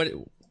 Like what?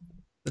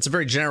 It's a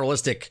very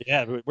generalistic.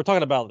 Yeah, we're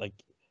talking about like.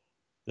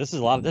 This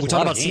is a lot of. We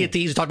talked about Sea of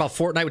Thieves. We talked about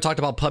Fortnite. We talked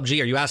about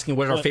PUBG. Are you asking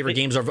what our favorite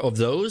games are of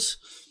those?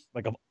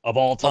 Like of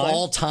all time? Of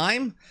all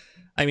time?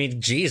 I mean,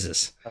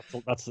 Jesus.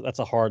 That's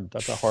a hard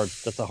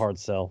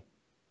sell.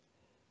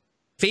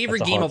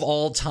 Favorite game of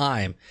all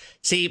time.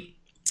 See,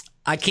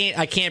 I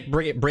can't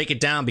break it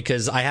down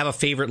because I have a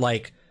favorite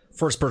like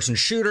first person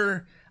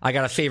shooter. I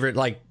got a favorite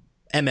like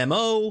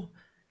MMO.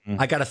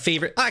 I got a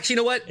favorite. Actually, you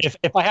know what?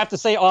 If I have to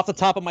say off the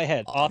top of my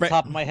head,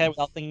 without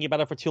thinking about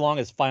it for too long,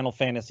 is Final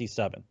Fantasy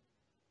VII.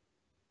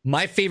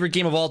 My favorite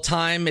game of all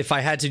time, if I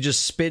had to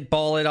just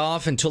spitball it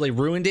off until they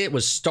ruined it,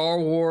 was Star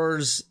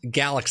Wars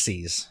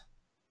Galaxies.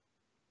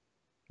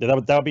 Yeah,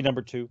 that would be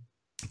number 2.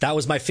 That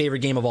was my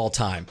favorite game of all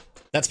time.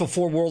 That's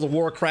before World of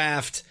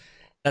Warcraft.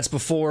 That's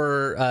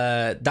before.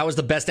 That was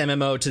the best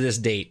MMO to this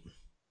date.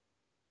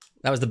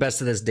 That was the best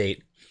to this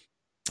date.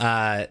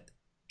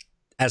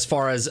 As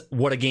far as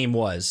what a game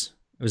was,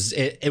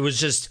 it was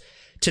just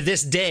to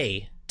this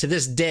day.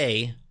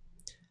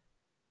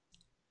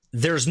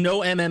 There's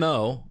no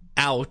MMO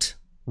out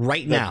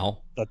right now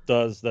that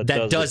does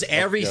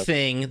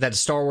everything that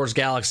Star Wars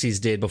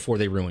Galaxies did before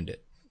they ruined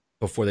it.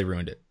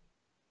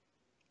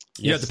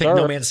 You have to pick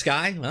No Man's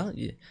Sky. Well,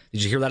 did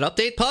you hear that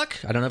update,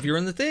 Puck? I don't know if you're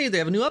in the thing. They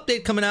have a new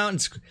update coming out.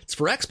 And it's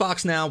for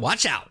Xbox now.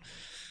 Watch out.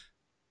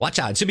 It's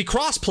going to be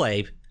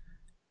cross-play,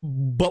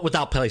 but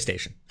without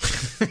PlayStation.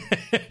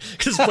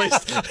 Because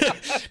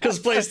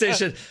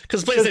PlayStation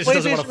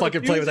doesn't want to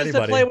fucking play with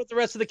anybody. To play with the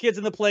rest of the kids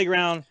in the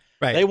playground.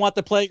 Right. They want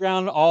the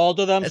playground all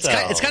to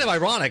themselves. It's kind of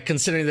ironic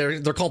considering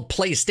they're called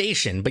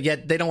PlayStation, but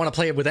yet they don't want to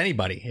play it with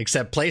anybody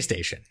except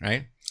PlayStation,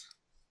 right?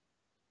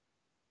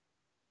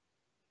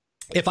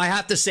 If I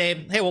have to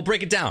say, hey, we'll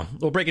break it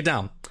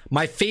down.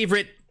 My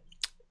favorite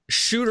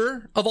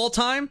shooter of all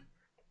time,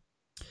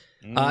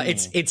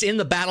 it's in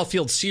the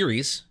Battlefield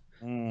series.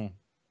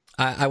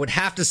 I would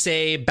have to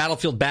say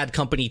Battlefield Bad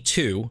Company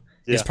 2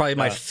 is probably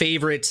my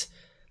favorite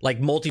like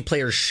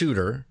multiplayer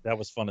shooter. That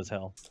was fun as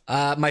hell.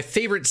 My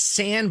favorite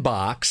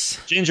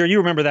sandbox. Ginger, you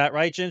remember that,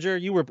 right? Ginger,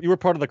 you were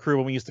part of the crew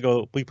when we used to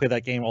go. We played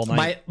that game all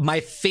night. My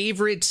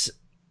favorite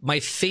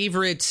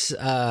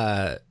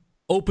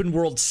open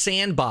world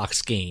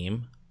sandbox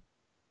game,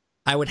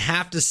 I would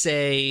have to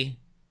say,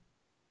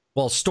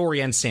 well,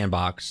 story and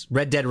sandbox,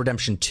 Red Dead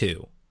Redemption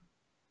 2.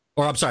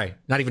 Or I'm sorry,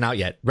 not even out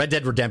yet. Red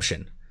Dead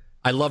Redemption.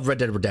 I love Red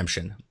Dead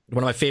Redemption.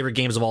 One of my favorite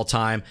games of all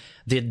time.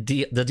 The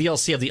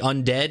DLC of the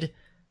Undead,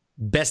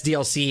 best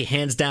DLC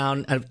hands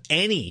down of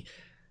any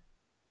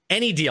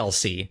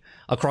DLC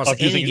across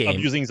any game. Of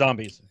using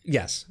zombies.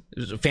 Yes,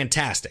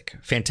 fantastic.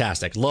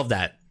 Love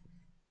that.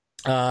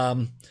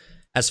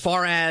 As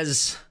far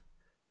as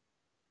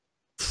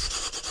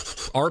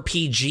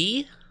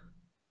RPG,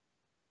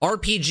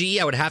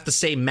 I would have to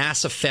say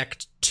Mass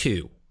Effect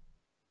 2.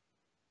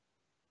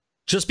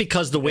 Just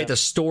because the way the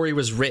story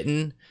was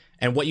written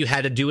and what you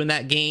had to do in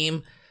that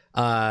game,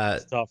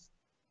 Tough.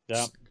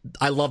 Yeah.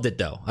 I loved it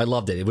though. I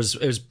loved it. It was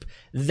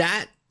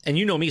that, and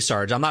you know me,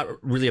 Sarge. I'm not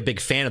really a big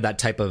fan of that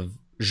type of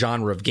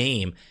genre of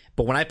game.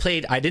 But when I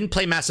didn't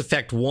play Mass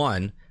Effect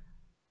 1,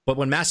 but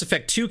when Mass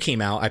Effect 2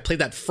 came out, I played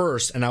that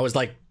first, and I was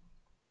like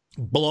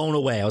blown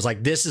away. I was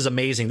like, "This is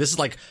amazing. This is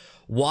like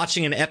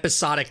watching an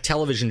episodic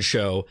television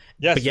show."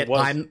 Yes,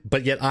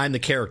 but yet I'm the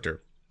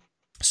character.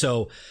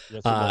 So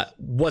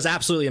was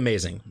absolutely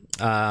amazing.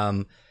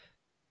 Hands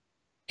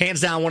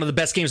down, one of the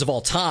best games of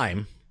all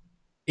time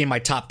in my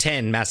top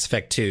 10, Mass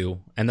Effect 2.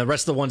 And the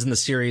rest of the ones in the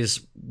series,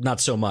 not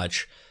so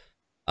much.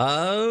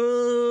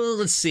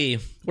 Let's see.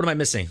 What am I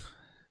missing?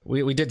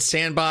 We did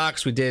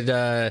Sandbox. We did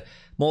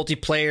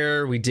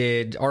multiplayer. We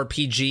did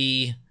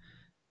RPG.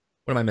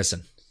 What am I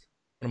missing?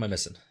 I'm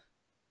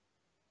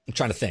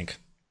trying to think.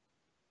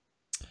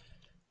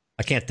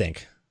 I can't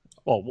think.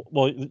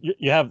 Well,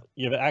 you have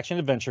an action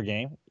adventure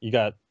game. You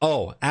got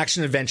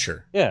action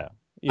adventure. Yeah,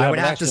 I would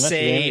have to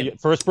say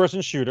first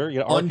person shooter. You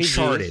got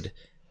Uncharted,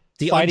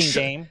 the fighting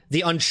game,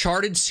 the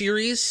Uncharted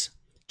series.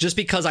 Just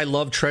because I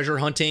love treasure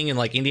hunting and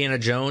like Indiana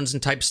Jones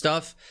and type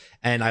stuff,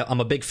 and I'm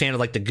a big fan of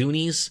like the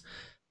Goonies.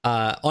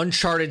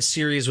 Uncharted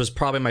series was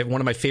probably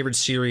one of my favorite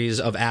series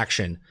of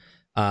action,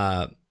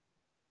 hands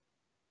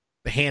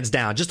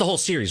down. Just the whole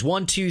series,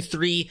 1, 2,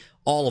 3,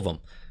 all of them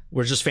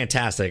were just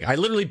fantastic. I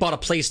literally bought a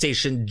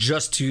PlayStation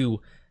just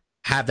to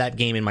have that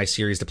game in my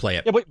series to play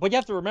it. Yeah, but you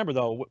have to remember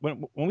though,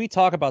 when we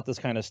talk about this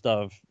kind of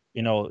stuff,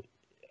 you know,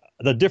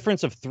 the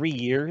difference of 3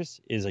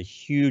 years is a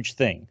huge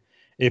thing.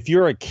 If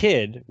you're a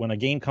kid, when a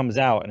game comes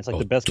out and it's like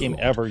the best game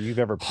ever you've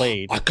ever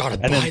played, I gotta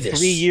and buy then this.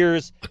 3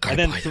 years, and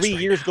then 3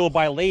 years go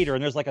by later,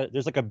 and there's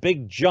like a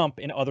big jump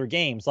in other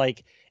games.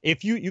 Like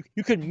if you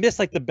could miss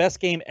like the best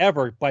game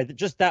ever by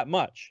just that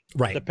much,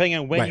 right? Depending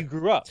on when you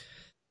grew up.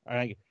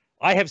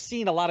 I have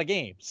seen a lot of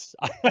games.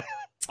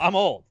 I'm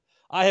old.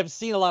 I have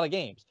seen a lot of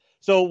games.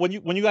 So when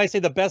you guys say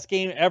the best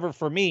game ever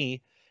for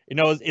me, you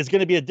know, is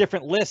going to be a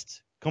different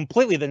list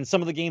completely than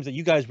some of the games that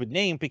you guys would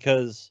name,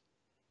 because,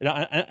 you know,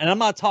 and I'm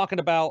not talking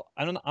about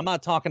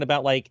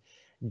like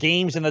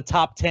games in the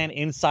top 10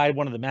 inside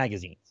one of the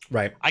magazines.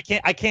 Right. I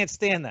can't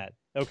stand that.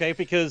 Okay,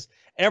 because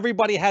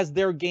everybody has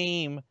their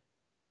game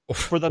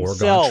for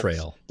themselves,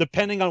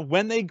 depending on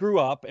when they grew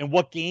up and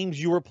what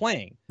games you were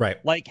playing. Right.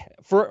 Like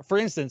for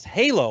instance,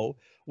 Halo.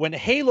 When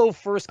Halo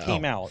first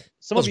came out,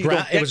 it was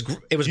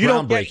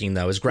groundbreaking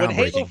though. It was groundbreaking.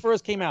 When Halo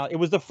first came out, it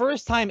was the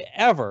first time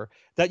ever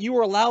that you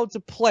were allowed to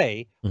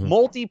play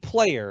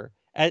multiplayer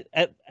at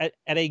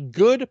a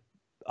good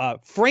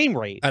frame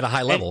rate, at a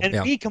high level,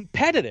 and be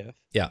competitive.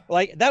 Yeah,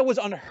 like that was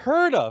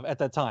unheard of at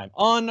that time.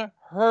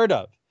 Unheard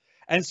of.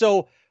 And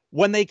so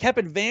when they kept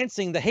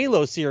advancing the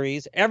Halo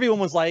series, everyone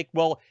was like,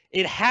 well,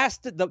 it has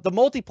to, the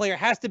multiplayer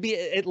has to be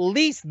at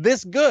least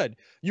this good.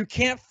 You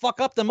can't fuck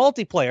up the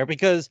multiplayer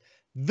because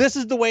this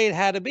is the way it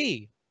had to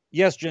be.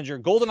 Yes, Ginger.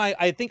 GoldenEye,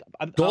 I think,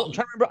 I'm trying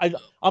to remember,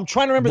 I'm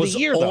trying to remember the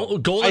year, though.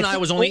 GoldenEye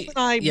was only,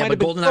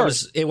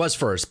 GoldenEye was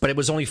first, but it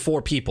was only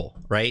 4 people,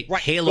 right?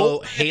 Right.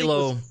 Halo.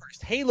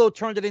 Halo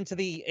turned it into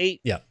the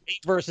 8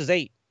 versus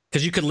 8.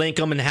 Because you could link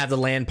them and have the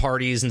LAN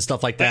parties and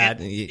stuff like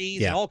that.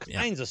 And all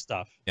kinds of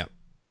stuff. Yeah.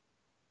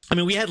 I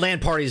mean, we had LAN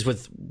parties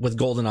with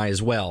GoldenEye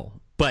as well,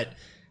 but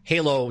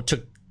Halo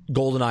took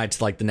GoldenEye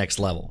to like the next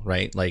level,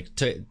 right? Like,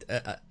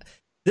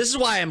 this is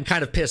why I'm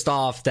kind of pissed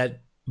off that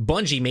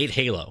Bungie made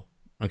Halo.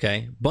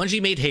 Okay,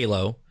 Bungie made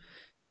Halo,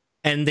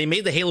 and they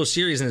made the Halo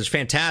series, and it's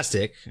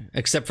fantastic,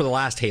 except for the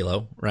last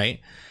Halo,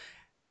 right?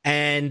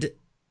 And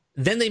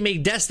then they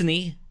made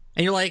Destiny,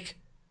 and you're like,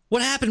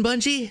 what happened,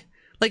 Bungie?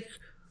 Like,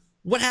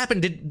 what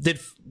happened? Did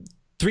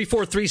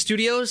 343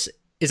 Studios,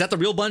 is that the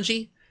real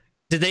Bungie?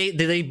 Did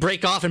they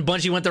break off and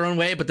Bungie went their own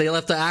way, but they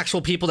left the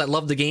actual people that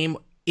loved the game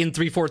in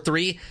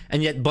 343,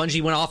 and yet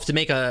Bungie went off to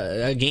make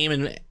a game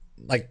and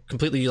like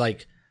completely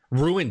like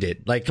ruined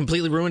it, like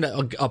completely ruined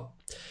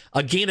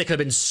a game that could have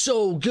been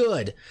so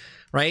good,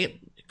 right?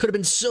 Could have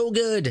been so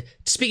good.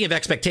 Speaking of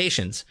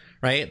expectations,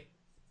 right?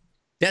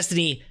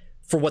 Destiny,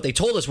 for what they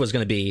told us was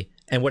going to be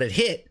and what it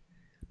hit,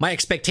 my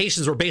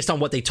expectations were based on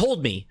what they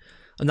told me.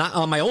 not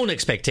on my own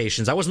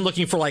expectations. I wasn't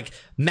looking for like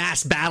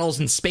mass battles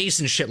in space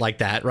and shit like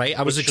that, right?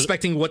 I was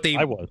expecting what they.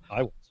 I was.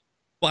 Well,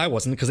 I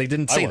wasn't because they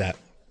didn't say that.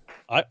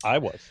 I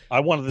was. I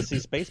wanted to see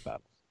space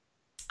battles.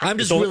 I'm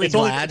just really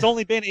glad. It's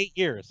only been 8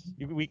 years.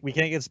 We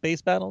can't get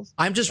space battles.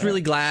 I'm just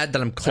really glad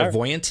that I'm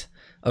clairvoyant.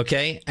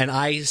 Okay, and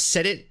I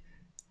said it.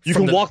 You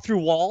can walk through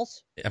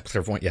walls. I'm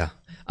clairvoyant. Yeah,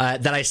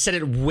 that I said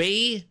it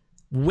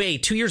way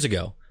 2 years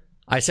ago.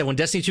 I said when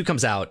Destiny 2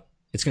 comes out,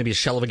 it's going to be a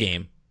shell of a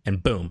game,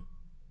 and boom,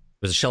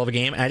 it was a shell of a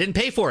game, and I didn't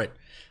pay for it.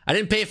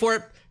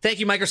 Thank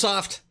you,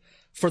 Microsoft,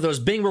 for those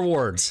Bing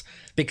rewards,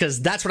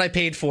 because that's what I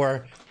paid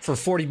for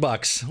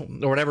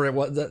 $40 or whatever it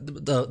was.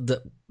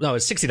 No,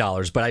 it's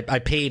 $60, but I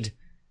paid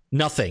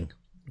nothing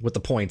with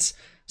the points,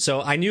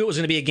 so I knew it was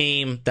going to be a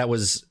game that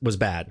was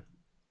bad.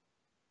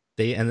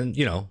 They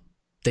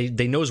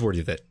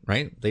noseworthy it,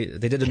 right? They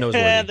did the noseworthy.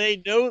 Yeah,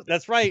 they know.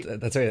 That's right.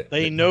 That's right.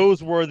 They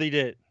noseworthy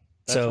it.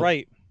 That's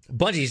right.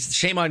 Bungie,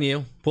 shame on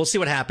you. We'll see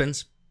what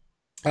happens.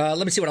 Let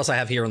me see what else I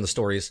have here on the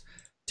stories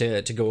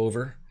to go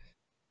over.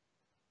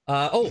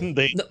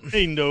 They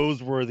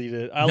noseworthy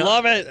it. I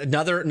love it.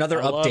 Another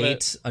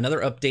update. Another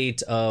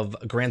update of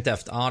Grand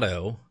Theft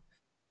Auto.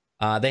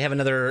 They have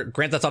another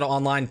Grand Theft Auto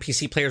Online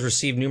PC players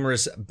received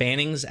numerous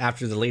bannings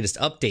after the latest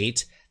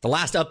update. The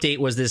last update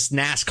was this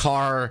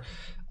NASCAR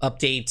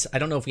update. I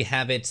don't know if we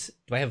have it.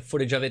 Do I have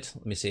footage of it?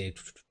 Let me see.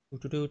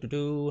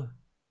 There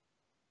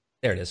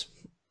it is.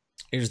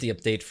 Here's the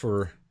update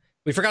for.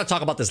 We forgot to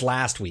talk about this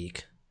last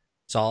week,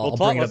 so I'll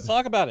bring it up. Let's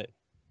talk about it.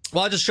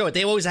 Well, I'll just show it.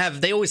 They always have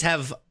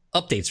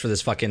updates for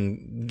this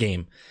fucking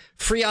game.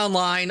 Free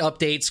online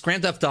updates.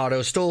 Grand Theft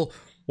Auto still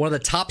one of the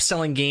top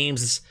selling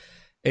games.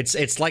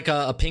 It's like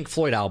a Pink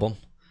Floyd album.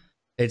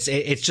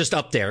 It's just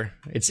up there.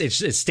 It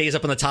stays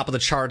up on the top of the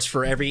charts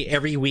for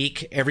every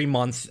week, every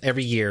month,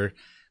 every year.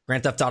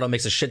 Grand Theft Auto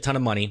makes a shit ton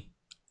of money.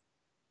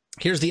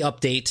 Here's the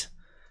update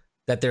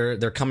that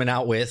they're coming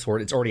out with, or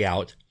it's already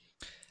out.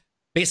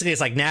 Basically,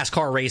 it's like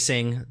NASCAR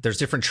racing. There's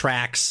different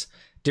tracks,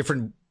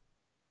 different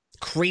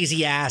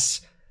crazy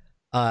ass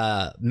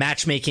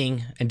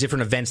matchmaking, and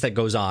different events that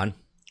goes on.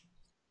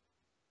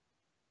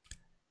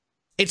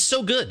 It's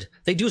so good.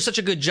 They do such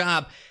a good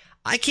job.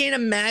 I can't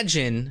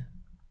imagine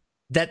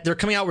that they're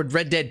coming out with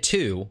Red Dead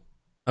 2.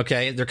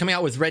 Okay, they're coming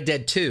out with Red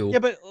Dead 2. Yeah,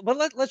 but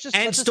let's just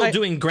still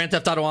doing Grand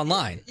Theft Auto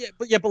Online.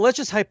 Yeah, but let's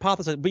just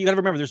hypothesize. But you got to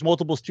remember, there's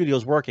multiple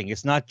studios working.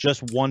 It's not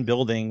just one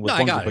building with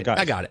one group of guys.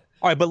 I got it.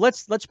 All right, but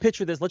let's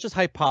picture this. Let's just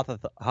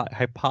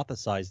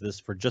hypothesize this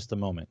for just a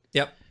moment.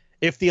 Yep.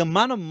 If the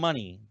amount of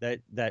money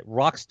that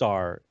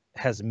Rockstar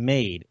has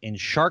made in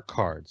shark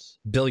cards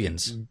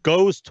billions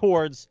goes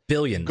towards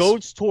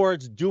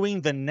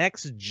doing the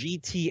next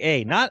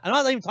GTA. I'm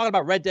not even talking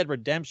about Red Dead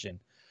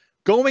Redemption.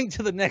 Going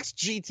to the next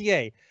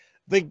GTA.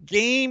 The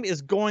game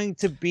is going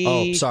to be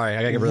I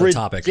gotta get rid of the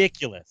topic.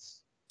 Ridiculous.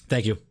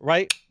 Thank you.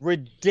 Right?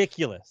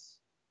 Ridiculous.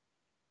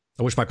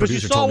 I wish my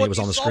producer told me it was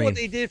on the screen. You saw what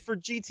they did for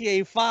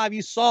GTA 5.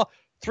 You saw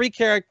three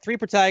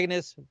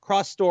protagonists,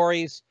 cross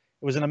stories.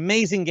 It was an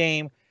amazing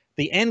game.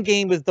 The end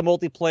game with the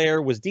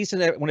multiplayer was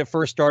decent when it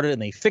first started,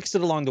 and they fixed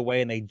it along the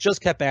way, and they just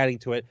kept adding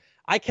to it.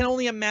 I can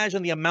only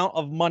imagine the amount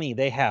of money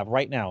they have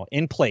right now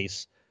in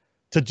place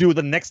to do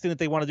the next thing that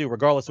they want to do,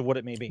 regardless of what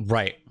it may be.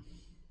 Right.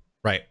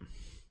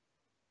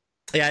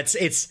 Yeah,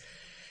 it's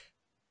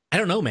I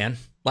don't know, man.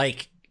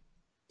 Like,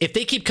 if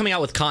they keep coming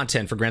out with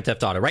content for Grand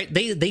Theft Auto, right?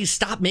 They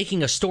stop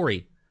making a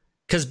story.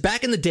 Because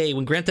back in the day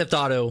when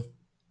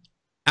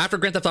after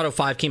Grand Theft Auto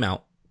 5 came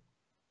out,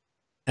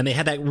 and they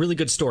had that really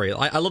good story.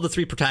 I love the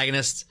three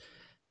protagonists,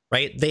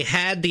 right? They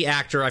had the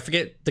actor, I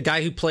forget the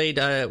guy who played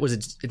was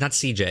it not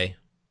CJ?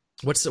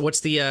 What's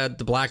the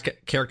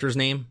black character's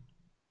name?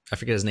 I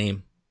forget his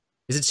name.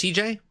 Is it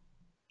CJ?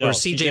 No, or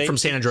CJ from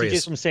San Andreas?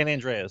 CJ from San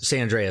Andreas.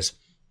 San Andreas.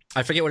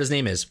 I forget what his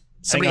name is.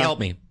 Somebody help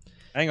me.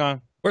 Hang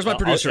on. Where's my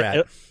producer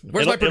at?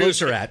 Where's my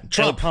producer at?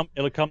 Trump.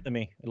 It'll come to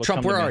me.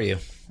 Trump, where are you?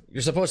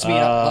 You're supposed to be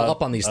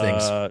up on these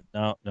things.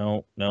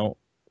 No.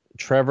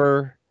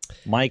 Trevor,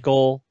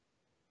 Michael.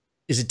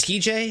 Is it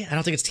TJ? I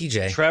don't think it's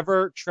TJ.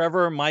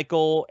 Trevor,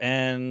 Michael,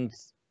 and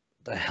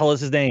the hell is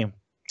his name?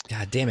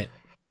 God damn it.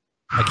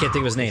 I can't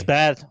think of his name. It's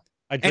bad.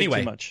 I drink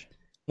too much.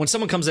 When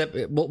someone comes up,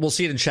 we'll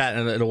see it in chat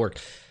and it'll work.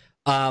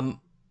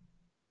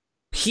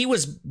 He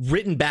was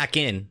written back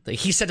in.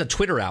 He sent a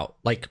Twitter out,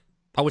 like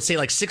I would say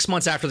like 6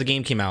 months after the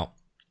game came out,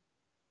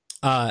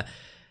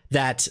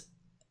 that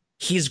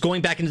he's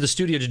going back into the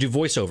studio to do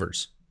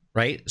voiceovers,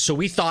 right? So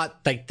we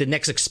thought like the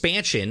next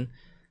expansion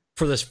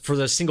for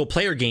the single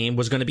player game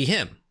was going to be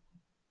him.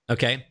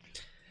 Okay.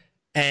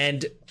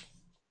 And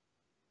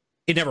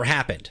it never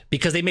happened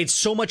because they made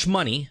so much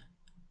money,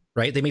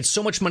 right? They made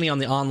so much money on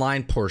the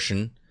online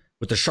portion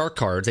with the shark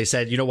cards. They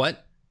said, you know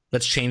what?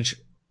 Let's change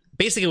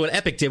basically what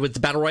Epic did with the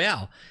Battle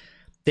Royale.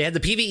 They had the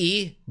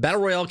PvE,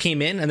 Battle Royale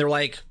came in, and they're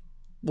like,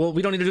 well,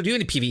 we don't need to do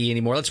any PvE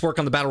anymore. Let's work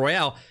on the Battle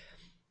Royale.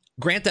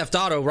 Grand Theft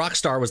Auto,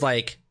 Rockstar was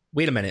like,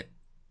 wait a minute.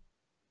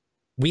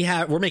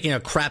 We're making a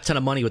crap ton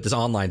of money with this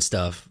online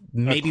stuff.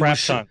 Maybe crap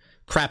ton.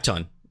 Crap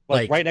ton.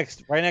 Like right next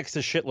to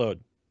shitload.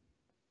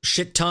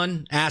 shit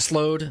ton, ass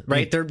load,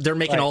 right? They're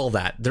making all of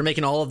that. They're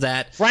making all of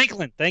that.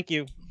 Franklin, thank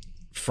you.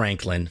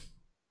 Franklin,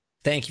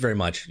 thank you very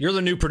much. You're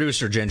the new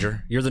producer,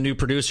 Ginger. You're the new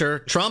producer.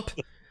 Trump,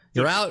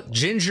 you're out.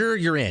 Ginger,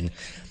 you're in.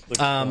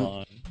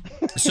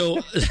 So,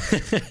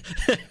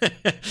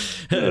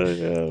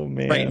 oh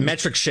man, right?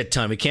 Metric shit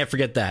ton. We can't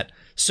forget that.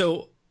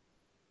 So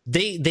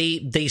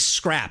they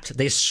scrapped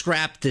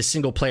this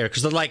single player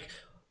because they're like,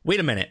 wait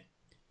a minute,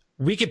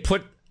 we could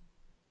put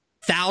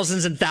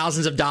thousands and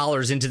thousands of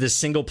dollars into this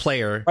single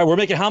player. Right, we're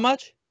making how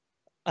much?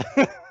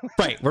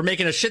 Right, we're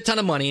making a shit ton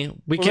of money.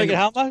 We're making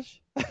how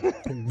much?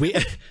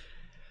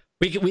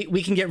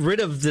 we can get rid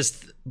of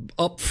this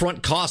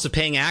upfront cost of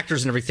paying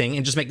actors and everything,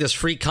 and just make this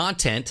free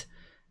content,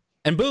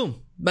 and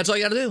boom, that's all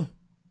you got to do.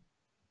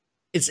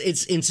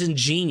 It's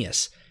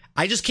ingenious.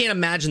 I just can't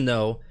imagine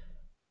though,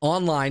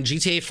 online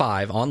GTA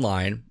 5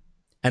 online,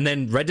 and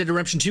then Red Dead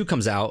Redemption 2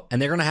 comes out,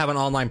 and they're going to have an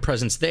online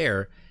presence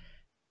there.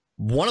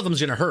 One of them is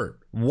going to hurt.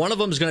 One of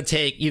them is going to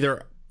take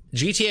either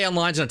GTA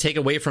Online is going to take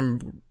away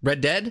from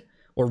Red Dead,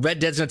 or Red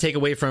Dead's going to take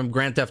away from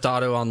Grand Theft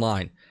Auto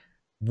Online.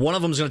 One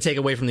of them is going to take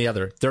away from the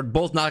other. They're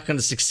both not going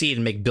to succeed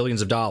and make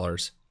billions of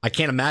dollars. I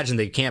can't imagine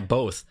they can't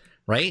both,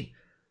 right?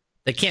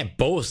 They can't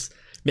both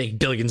make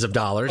billions of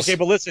dollars. Okay,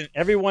 but listen,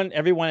 everyone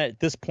at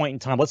this point in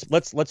time,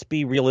 let's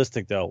be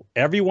realistic though.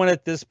 Everyone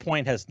at this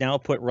point has now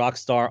put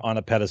Rockstar on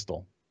a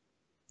pedestal.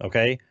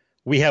 Okay?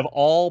 We have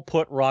all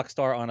put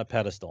Rockstar on a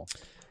pedestal.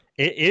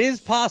 It is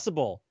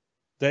possible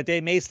that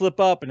they may slip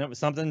up and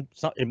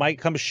it might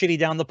come shitty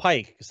down the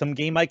pike. Some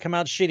game might come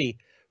out shitty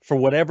for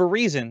whatever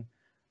reason.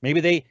 Maybe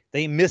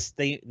they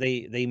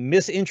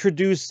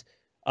misintroduce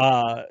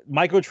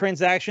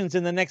microtransactions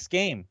in the next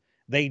game.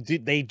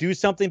 They do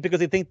something because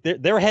they think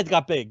their head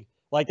got big.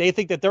 Like they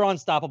think that they're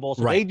unstoppable.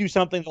 So They do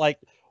something like,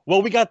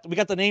 well, we got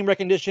the name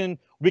recognition.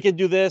 We can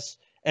do this.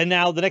 And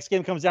now the next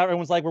game comes out.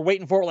 Everyone's like, we're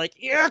waiting for it. Like,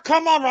 yeah,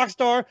 come on,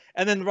 Rockstar.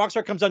 And then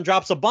Rockstar comes on,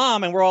 drops a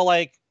bomb, and we're all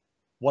like,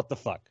 what the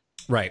fuck?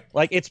 Right.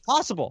 Like, it's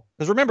possible.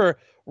 Because remember,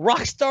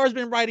 Rockstar's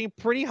been riding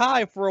pretty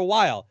high for a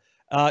while.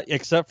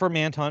 Except for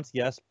Manhunt,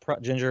 yes,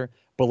 Ginger.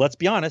 But let's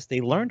be honest,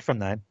 they learned from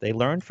that. They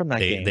learned from that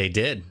game. They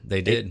did.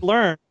 They did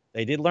learn.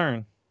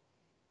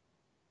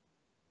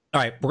 All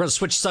right, we're going to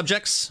switch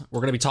subjects. We're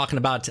going to be talking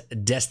about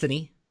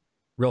Destiny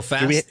real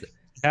fast. Do we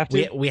have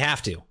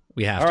to?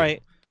 We have to. All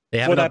right. They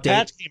have an that update.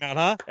 patch came out,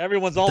 huh?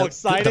 Everyone's all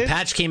excited. The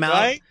patch came out.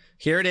 Right?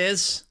 Here it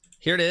is.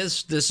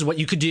 This is what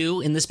you could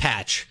do in this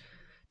patch.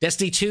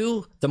 Destiny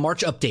 2, the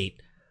March update.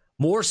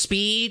 More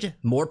speed,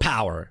 more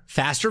power,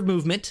 faster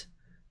movement,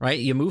 right?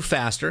 You move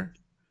faster.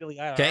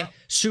 Okay.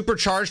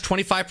 Supercharged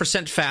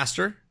 25%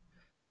 faster.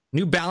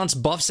 New balance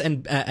buffs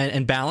and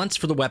balance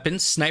for the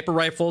weapons. Sniper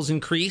rifles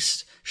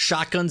increased.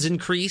 Shotguns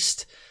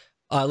increased.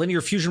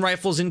 Linear fusion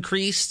rifles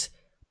increased.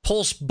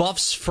 Pulse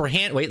buffs for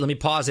hand. Wait, let me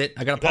pause it.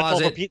 I gotta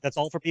pause it. That's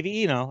all for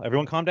PvE now.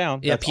 Everyone calm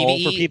down. Yeah, that's PvE, all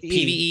for PvE.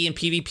 PvE and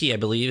PvP, I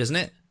believe, isn't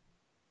it?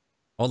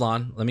 Hold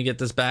on. Let me get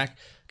this back.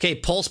 Okay,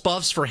 pulse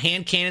buffs for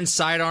hand cannons,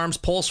 sidearms,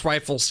 pulse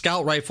rifles,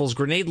 scout rifles,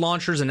 grenade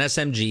launchers, and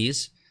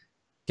SMGs.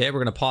 Okay,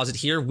 we're gonna pause it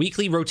here.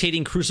 Weekly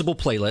rotating Crucible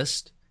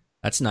playlist.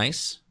 That's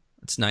nice.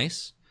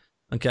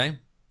 Okay.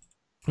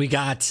 We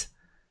got...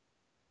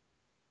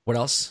 What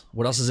else?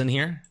 What else is in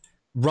here?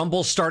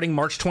 Rumble starting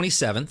March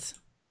 27th.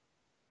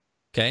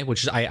 Okay,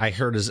 which I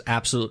heard is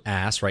absolute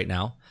ass right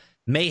now.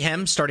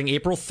 Mayhem starting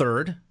April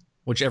 3rd,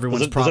 which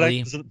everyone's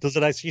probably... Does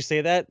it actually say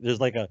that? There's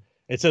like a...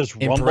 It says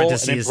in Rumble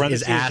parentheses, and in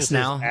is ass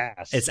now.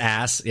 Ass. It's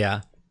ass,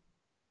 yeah.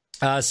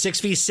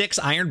 6v6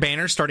 Iron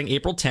Banner starting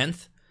April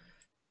 10th.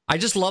 I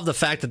just love the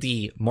fact that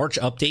the March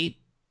update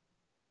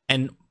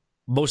and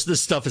most of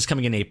this stuff is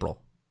coming in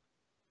April.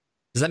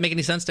 Does that make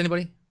any sense to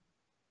anybody?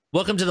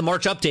 Welcome to the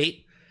March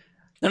update.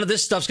 None of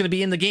this stuff's going to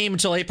be in the game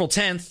until April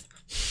 10th.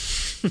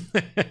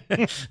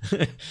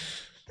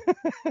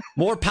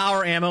 More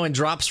power ammo and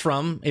drops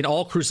from in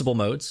all Crucible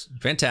modes.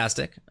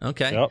 Fantastic.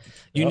 Okay. Yep.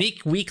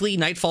 Unique weekly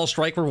Nightfall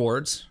Strike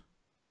rewards.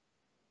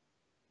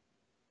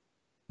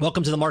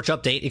 Welcome to the March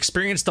update.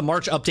 Experience the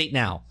March update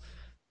now.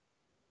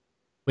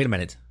 Wait a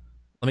minute.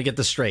 Let me get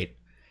this straight.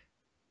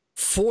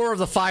 4 of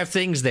the 5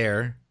 things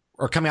there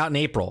are coming out in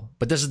April,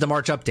 but this is the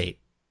March update.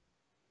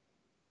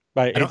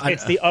 Right.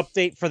 It's the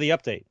update for the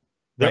update.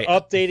 They're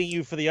updating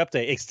you for the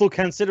update. It's still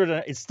considered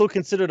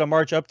a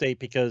March update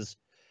because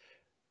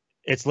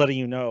it's letting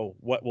you know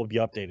what will be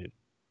updated.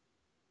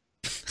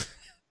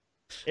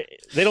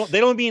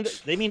 They mean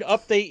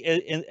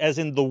update as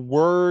in the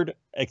word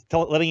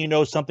letting you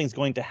know something's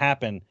going to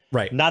happen.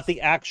 Right. Not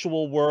the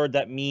actual word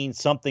that means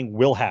something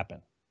will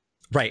happen.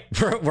 Right.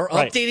 We're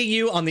updating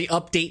you on the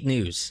update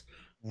news.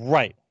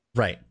 Right.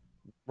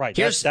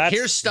 Here's stuff.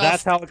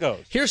 That's how it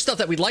goes. Here's stuff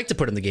that we'd like to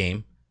put in the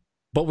game,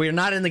 but we're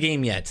not in the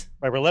game yet.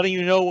 Right. We're letting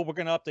you know what we're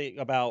going to update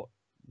about,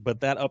 but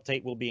that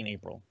update will be in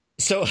April.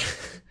 So,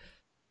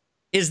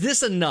 is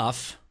this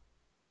enough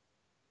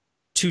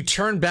to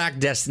turn back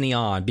Destiny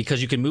on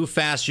because you can move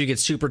faster, you get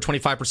super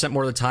 25%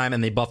 more of the time,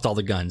 and they buffed all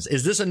the guns?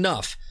 Is this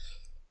enough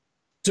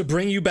to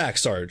bring you back,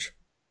 Sarge,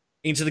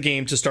 into the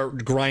game to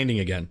start grinding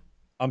again?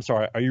 I'm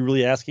sorry. Are you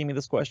really asking me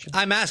this question?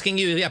 I'm asking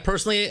you, yeah,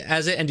 personally,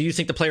 and do you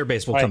think the player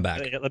base will come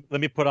back?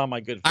 Let me put on my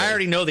good face. I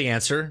already know the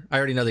answer.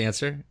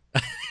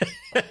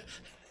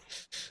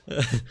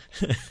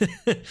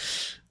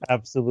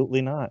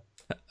 Absolutely not.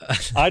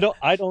 I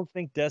don't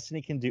think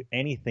Destiny can do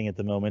anything at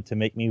the moment to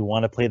make me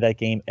want to play that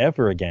game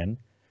ever again,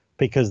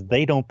 because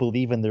they don't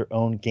believe in their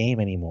own game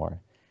anymore.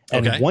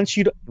 And once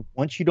you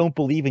don't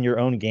believe in your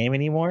own game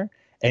anymore,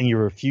 and you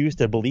refuse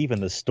to believe in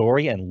the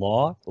story and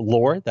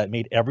lore that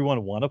made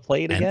everyone want to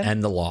play it again,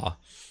 and the law,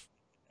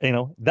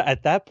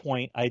 at that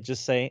point, I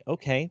just say,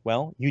 okay,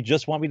 well, you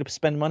just want me to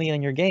spend money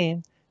on your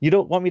game. You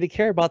don't want me to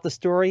care about the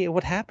story and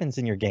what happens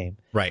in your game.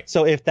 Right.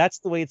 So if that's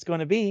the way it's going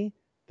to be,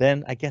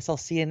 then I guess I'll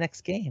see you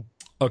next game.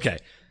 Okay.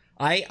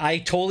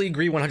 I totally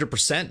agree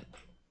 100%.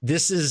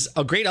 This is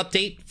a great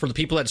update for the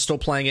people that are still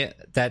playing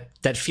it,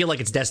 that feel like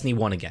it's Destiny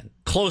 1 again.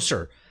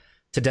 Closer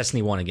to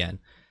Destiny 1 again.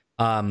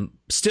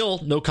 Still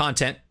no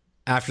content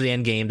after the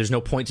end game. There's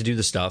no point to do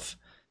the stuff.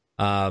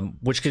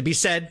 Which could be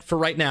said for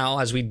right now,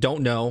 as we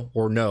don't know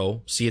or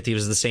know. Sea of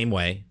Thieves is the same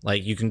way.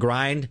 Like, you can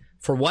grind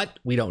for what?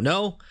 We don't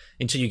know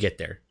until you get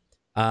there.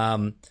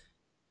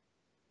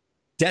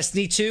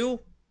 Destiny 2,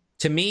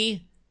 to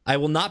me, I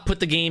will not put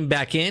the game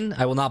back in.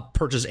 I will not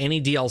purchase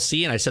any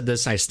DLC, and I said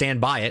this, and I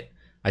stand by it.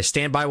 I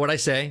stand by what I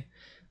say.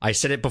 I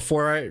said it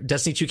before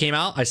Destiny 2 came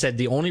out. I said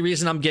the only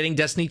reason I'm getting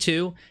Destiny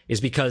 2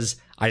 is because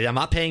I'm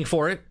not paying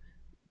for it.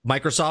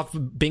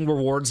 Microsoft Bing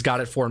Rewards got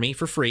it for me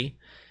for free.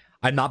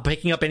 I'm not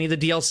picking up any of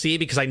the DLC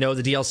because I know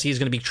the DLC is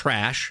going to be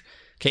trash.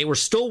 Okay, we're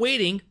still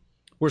waiting.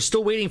 We're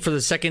still waiting for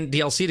the second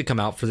DLC to come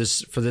out for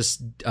this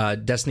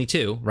Destiny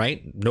 2,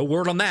 right? No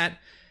word on that.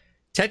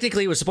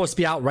 Technically, it was supposed to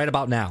be out right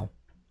about now.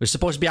 It was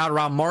supposed to be out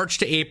around March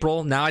to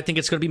April. Now I think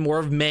it's going to be more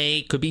of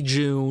May. Could be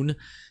June.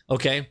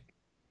 Okay,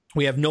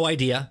 we have no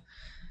idea.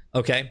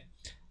 Okay,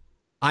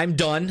 I'm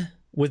done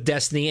with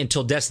Destiny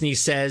until Destiny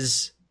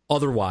says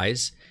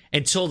otherwise.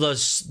 Until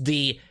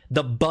the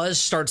buzz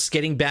starts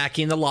getting back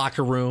in the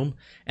locker room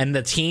and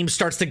the team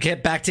starts to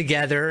get back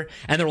together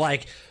and they're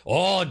like,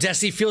 oh,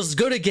 Destiny feels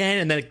good again.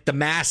 And then the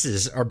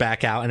masses are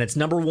back out and it's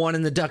number one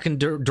in the Duck and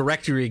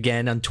directory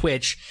again on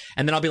Twitch.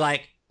 And then I'll be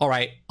like, all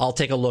right, I'll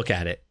take a look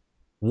at it.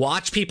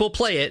 Watch people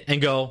play it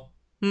and go,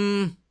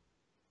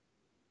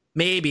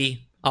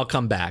 maybe I'll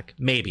come back.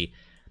 Maybe.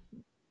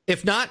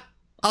 If not,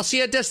 I'll see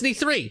you at Destiny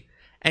 3.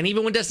 And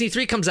even when Destiny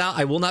 3 comes out,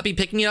 I will not be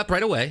picking it up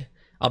right away.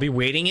 I'll be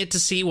waiting it to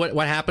see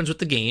what happens with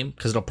the game,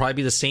 because it'll probably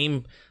be the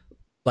same,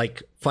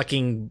 like,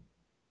 fucking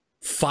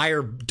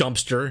fire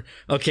dumpster,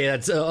 okay,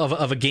 that's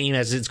of a game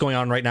as it's going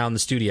on right now in the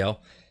studio.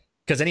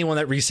 Because anyone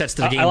that resets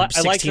to the game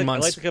 16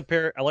 months...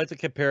 I like to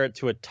compare it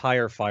to a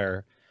tire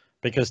fire,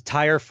 because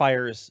tire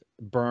fires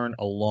burn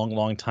a long,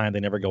 long time. They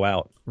never go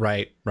out.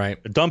 Right. A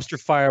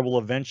dumpster fire will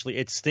eventually...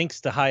 It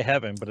stinks to high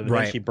heaven, but it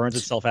eventually burns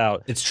itself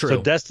out. It's true.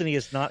 So Destiny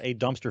is not a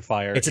dumpster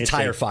fire. It's a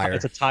tire fire.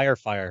 It's a tire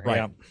fire. Right.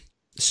 Yeah.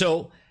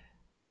 So...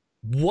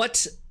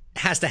 what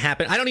has to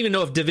happen? I don't even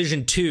know if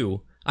Division 2,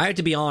 I have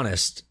to be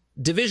honest.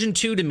 Division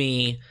 2 to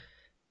me,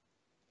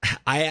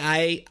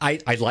 I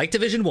like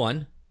Division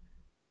 1,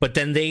 but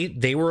then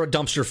they were a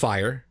dumpster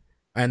fire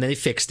and they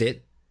fixed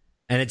it.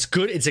 And it's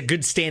good. It's a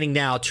good standing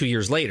now 2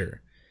 years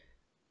later.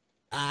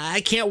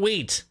 I can't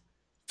wait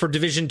for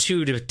Division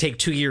 2 to take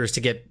 2 years to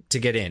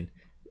get in.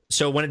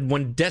 So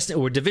when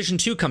Division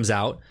 2 comes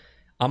out,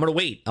 I'm gonna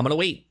wait.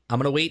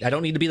 I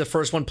don't need to be the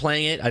first one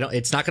playing it.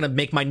 It's not gonna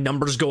make my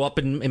numbers go up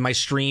in my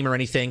stream or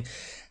anything.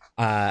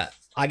 I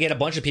get a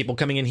bunch of people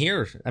coming in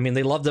here. I mean,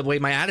 they love the way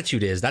my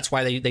attitude is. That's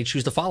why they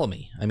choose to follow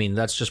me. I mean,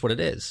 that's just what it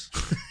is.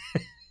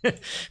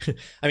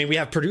 I mean, we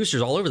have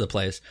producers all over the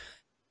place.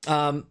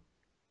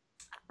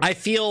 I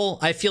feel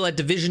that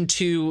Division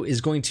 2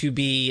 is going to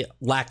be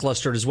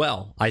lackluster as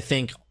well. I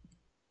think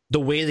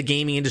the way the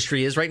gaming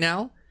industry is right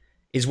now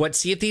is what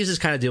Sea of Thieves is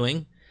kind of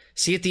doing.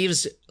 Sea of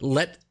Thieves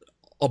let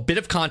a bit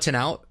of content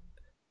out.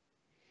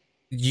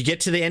 You get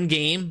to the end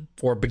game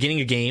or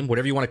beginning of game,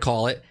 whatever you want to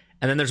call it,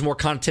 and then there's more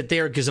content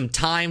there. It gives them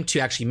time to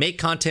actually make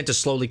content to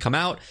slowly come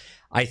out.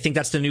 I think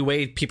that's the new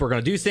way people are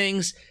going to do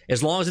things.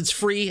 As long as it's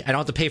free, I don't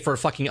have to pay for a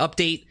fucking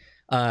update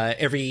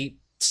every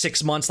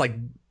 6 months like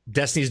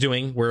Destiny's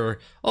doing, where,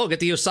 oh, get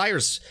the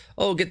Osiris,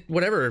 oh, get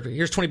whatever,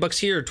 here's $20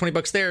 here,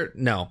 $20 there.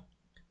 No.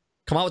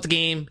 Come out with the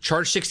game,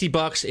 charge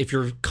 $60. If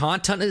your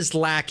content is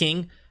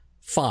lacking,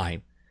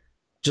 fine.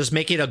 Just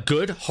make it a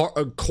good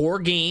core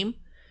game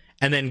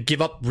and then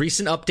give up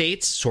recent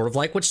updates, sort of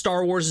like what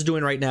Star Wars is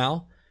doing right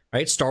now,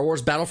 right? Star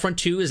Wars Battlefront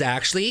 2 is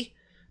actually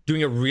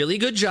doing a really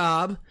good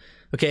job,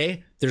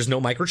 okay? There's no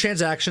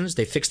microtransactions.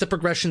 They fixed the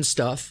progression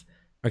stuff,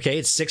 okay?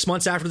 It's 6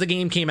 months after the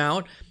game came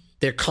out.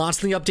 They're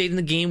constantly updating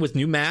the game with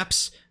new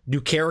maps, new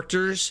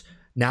characters,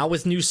 now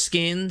with new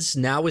skins,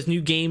 now with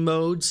new game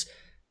modes.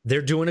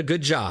 They're doing a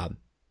good job.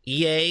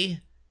 EA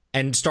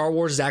and Star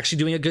Wars is actually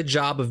doing a good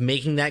job of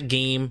making that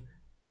game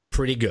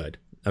pretty good,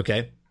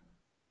 okay?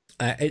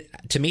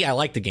 To me, I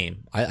like the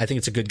game. I think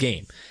it's a good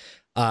game.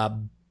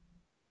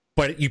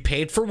 But you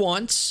paid for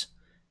once,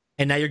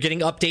 and now you're getting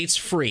updates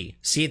free.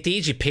 Sea of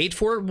Thieves, you paid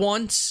for it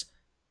once,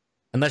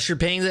 Unless you're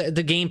paying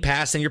the Game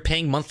Pass and you're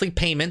paying monthly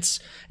payments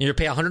and you're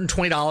paying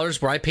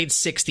 $120 where I paid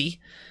 $60.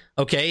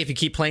 Okay, if you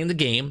keep playing the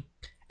game.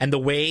 And the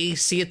way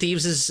Sea of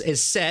Thieves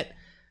is set,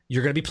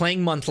 you're going to be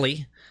playing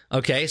monthly.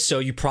 Okay, so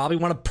you probably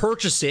want to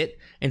purchase it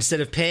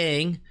instead of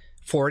paying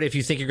for it if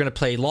you think you're going to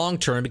play long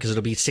term, because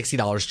it'll be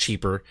 $60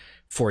 cheaper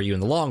for you in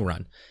the long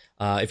run.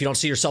 If you don't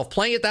see yourself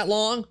playing it that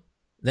long,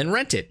 then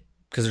rent it,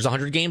 because there's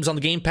 100 games on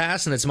the Game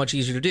Pass and it's much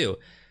easier to do.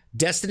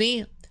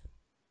 Destiny,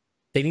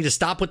 they need to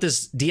stop with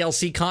this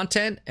DLC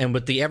content, and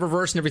with the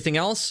Eververse and everything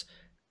else,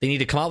 they need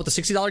to come out with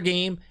a $60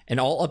 game, and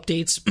all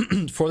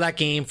updates for that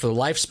game for the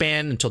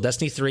lifespan until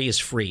Destiny 3 is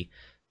free.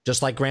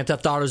 Just like Grand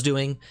Theft Auto's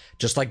doing,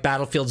 just like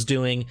Battlefield's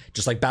doing,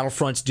 just like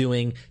Battlefront's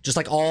doing, just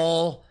like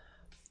all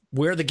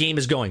where the game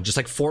is going. Just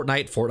like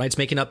Fortnite. Fortnite's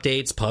making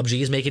updates.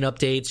 PUBG is making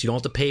updates. You don't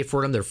have to pay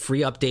for them. They're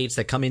free updates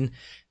that come in.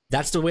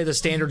 That's the way the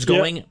standard's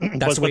going. Yeah.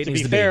 That's the way it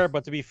needs to be.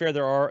 But to be fair,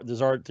 there are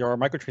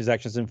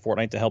microtransactions in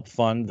Fortnite to help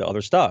fund the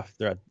other stuff.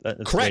 That's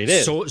Correct. The way it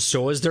is.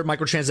 So is there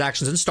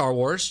microtransactions in Star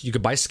Wars? You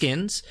could buy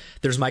skins.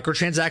 There's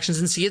microtransactions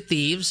in Sea of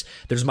Thieves.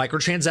 There's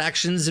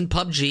microtransactions in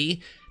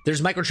PUBG.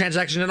 There's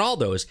microtransactions in all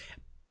those.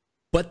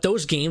 But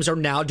those games are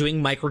now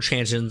doing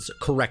microtransactions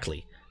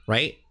correctly,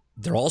 right?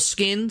 They're all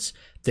skins.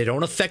 They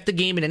don't affect the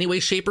game in any way,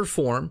 shape, or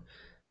form.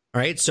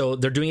 All right, so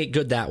they're doing it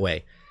good that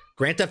way.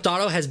 Grand Theft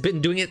Auto has been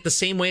doing it the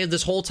same way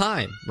this whole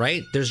time,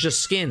 right? There's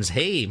just skins.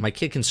 Hey, my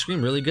kid can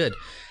scream really good.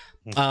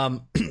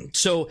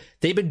 So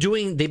they've been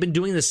doing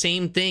the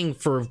same thing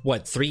for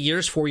what, 3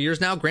 years, 4 years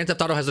now. Grand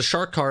Theft Auto has the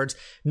shark cards.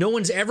 No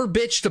one's ever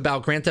bitched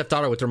about Grand Theft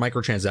Auto with their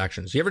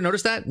microtransactions. You ever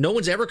notice that? No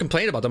one's ever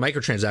complained about the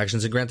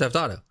microtransactions in Grand Theft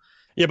Auto.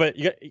 Yeah, but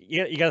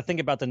you got to think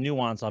about the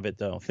nuance of it,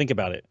 though. Think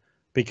about it.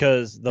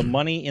 Because the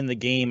money in the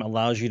game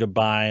allows you to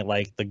buy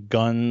like the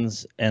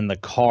guns and the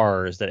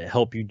cars that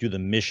help you do the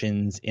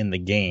missions in the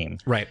game.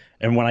 Right.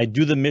 And when I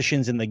do the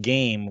missions in the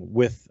game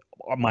with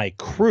my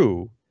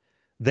crew,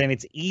 then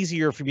it's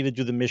easier for me to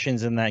do the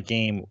missions in that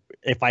game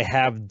if I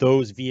have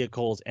those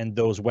vehicles and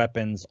those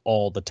weapons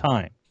all the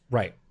time.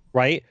 Right.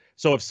 Right.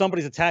 So if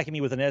somebody's attacking me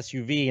with an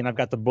SUV and I've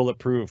got the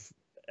bulletproof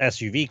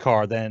SUV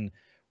car, then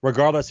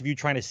regardless of you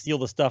trying to steal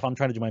the stuff I'm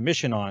trying to do my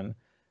mission on,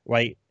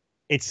 right?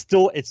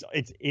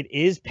 It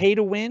is pay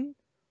to win,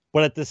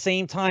 but at the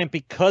same time,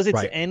 because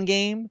it's end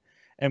game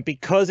and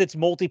because it's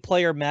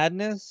multiplayer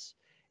madness,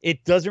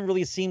 it doesn't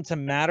really seem to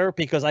matter,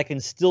 because I can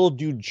still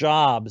do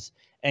jobs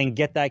and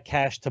get that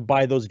cash to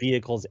buy those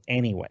vehicles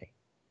anyway.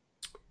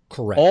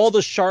 Correct. All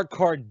the shark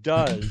card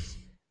does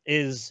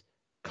is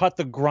cut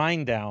the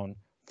grind down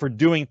for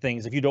doing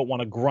things. If you don't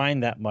want to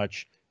grind that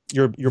much,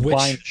 you're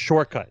buying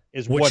shortcut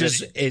which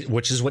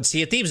is what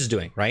Sea of Thieves is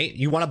doing, right?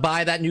 You want to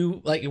buy that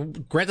new, like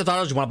Grand Theft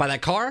Auto, you want to buy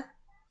that car?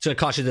 It's going to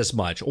cost you this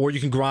much, or you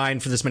can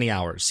grind for this many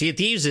hours. Sea of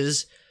Thieves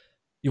is,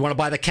 you want to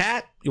buy the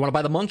cat, you want to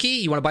buy the monkey,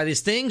 you want to buy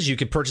these things, you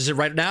can purchase it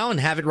right now and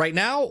have it right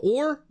now,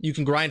 or you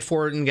can grind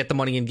for it and get the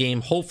money in game.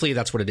 Hopefully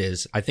that's what it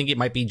is. I think it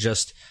might be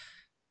just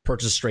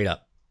purchase straight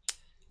up.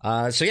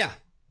 So yeah,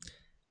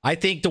 I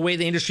think the way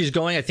the industry is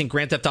going, I think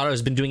Grand Theft Auto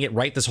has been doing it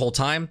right this whole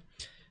time.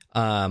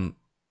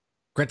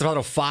 Grand Theft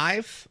Auto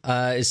 5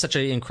 is such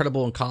an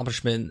incredible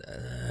accomplishment.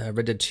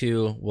 Red Dead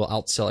 2 will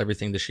outsell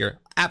everything this year.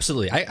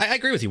 Absolutely. I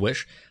agree with you,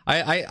 Wish.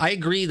 I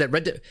agree that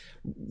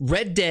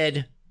Red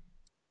Dead,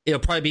 it'll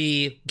probably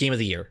be Game of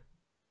the Year.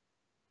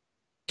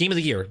 Game of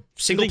the Year.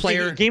 Single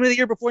player. Game of the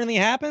Year before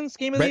anything happens?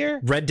 Game of the Year?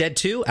 Red Dead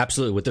 2,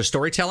 absolutely. With their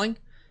storytelling.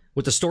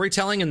 With the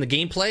storytelling and the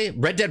gameplay.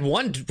 Red Dead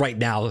 1 right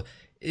now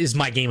is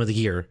my Game of the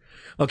Year.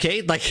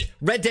 Okay, like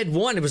Red Dead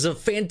 1, it was a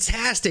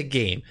fantastic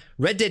game.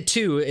 Red Dead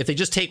 2, if they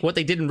just take what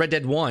they did in Red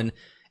Dead 1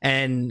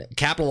 and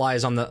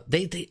capitalize on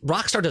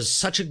Rockstar does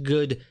such a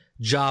good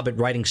job at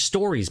writing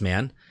stories,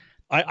 man.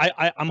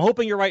 I'm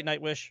hoping you're right,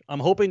 Nightwish.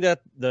 I'm hoping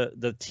that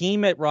the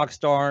team at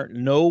Rockstar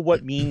know what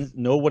it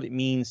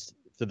means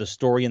to the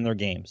story in their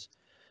games.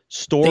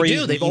 Stories. They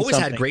do. They've always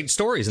had great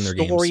stories in their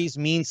games. Stories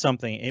mean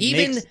something.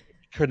 It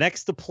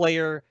connects the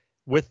player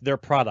with their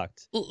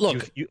product.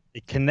 Look,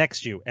 it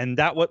connects you, and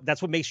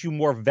that's what makes you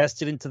more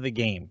vested into the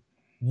game.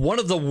 One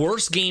of the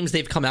worst games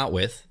they've come out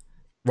with,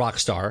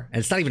 Rockstar, and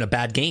it's not even a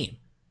bad game,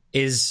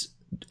 is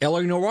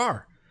L.A.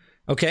 Noire.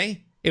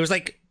 Okay, it was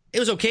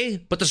okay,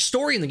 but the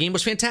story in the game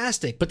was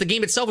fantastic. But the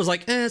game itself was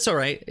like, it's all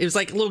right. It was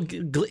like a little.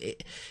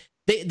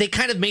 They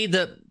kind of made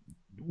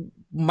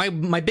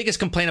my biggest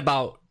complaint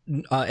about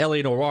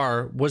L.A.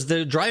 Noire was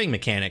the driving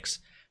mechanics.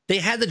 They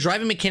had the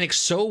driving mechanics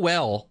so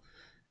well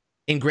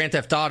in Grand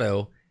Theft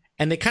Auto,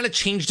 and they kind of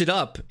changed it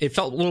up. It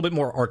felt a little bit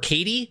more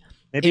arcadey.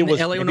 Maybe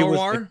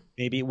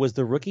it was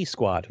the Rookie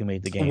Squad who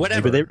made the game.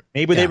 Whatever.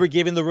 Maybe they were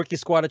giving the Rookie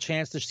Squad a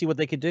chance to see what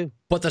they could do.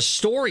 But the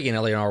story in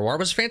L.A. Noire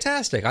was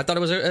fantastic. I thought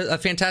it was a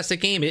fantastic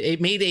game. It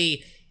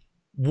made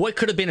what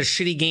could have been a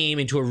shitty game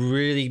into a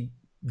really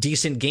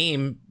decent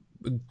game,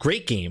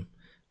 great game.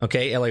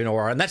 Okay, L.A.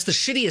 Noire, and that's the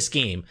shittiest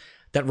game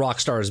that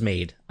Rockstar has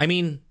made. I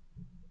mean,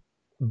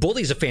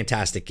 Bully's a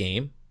fantastic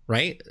game.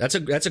 Right? That's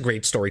a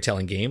great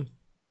storytelling game.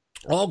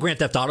 All Grand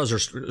Theft Autos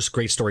are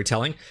great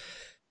storytelling.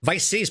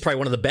 Vice City is probably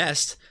one of the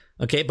best.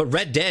 Okay, but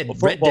Red Dead,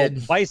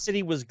 Vice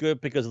City was good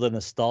because of the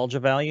nostalgia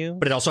value,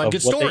 but it also had a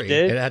good story.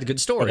 It had a good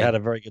story. It had a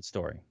very good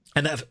story,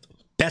 and the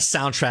best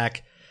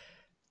soundtrack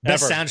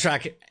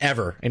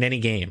ever in any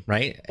game,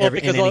 right? Well,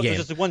 because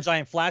there's just one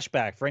giant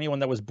flashback for anyone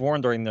that was born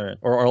during the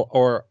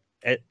or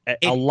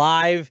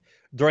alive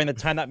during the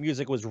time that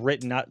music was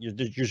written. Not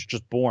you're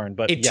just born,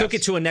 but it took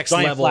it to a next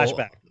level.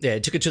 Flashback. Yeah,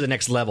 it took it to the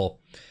next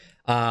level.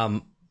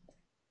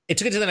 It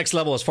took it to the next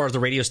level as far as the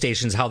radio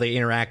stations, how they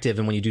interactive,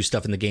 and when you do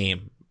stuff in the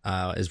game,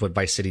 is what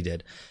Vice City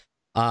did.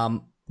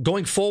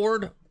 Going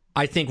forward,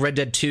 I think Red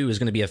Dead 2 is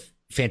going to be a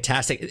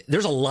fantastic.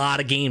 There's a lot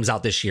of games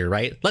out this year,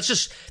 right?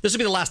 This will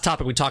be the last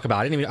topic we talk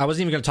about. I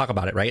wasn't even going to talk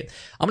about it, right?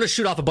 I'm going to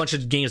shoot off a bunch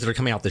of games that are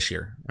coming out this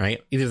year,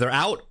 right? Either they're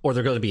out or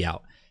they're going to be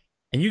out.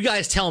 And you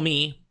guys tell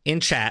me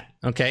in chat,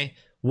 okay,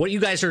 what you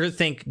guys are going to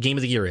think Game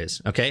of the Year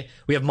is, okay?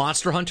 We have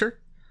Monster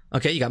Hunter,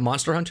 okay? You got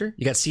Monster Hunter.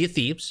 You got Sea of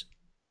Thieves,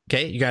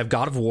 okay? You got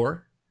God of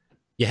War.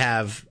 You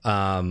have, you're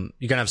going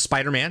to have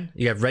Spider-Man.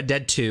 You have Red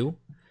Dead 2,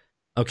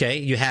 okay?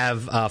 You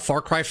have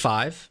Far Cry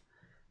 5.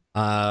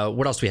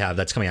 What else do we have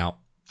that's coming out?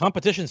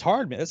 Competition's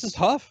hard, man. This is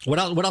tough. What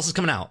else is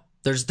coming out?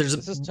 This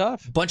is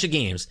tough. Bunch of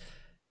games,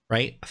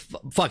 right?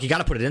 Fuck, you got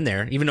to put it in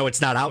there, even though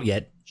it's not out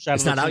yet.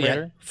 It's not out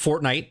yet.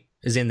 Fortnite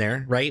is in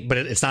there, right? But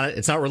it's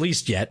not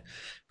released yet,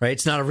 right?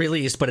 It's not a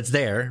release, but it's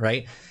there,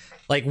 right?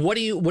 Like, what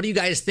do you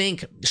guys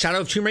think?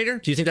 Shadow of Tomb Raider?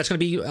 Do you think that's going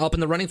to be up in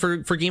the running for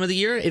Game of the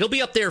Year? It'll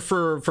be up there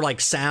for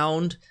like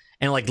sound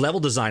and like level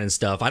design and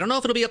stuff. I don't know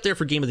if it'll be up there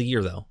for Game of the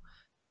Year though.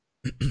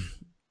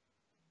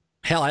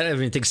 Hell, I don't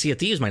even think Sea of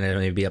Thieves might not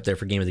even be up there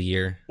for Game of the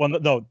Year. Well,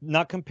 no,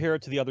 not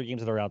compared to the other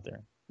games that are out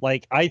there.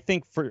 Like, I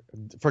think for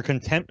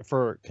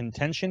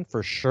contention,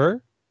 for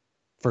sure,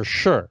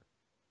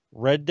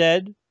 Red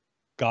Dead,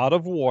 God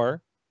of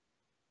War,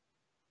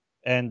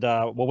 and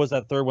what was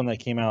that third one that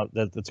came out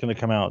that's going to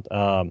come out?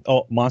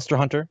 Monster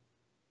Hunter,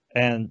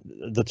 and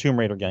the Tomb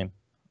Raider game.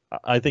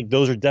 I think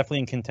those are definitely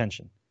in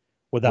contention,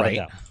 without a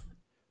doubt.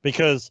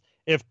 Because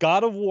if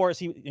God of War,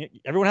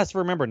 everyone has to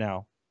remember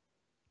now,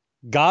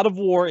 God of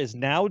War is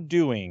now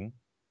doing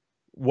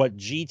what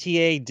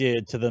GTA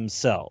did to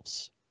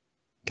themselves.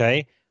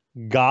 Okay?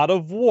 God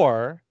of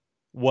War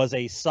was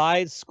a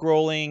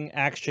side-scrolling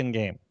action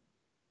game.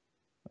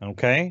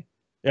 Okay?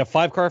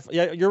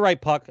 Yeah, you're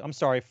right, Puck. I'm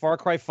sorry. Far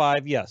Cry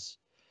 5, yes.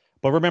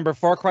 But remember,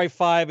 Far Cry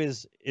 5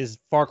 is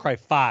Far Cry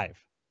 5.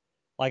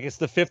 Like, it's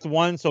the fifth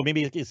one, so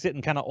maybe it's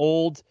getting kind of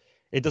old.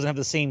 It doesn't have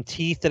the same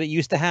teeth that it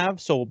used to have,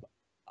 so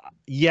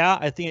yeah,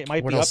 I think it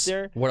might be up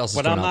there. What else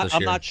is coming out this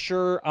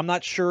year? I'm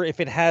not sure if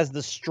it has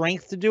the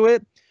strength to do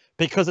it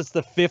because it's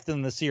the fifth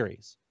in the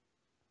series.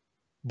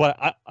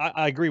 But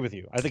I agree with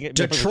you. I think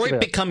Detroit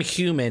Become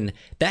Human,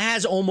 that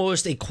has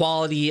almost a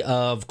quality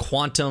of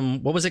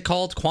Quantum. What was it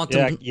called?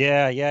 Quantum.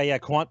 Yeah.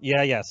 Yes.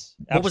 Absolutely.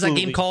 What was that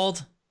game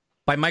called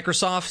by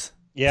Microsoft?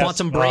 Yes.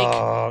 Quantum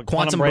Break.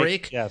 Quantum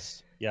Break.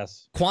 Yes.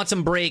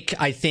 Quantum Break.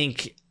 I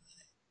think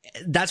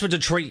that's what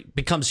Detroit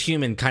Becomes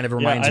Human kind of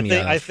reminds me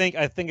of. I think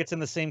it's in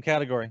the same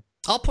category.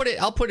 I'll put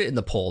it in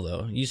the poll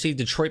though. You see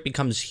Detroit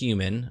Becomes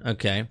Human.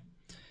 Okay.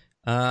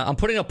 I'm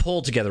putting a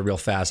poll together real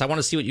fast. I want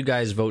to see what you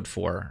guys vote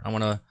for.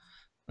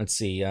 Let's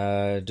see.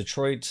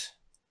 Detroit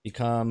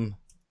Become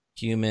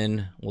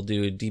Human. We'll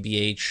do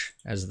DBH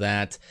as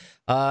that.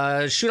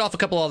 Shoot off a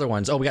couple other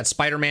ones. Oh, we got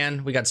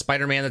Spider-Man.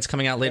 That's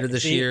coming out later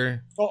this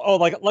year.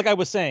 Like I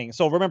was saying.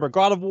 So remember,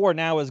 God of War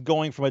now is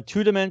going from a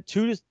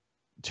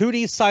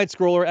 2D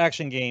side-scroller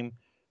action game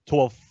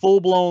to a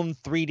full-blown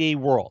 3D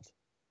world.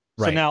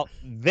 Right. So now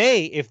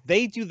if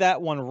they do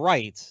that one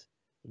right,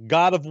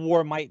 God of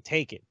War might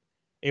take it.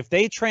 If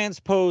they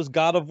transpose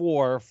God of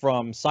War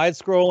from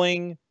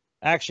side-scrolling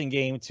action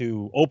game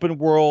to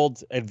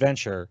open-world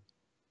adventure,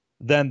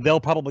 then they'll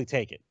probably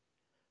take it.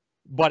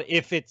 But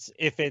if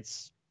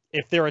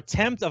their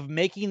attempt of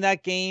making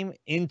that game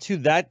into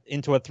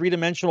a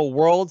three-dimensional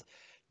world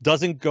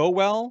doesn't go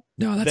well,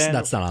 no,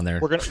 that's not on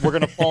there. We're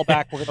gonna fall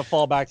back. We're gonna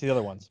fall back to the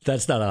other ones.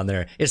 That's not on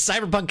there. Is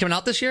Cyberpunk coming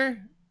out this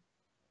year?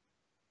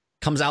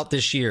 Comes out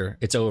this year.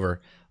 It's over.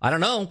 I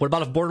don't know. What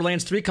about if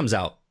Borderlands 3 comes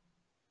out?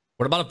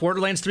 What about if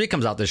Borderlands 3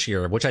 comes out this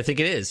year? Which I think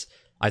it is.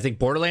 I think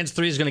Borderlands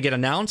 3 is going to get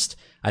announced.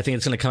 I think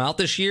it's going to come out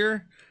this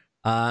year,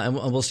 and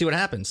we'll see what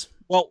happens.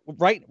 Well,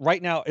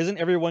 right now, isn't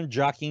everyone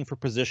jockeying for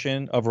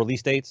position of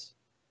release dates?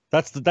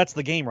 That's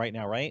the game right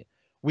now, right?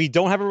 We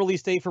don't have a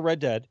release date for Red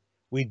Dead.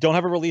 We don't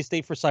have a release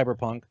date for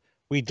Cyberpunk.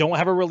 We don't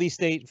have a release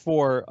date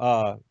for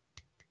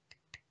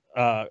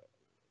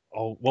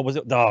what was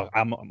it? Oh,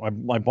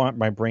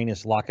 my brain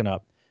is locking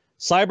up.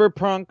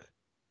 Cyberpunk.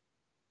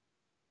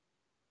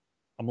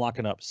 I'm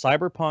locking up.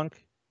 Cyberpunk.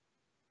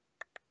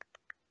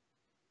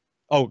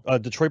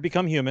 Detroit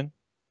Become Human.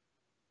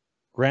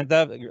 Grand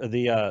Theft,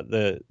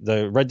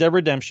 the Red Dead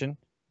Redemption.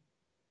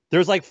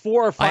 There's like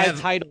 4 or 5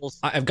 titles.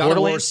 I've got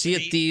War, Sea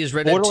of Thieves,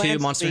 Red Dead 2,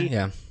 Monster.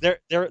 Yeah. There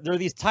are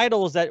these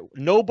titles that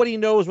nobody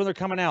knows when they're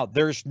coming out.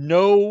 There's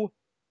no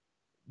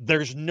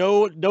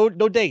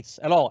dates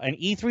at all. And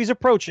E3's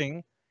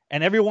approaching,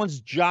 and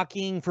everyone's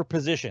jockeying for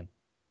position.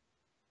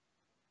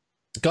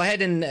 Go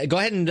ahead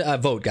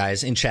and vote,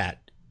 guys, in chat.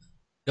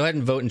 Go ahead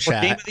and vote in For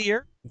chat. game of the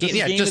year?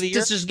 Yeah, game just of the year?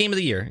 this is game of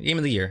the year. Game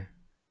of the year.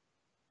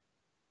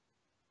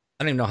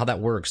 I don't even know how that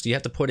works. Do you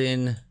have to put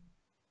in?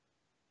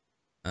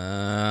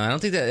 I don't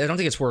think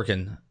it's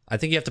working. I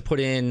think you have to put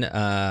in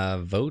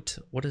vote.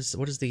 What is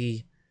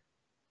the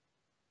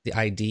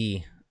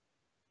ID?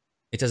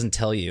 It doesn't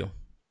tell you.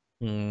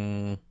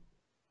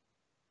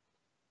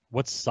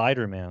 What's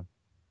Cider Man?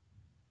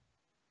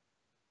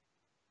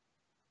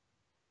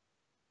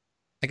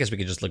 I guess we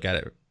could just look at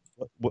it.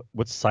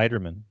 What's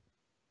Ciderman?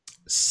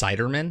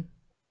 Ciderman? What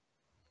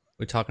are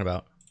we talking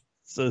about?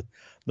 So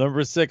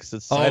number 6.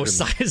 It's Oh,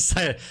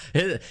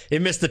 Ciderman.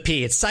 it missed the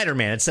P. It's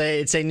Ciderman.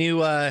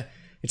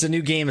 It's a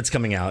new game that's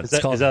coming out. Is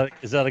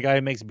that a guy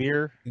who makes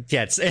beer?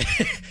 Yeah, it's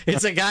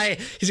a guy.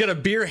 He's got a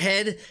beer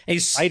head. And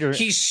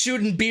he's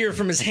shooting beer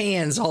from his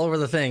hands all over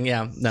the thing.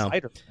 Yeah, no.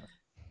 Cider.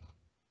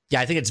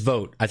 Yeah, I think it's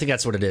vote. I think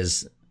that's what it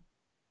is.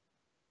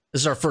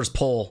 This is our first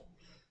poll.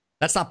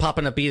 That's not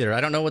popping up either.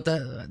 I don't know what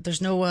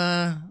there's no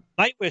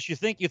Nightwish, you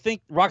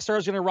think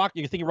Rockstar's gonna rock?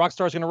 You think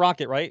Rockstar's gonna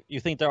rock it, right? You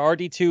think the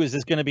RD2 is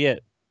this gonna be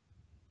it?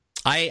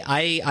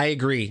 I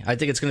agree. I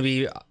think it's gonna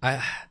be.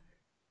 I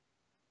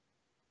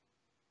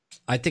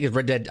think it's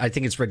Red Dead. I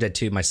think it's Red Dead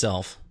 2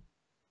 myself.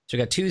 So we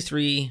got 2,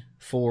 3,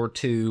 4,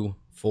 2,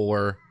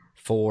 4,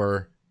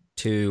 4,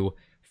 2,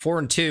 4,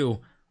 and 2.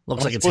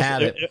 Looks like it's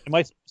Habit. Am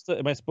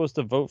I supposed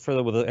to vote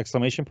for with an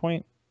exclamation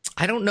point?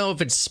 I don't know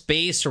if it's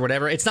space or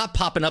whatever. It's not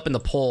popping up in the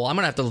poll. I'm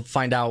gonna have to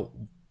find out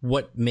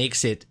what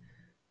makes it.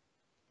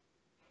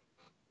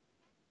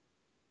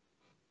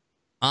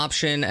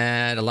 Option,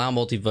 add, allow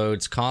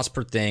multi-votes, cost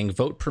per thing,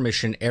 vote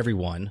permission,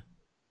 everyone.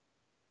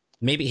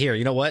 Maybe here,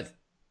 you know what?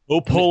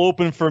 No poll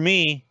open for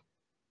me.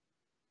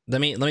 Let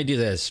me do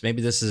this.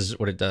 Maybe this is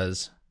what it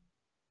does.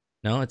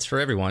 No, it's for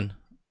everyone.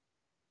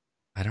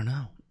 I don't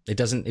know. It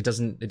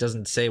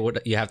doesn't say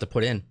what you have to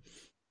put in.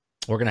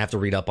 We're gonna have to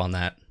read up on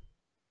that.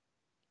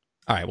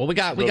 All right. Well, we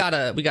got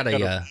a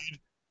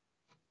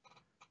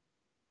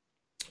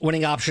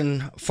winning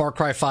option. Far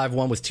Cry 5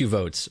 won with 2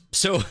 votes.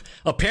 So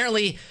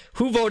apparently,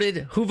 who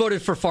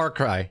voted for Far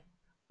Cry?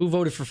 Who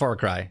voted for Far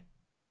Cry?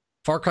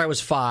 Far Cry was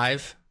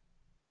 5.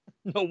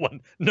 No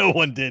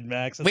one did,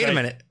 Max. Wait a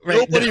minute.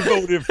 Nobody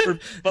voted for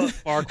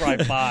Far Cry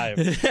 5.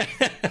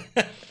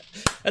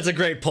 That's a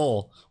great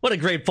poll. What a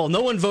great poll.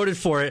 No one voted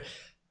for it.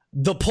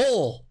 The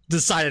poll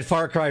decided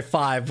Far Cry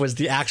 5 was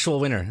the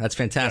actual winner. That's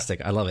fantastic.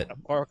 Yeah. I love it.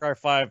 Far Cry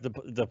 5,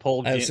 the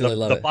poll. I absolutely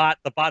love it.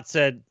 The bot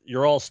said,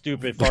 "You're all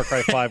stupid." Far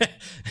Cry 5.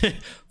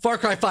 Far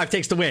Cry 5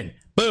 takes the win.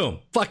 Boom.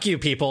 Fuck you,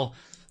 people.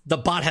 The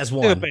bot has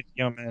won. Stupid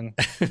human.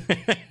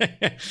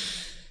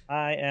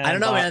 I don't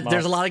know, man.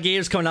 There's a lot of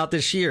games coming out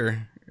this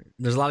year.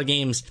 There's a lot of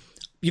games.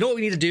 You know what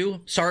we need to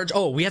do, Sarge?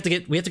 Oh, we have to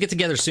get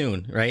together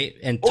soon, right?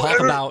 And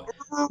talk about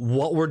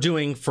what we're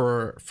doing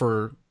for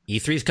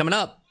E3's coming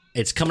up.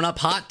 It's coming up,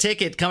 hot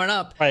ticket coming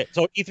up. Right.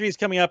 So E3 is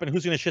coming up, and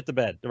who's going to shit the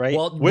bed, right?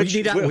 Well, we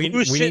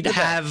need to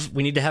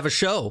have a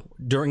show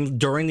during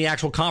the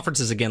actual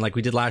conferences again, like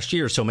we did last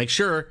year. So make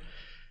sure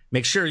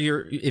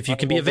if you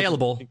can be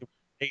available.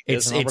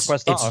 It's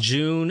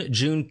June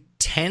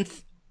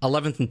 10th,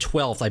 11th, and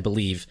 12th, I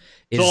believe.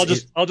 So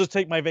I'll just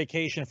take my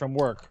vacation from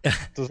work.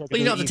 Well,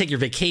 you don't have to take your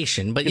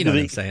vacation, but you know what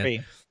I'm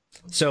saying.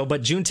 So,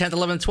 but June 10th,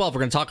 11th, 12th, we're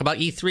going to talk about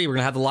E3. We're going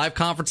to have the live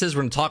conferences.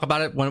 We're going to talk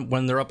about it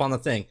when they're up on the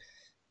thing.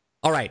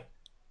 All right.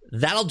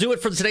 That'll do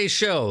it for today's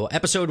show.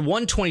 Episode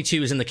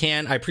 122 is in the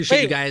can. I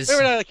appreciate you guys.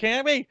 We're not in the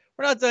can. Wait,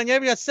 we're not done yet.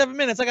 We got 7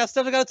 minutes. I got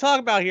stuff I got to talk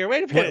about here.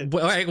 Wait a minute.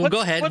 All right, well,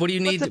 go ahead. What do you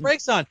need? What's the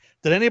brakes on?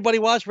 Did anybody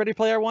watch Ready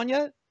Player One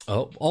yet?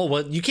 Oh,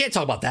 well, you can't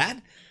talk about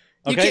that.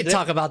 You can't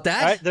talk about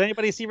that. All right, did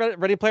anybody see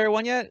Ready Player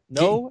One yet?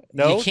 No,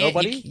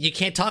 nobody. You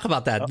can't talk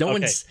about that. No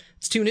one's.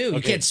 It's too new. Okay.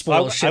 You can't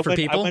spoil shit for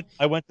people.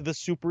 I went to the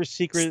super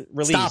secret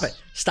release.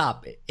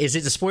 Stop it. Is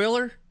it a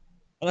spoiler?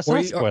 Well, that's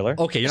not a spoiler.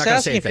 Okay, you're not going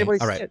to say anything.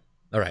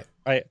 All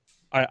right.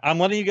 I'm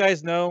letting you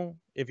guys know,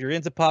 if you're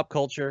into pop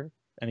culture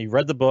and you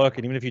read the book,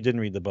 and even if you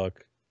didn't read the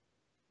book,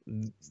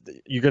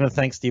 you're going to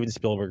thank Steven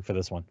Spielberg for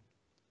this one.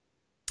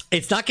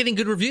 It's not getting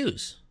good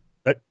reviews.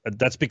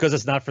 That's because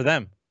it's not for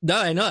them. No,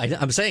 I know.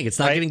 I'm saying it's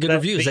not getting good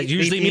reviews. That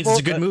usually means it's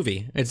a good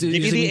movie. It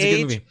usually means a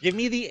good movie. Give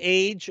me the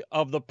age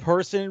of the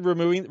person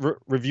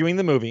reviewing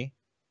the movie,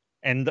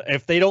 and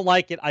if they don't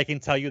like it, I can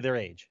tell you their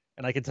age,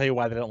 and I can tell you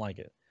why they don't like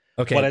it.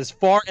 Okay. But as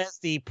far as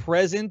the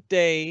present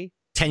day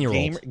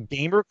 10-year-old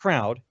gamer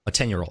crowd, a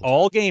 10-year-old,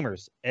 all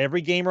gamers,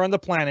 every gamer on the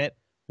planet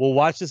will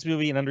watch this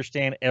movie and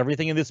understand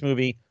everything in this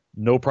movie.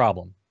 No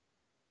problem.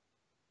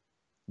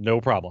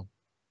 No problem.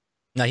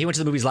 No, he went to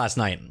the movies last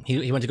night.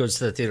 He went to go to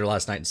the theater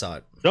last night and saw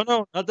it.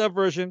 No, not that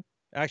version.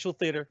 Actual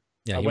theater.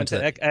 Yeah, I went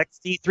to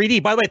XD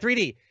 3D. By the way,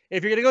 3D.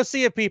 If you're gonna go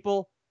see it,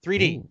 people,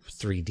 3D. Ooh,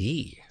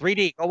 3D.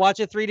 3D. Go watch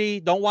it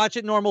 3D. Don't watch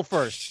it normal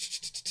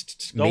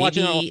first.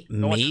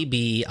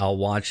 Maybe I'll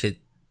watch it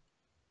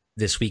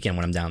this weekend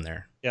when I'm down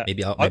there. Yeah.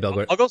 Maybe I'll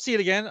go see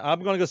it again.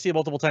 I'm going to go see it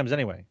multiple times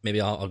anyway.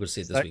 Maybe I'll go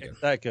see it this weekend.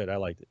 That good. I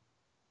liked it.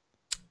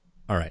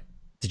 All right.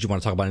 Did you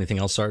want to talk about anything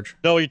else, Sarge?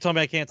 No, you told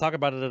me I can't talk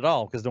about it at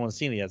all because no one's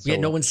seen it yet. So. Yeah,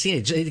 no one's seen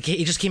it.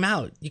 It just came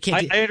out. You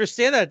can't. I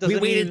understand that. We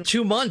waited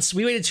 2 months.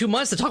 We waited 2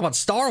 months to talk about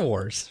Star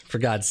Wars. For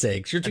God's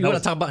sakes, you want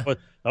to talk about? That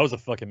was a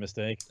fucking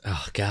mistake.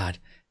 Oh God,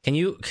 can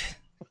you?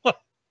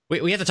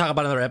 We have to talk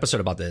about another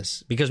episode about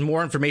this because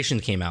more information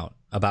came out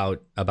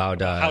about how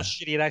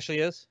shitty it actually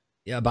is.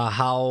 Yeah, about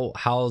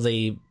how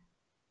the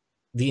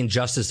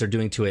injustice they're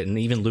doing to it, and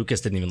even Lucas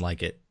didn't even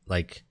like it.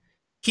 Like.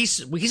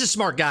 He's a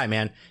smart guy,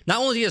 man. Not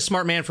only is he a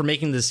smart man for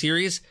making the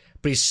series,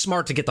 but he's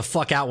smart to get the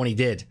fuck out when he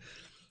did.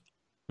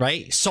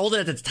 Right? Sold it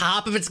at the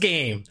top of its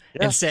game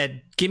and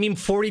said, "Give me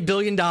 $40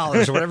 billion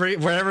or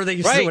whatever they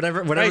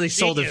they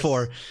sold it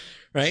for."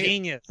 Right?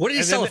 Genius. What did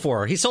he sell it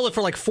for? He sold it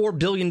for like $4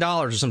 billion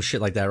or some shit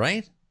like that,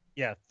 right?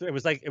 Yeah, it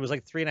was like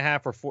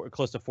 3.5 or 4,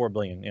 close to $4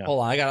 billion. Yeah. Hold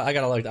on, I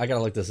gotta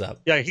look this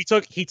up. Yeah, he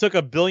took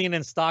 $1 billion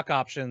in stock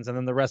options, and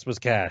then the rest was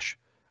cash.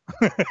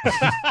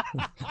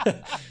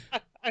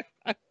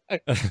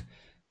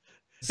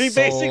 He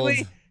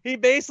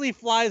basically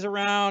flies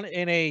around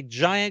in a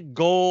giant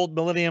gold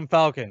Millennium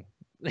Falcon.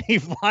 He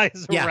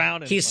flies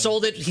around. He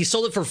sold it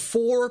for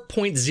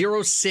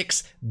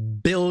 $4.06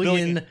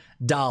 billion.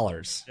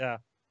 Yeah.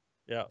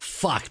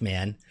 Fuck,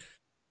 man.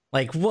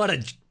 Like what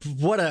a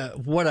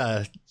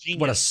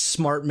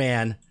smart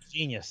man.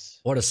 Genius.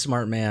 What a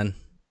smart man.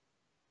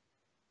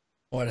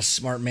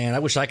 I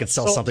wish I could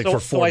sell something for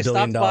 $4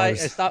 billion.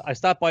 I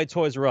stopped by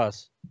Toys R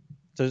Us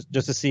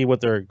just to see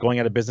what their going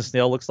out of business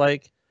sale looks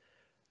like.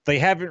 They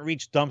haven't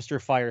reached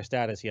dumpster fire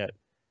status yet.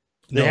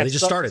 They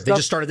just started. They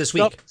just started this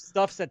week.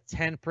 Stuff's at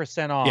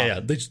 10% off. Yeah.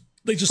 They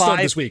just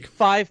started this week.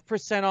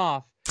 5%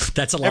 off.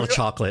 That's a lot of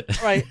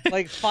chocolate. Right.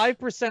 Like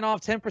 5%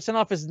 off, 10%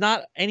 off is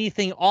not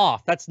anything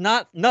off.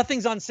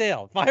 Nothing's on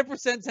sale. 5%,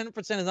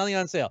 10% is nothing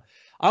on sale.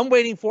 I'm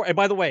waiting for, and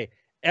by the way,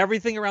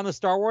 everything around the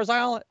Star Wars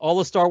aisle, all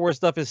the Star Wars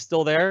stuff is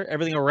still there.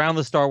 Everything around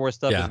the Star Wars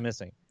stuff is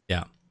missing.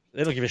 Yeah.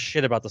 They don't give a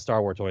shit about the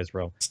Star Wars toys,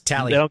 bro.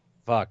 Tally. They don't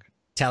fuck.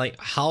 Tally,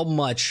 how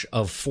much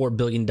of $4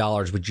 billion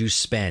would you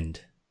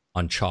spend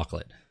on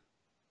chocolate?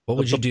 What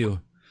would you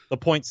do? The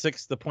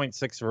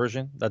 0.6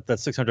 version.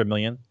 That's 600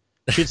 million.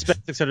 She'd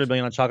spend 600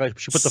 million on chocolate.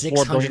 She put the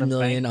 4 billion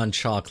million on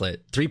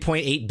chocolate.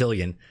 3.8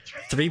 billion.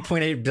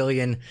 3.8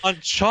 billion on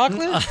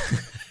chocolate.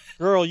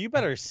 Girl, you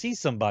better see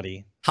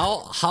somebody.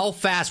 How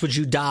fast would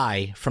you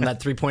die from that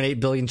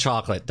 3.8 billion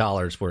chocolate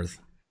dollars worth?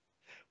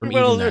 From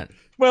eating that?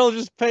 Well,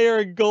 just pay her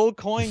a gold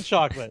coin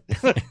chocolate.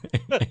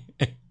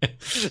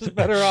 Just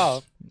better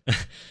off.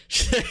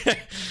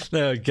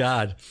 Oh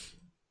God.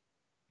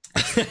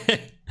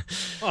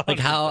 Like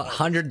how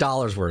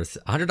 $100 worth?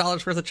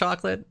 $100 worth of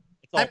chocolate?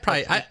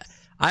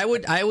 I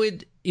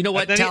would. You know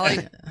what, Tally?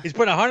 He's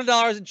putting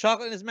 $100 in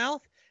chocolate in his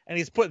mouth, and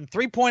he's putting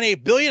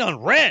 3.8 billion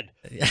on red.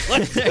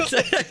 Let's do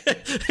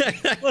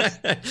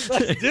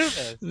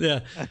this. Yeah.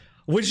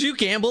 Would you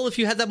gamble if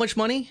you had that much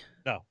money?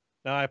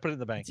 No, I put it in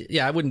the bank.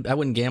 Yeah, I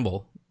wouldn't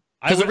gamble.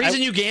 Because the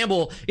reason you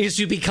gamble is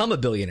to become a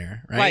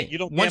billionaire, right? Right. You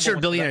don't. Once you're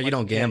a billionaire, you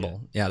don't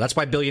gamble. Yeah, that's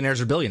why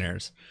billionaires are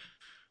billionaires.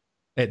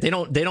 They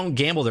don't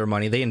gamble their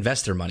money; they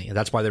invest their money.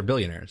 That's why they're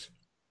billionaires.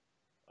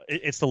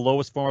 It's the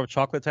lowest form of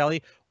chocolate,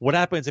 Tally. What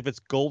happens if it's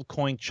gold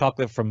coin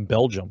chocolate from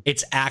Belgium?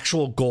 It's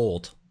actual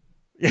gold.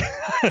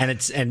 and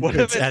it's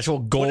actual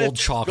gold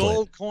chocolate.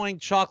 Gold coin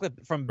chocolate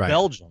from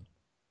Belgium.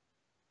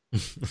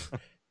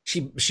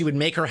 She would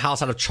make her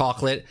house out of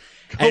chocolate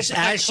as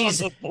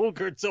she's on the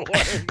poker tour.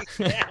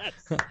 Yes.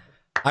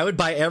 I would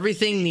buy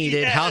everything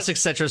needed, house,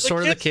 etc.,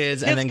 sort of the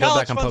kids, and then go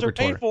back on poker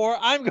tour.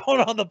 I'm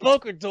going on the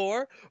poker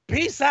tour.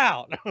 Peace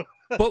out.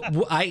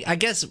 But I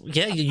guess,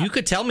 yeah, you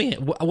could tell me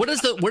what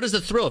is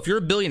the thrill? If you're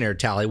a billionaire,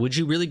 Tally, would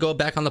you really go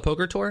back on the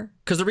poker tour?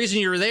 Because the reason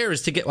you're there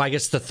is to get, I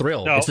guess, the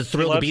thrill. No, it's the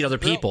thrill to beat other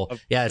people.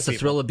 Yeah, it's the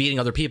thrill of beating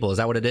other people. Is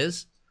that what it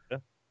is? Yeah.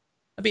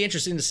 That'd be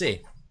interesting to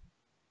see.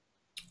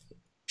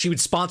 She would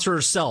sponsor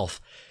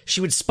herself.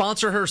 She would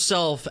sponsor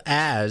herself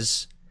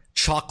as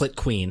Chocolate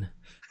Queen,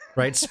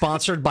 right?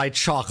 Sponsored by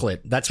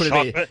chocolate. That's what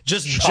it is.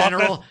 Just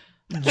general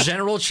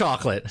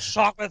chocolate.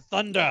 Chocolate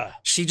Thunder.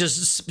 She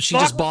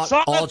just bought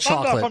all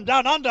chocolate from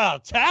down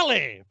under.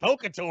 Tally,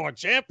 poker tour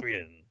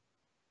champion.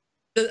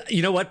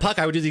 You know what, Puck?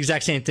 I would do the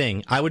exact same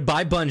thing. I would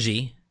buy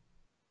Bungie,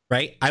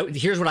 right?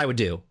 Here's what I would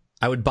do.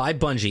 I would buy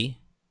Bungie.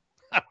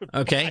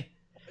 Okay.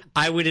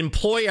 I would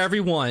employ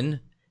everyone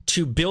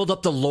to build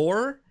up the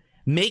lore,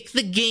 make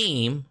the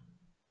game,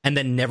 and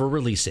then never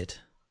release it.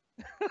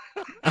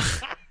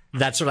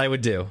 That's what I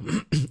would do.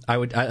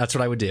 That's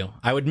what I would do.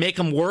 I would make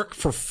them work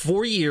for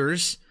 4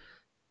 years,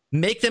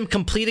 make them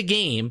complete a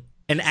game,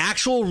 an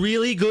actual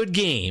really good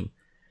game,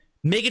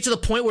 make it to the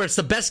point where it's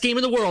the best game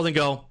in the world, and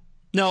go,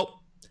 nope,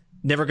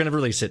 never going to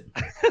release it.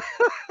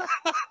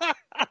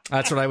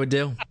 That's what I would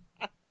do.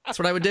 That's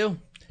what I would do.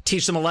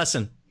 Teach them a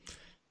lesson.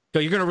 Go,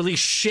 you're going to release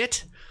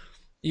shit?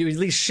 You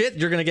release shit,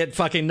 you're going to get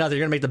fucking nothing.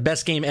 You're going to make the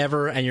best game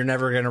ever, and you're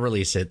never going to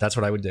release it. That's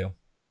what I would do.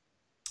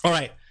 All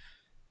right.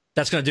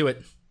 That's going to do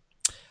it.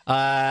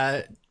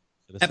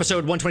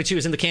 Episode 122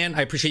 is in the can.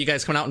 I appreciate you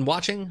guys coming out and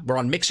watching. We're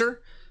on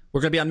Mixer. We're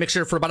going to be on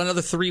Mixer for about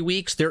another 3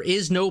 weeks. There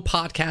is no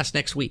podcast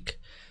next week.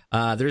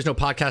 There is no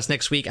podcast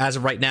next week as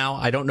of right now.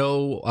 I don't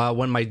know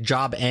when my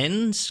job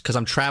ends because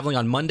I'm traveling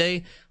on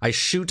Monday. I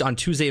shoot on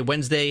Tuesday,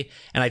 Wednesday,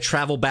 and I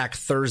travel back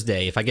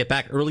Thursday. If I get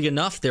back early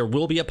enough, there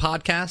will be a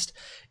podcast.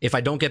 If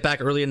I don't get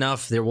back early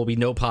enough, there will be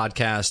no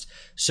podcast.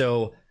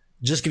 So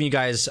just giving you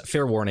guys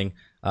fair warning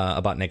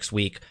about next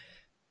week.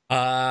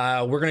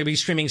 We're going to be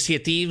streaming Sea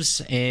of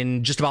Thieves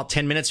in just about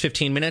 10 minutes,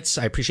 15 minutes.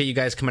 I appreciate you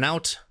guys coming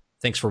out.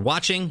 Thanks for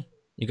watching.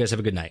 You guys have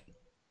a good night.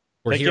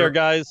 Take care,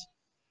 guys.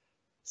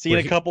 See you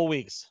in a couple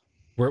weeks.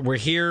 We're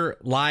here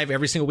live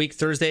every single week,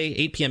 Thursday,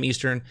 8 p.m.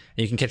 Eastern, and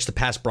you can catch the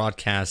past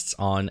broadcasts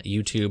on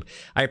YouTube.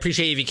 I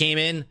appreciate if you came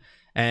in,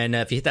 and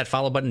if you hit that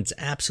follow button, it's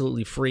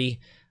absolutely free.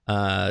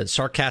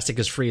 Sarcastic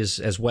is free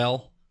as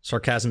well.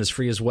 Sarcasm is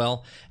free as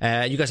well.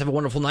 You guys have a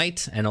wonderful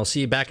night, and I'll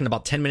see you back in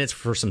about 10 minutes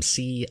for some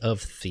Sea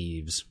of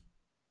Thieves.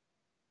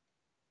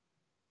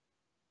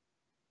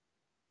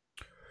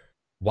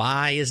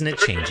 Why isn't it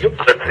changing?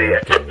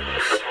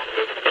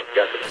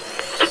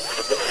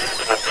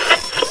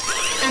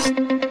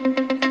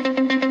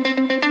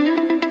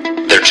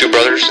 They're two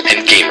brothers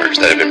and gamers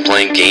that have been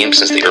playing games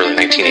since the early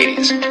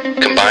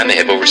 1980s. Combined, they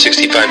have over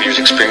 65 years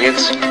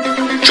experience.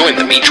 Join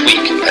them each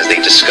week as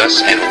they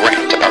discuss and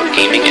rant about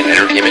gaming and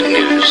entertainment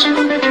news.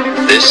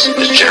 This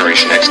is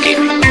Generation X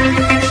Gaming.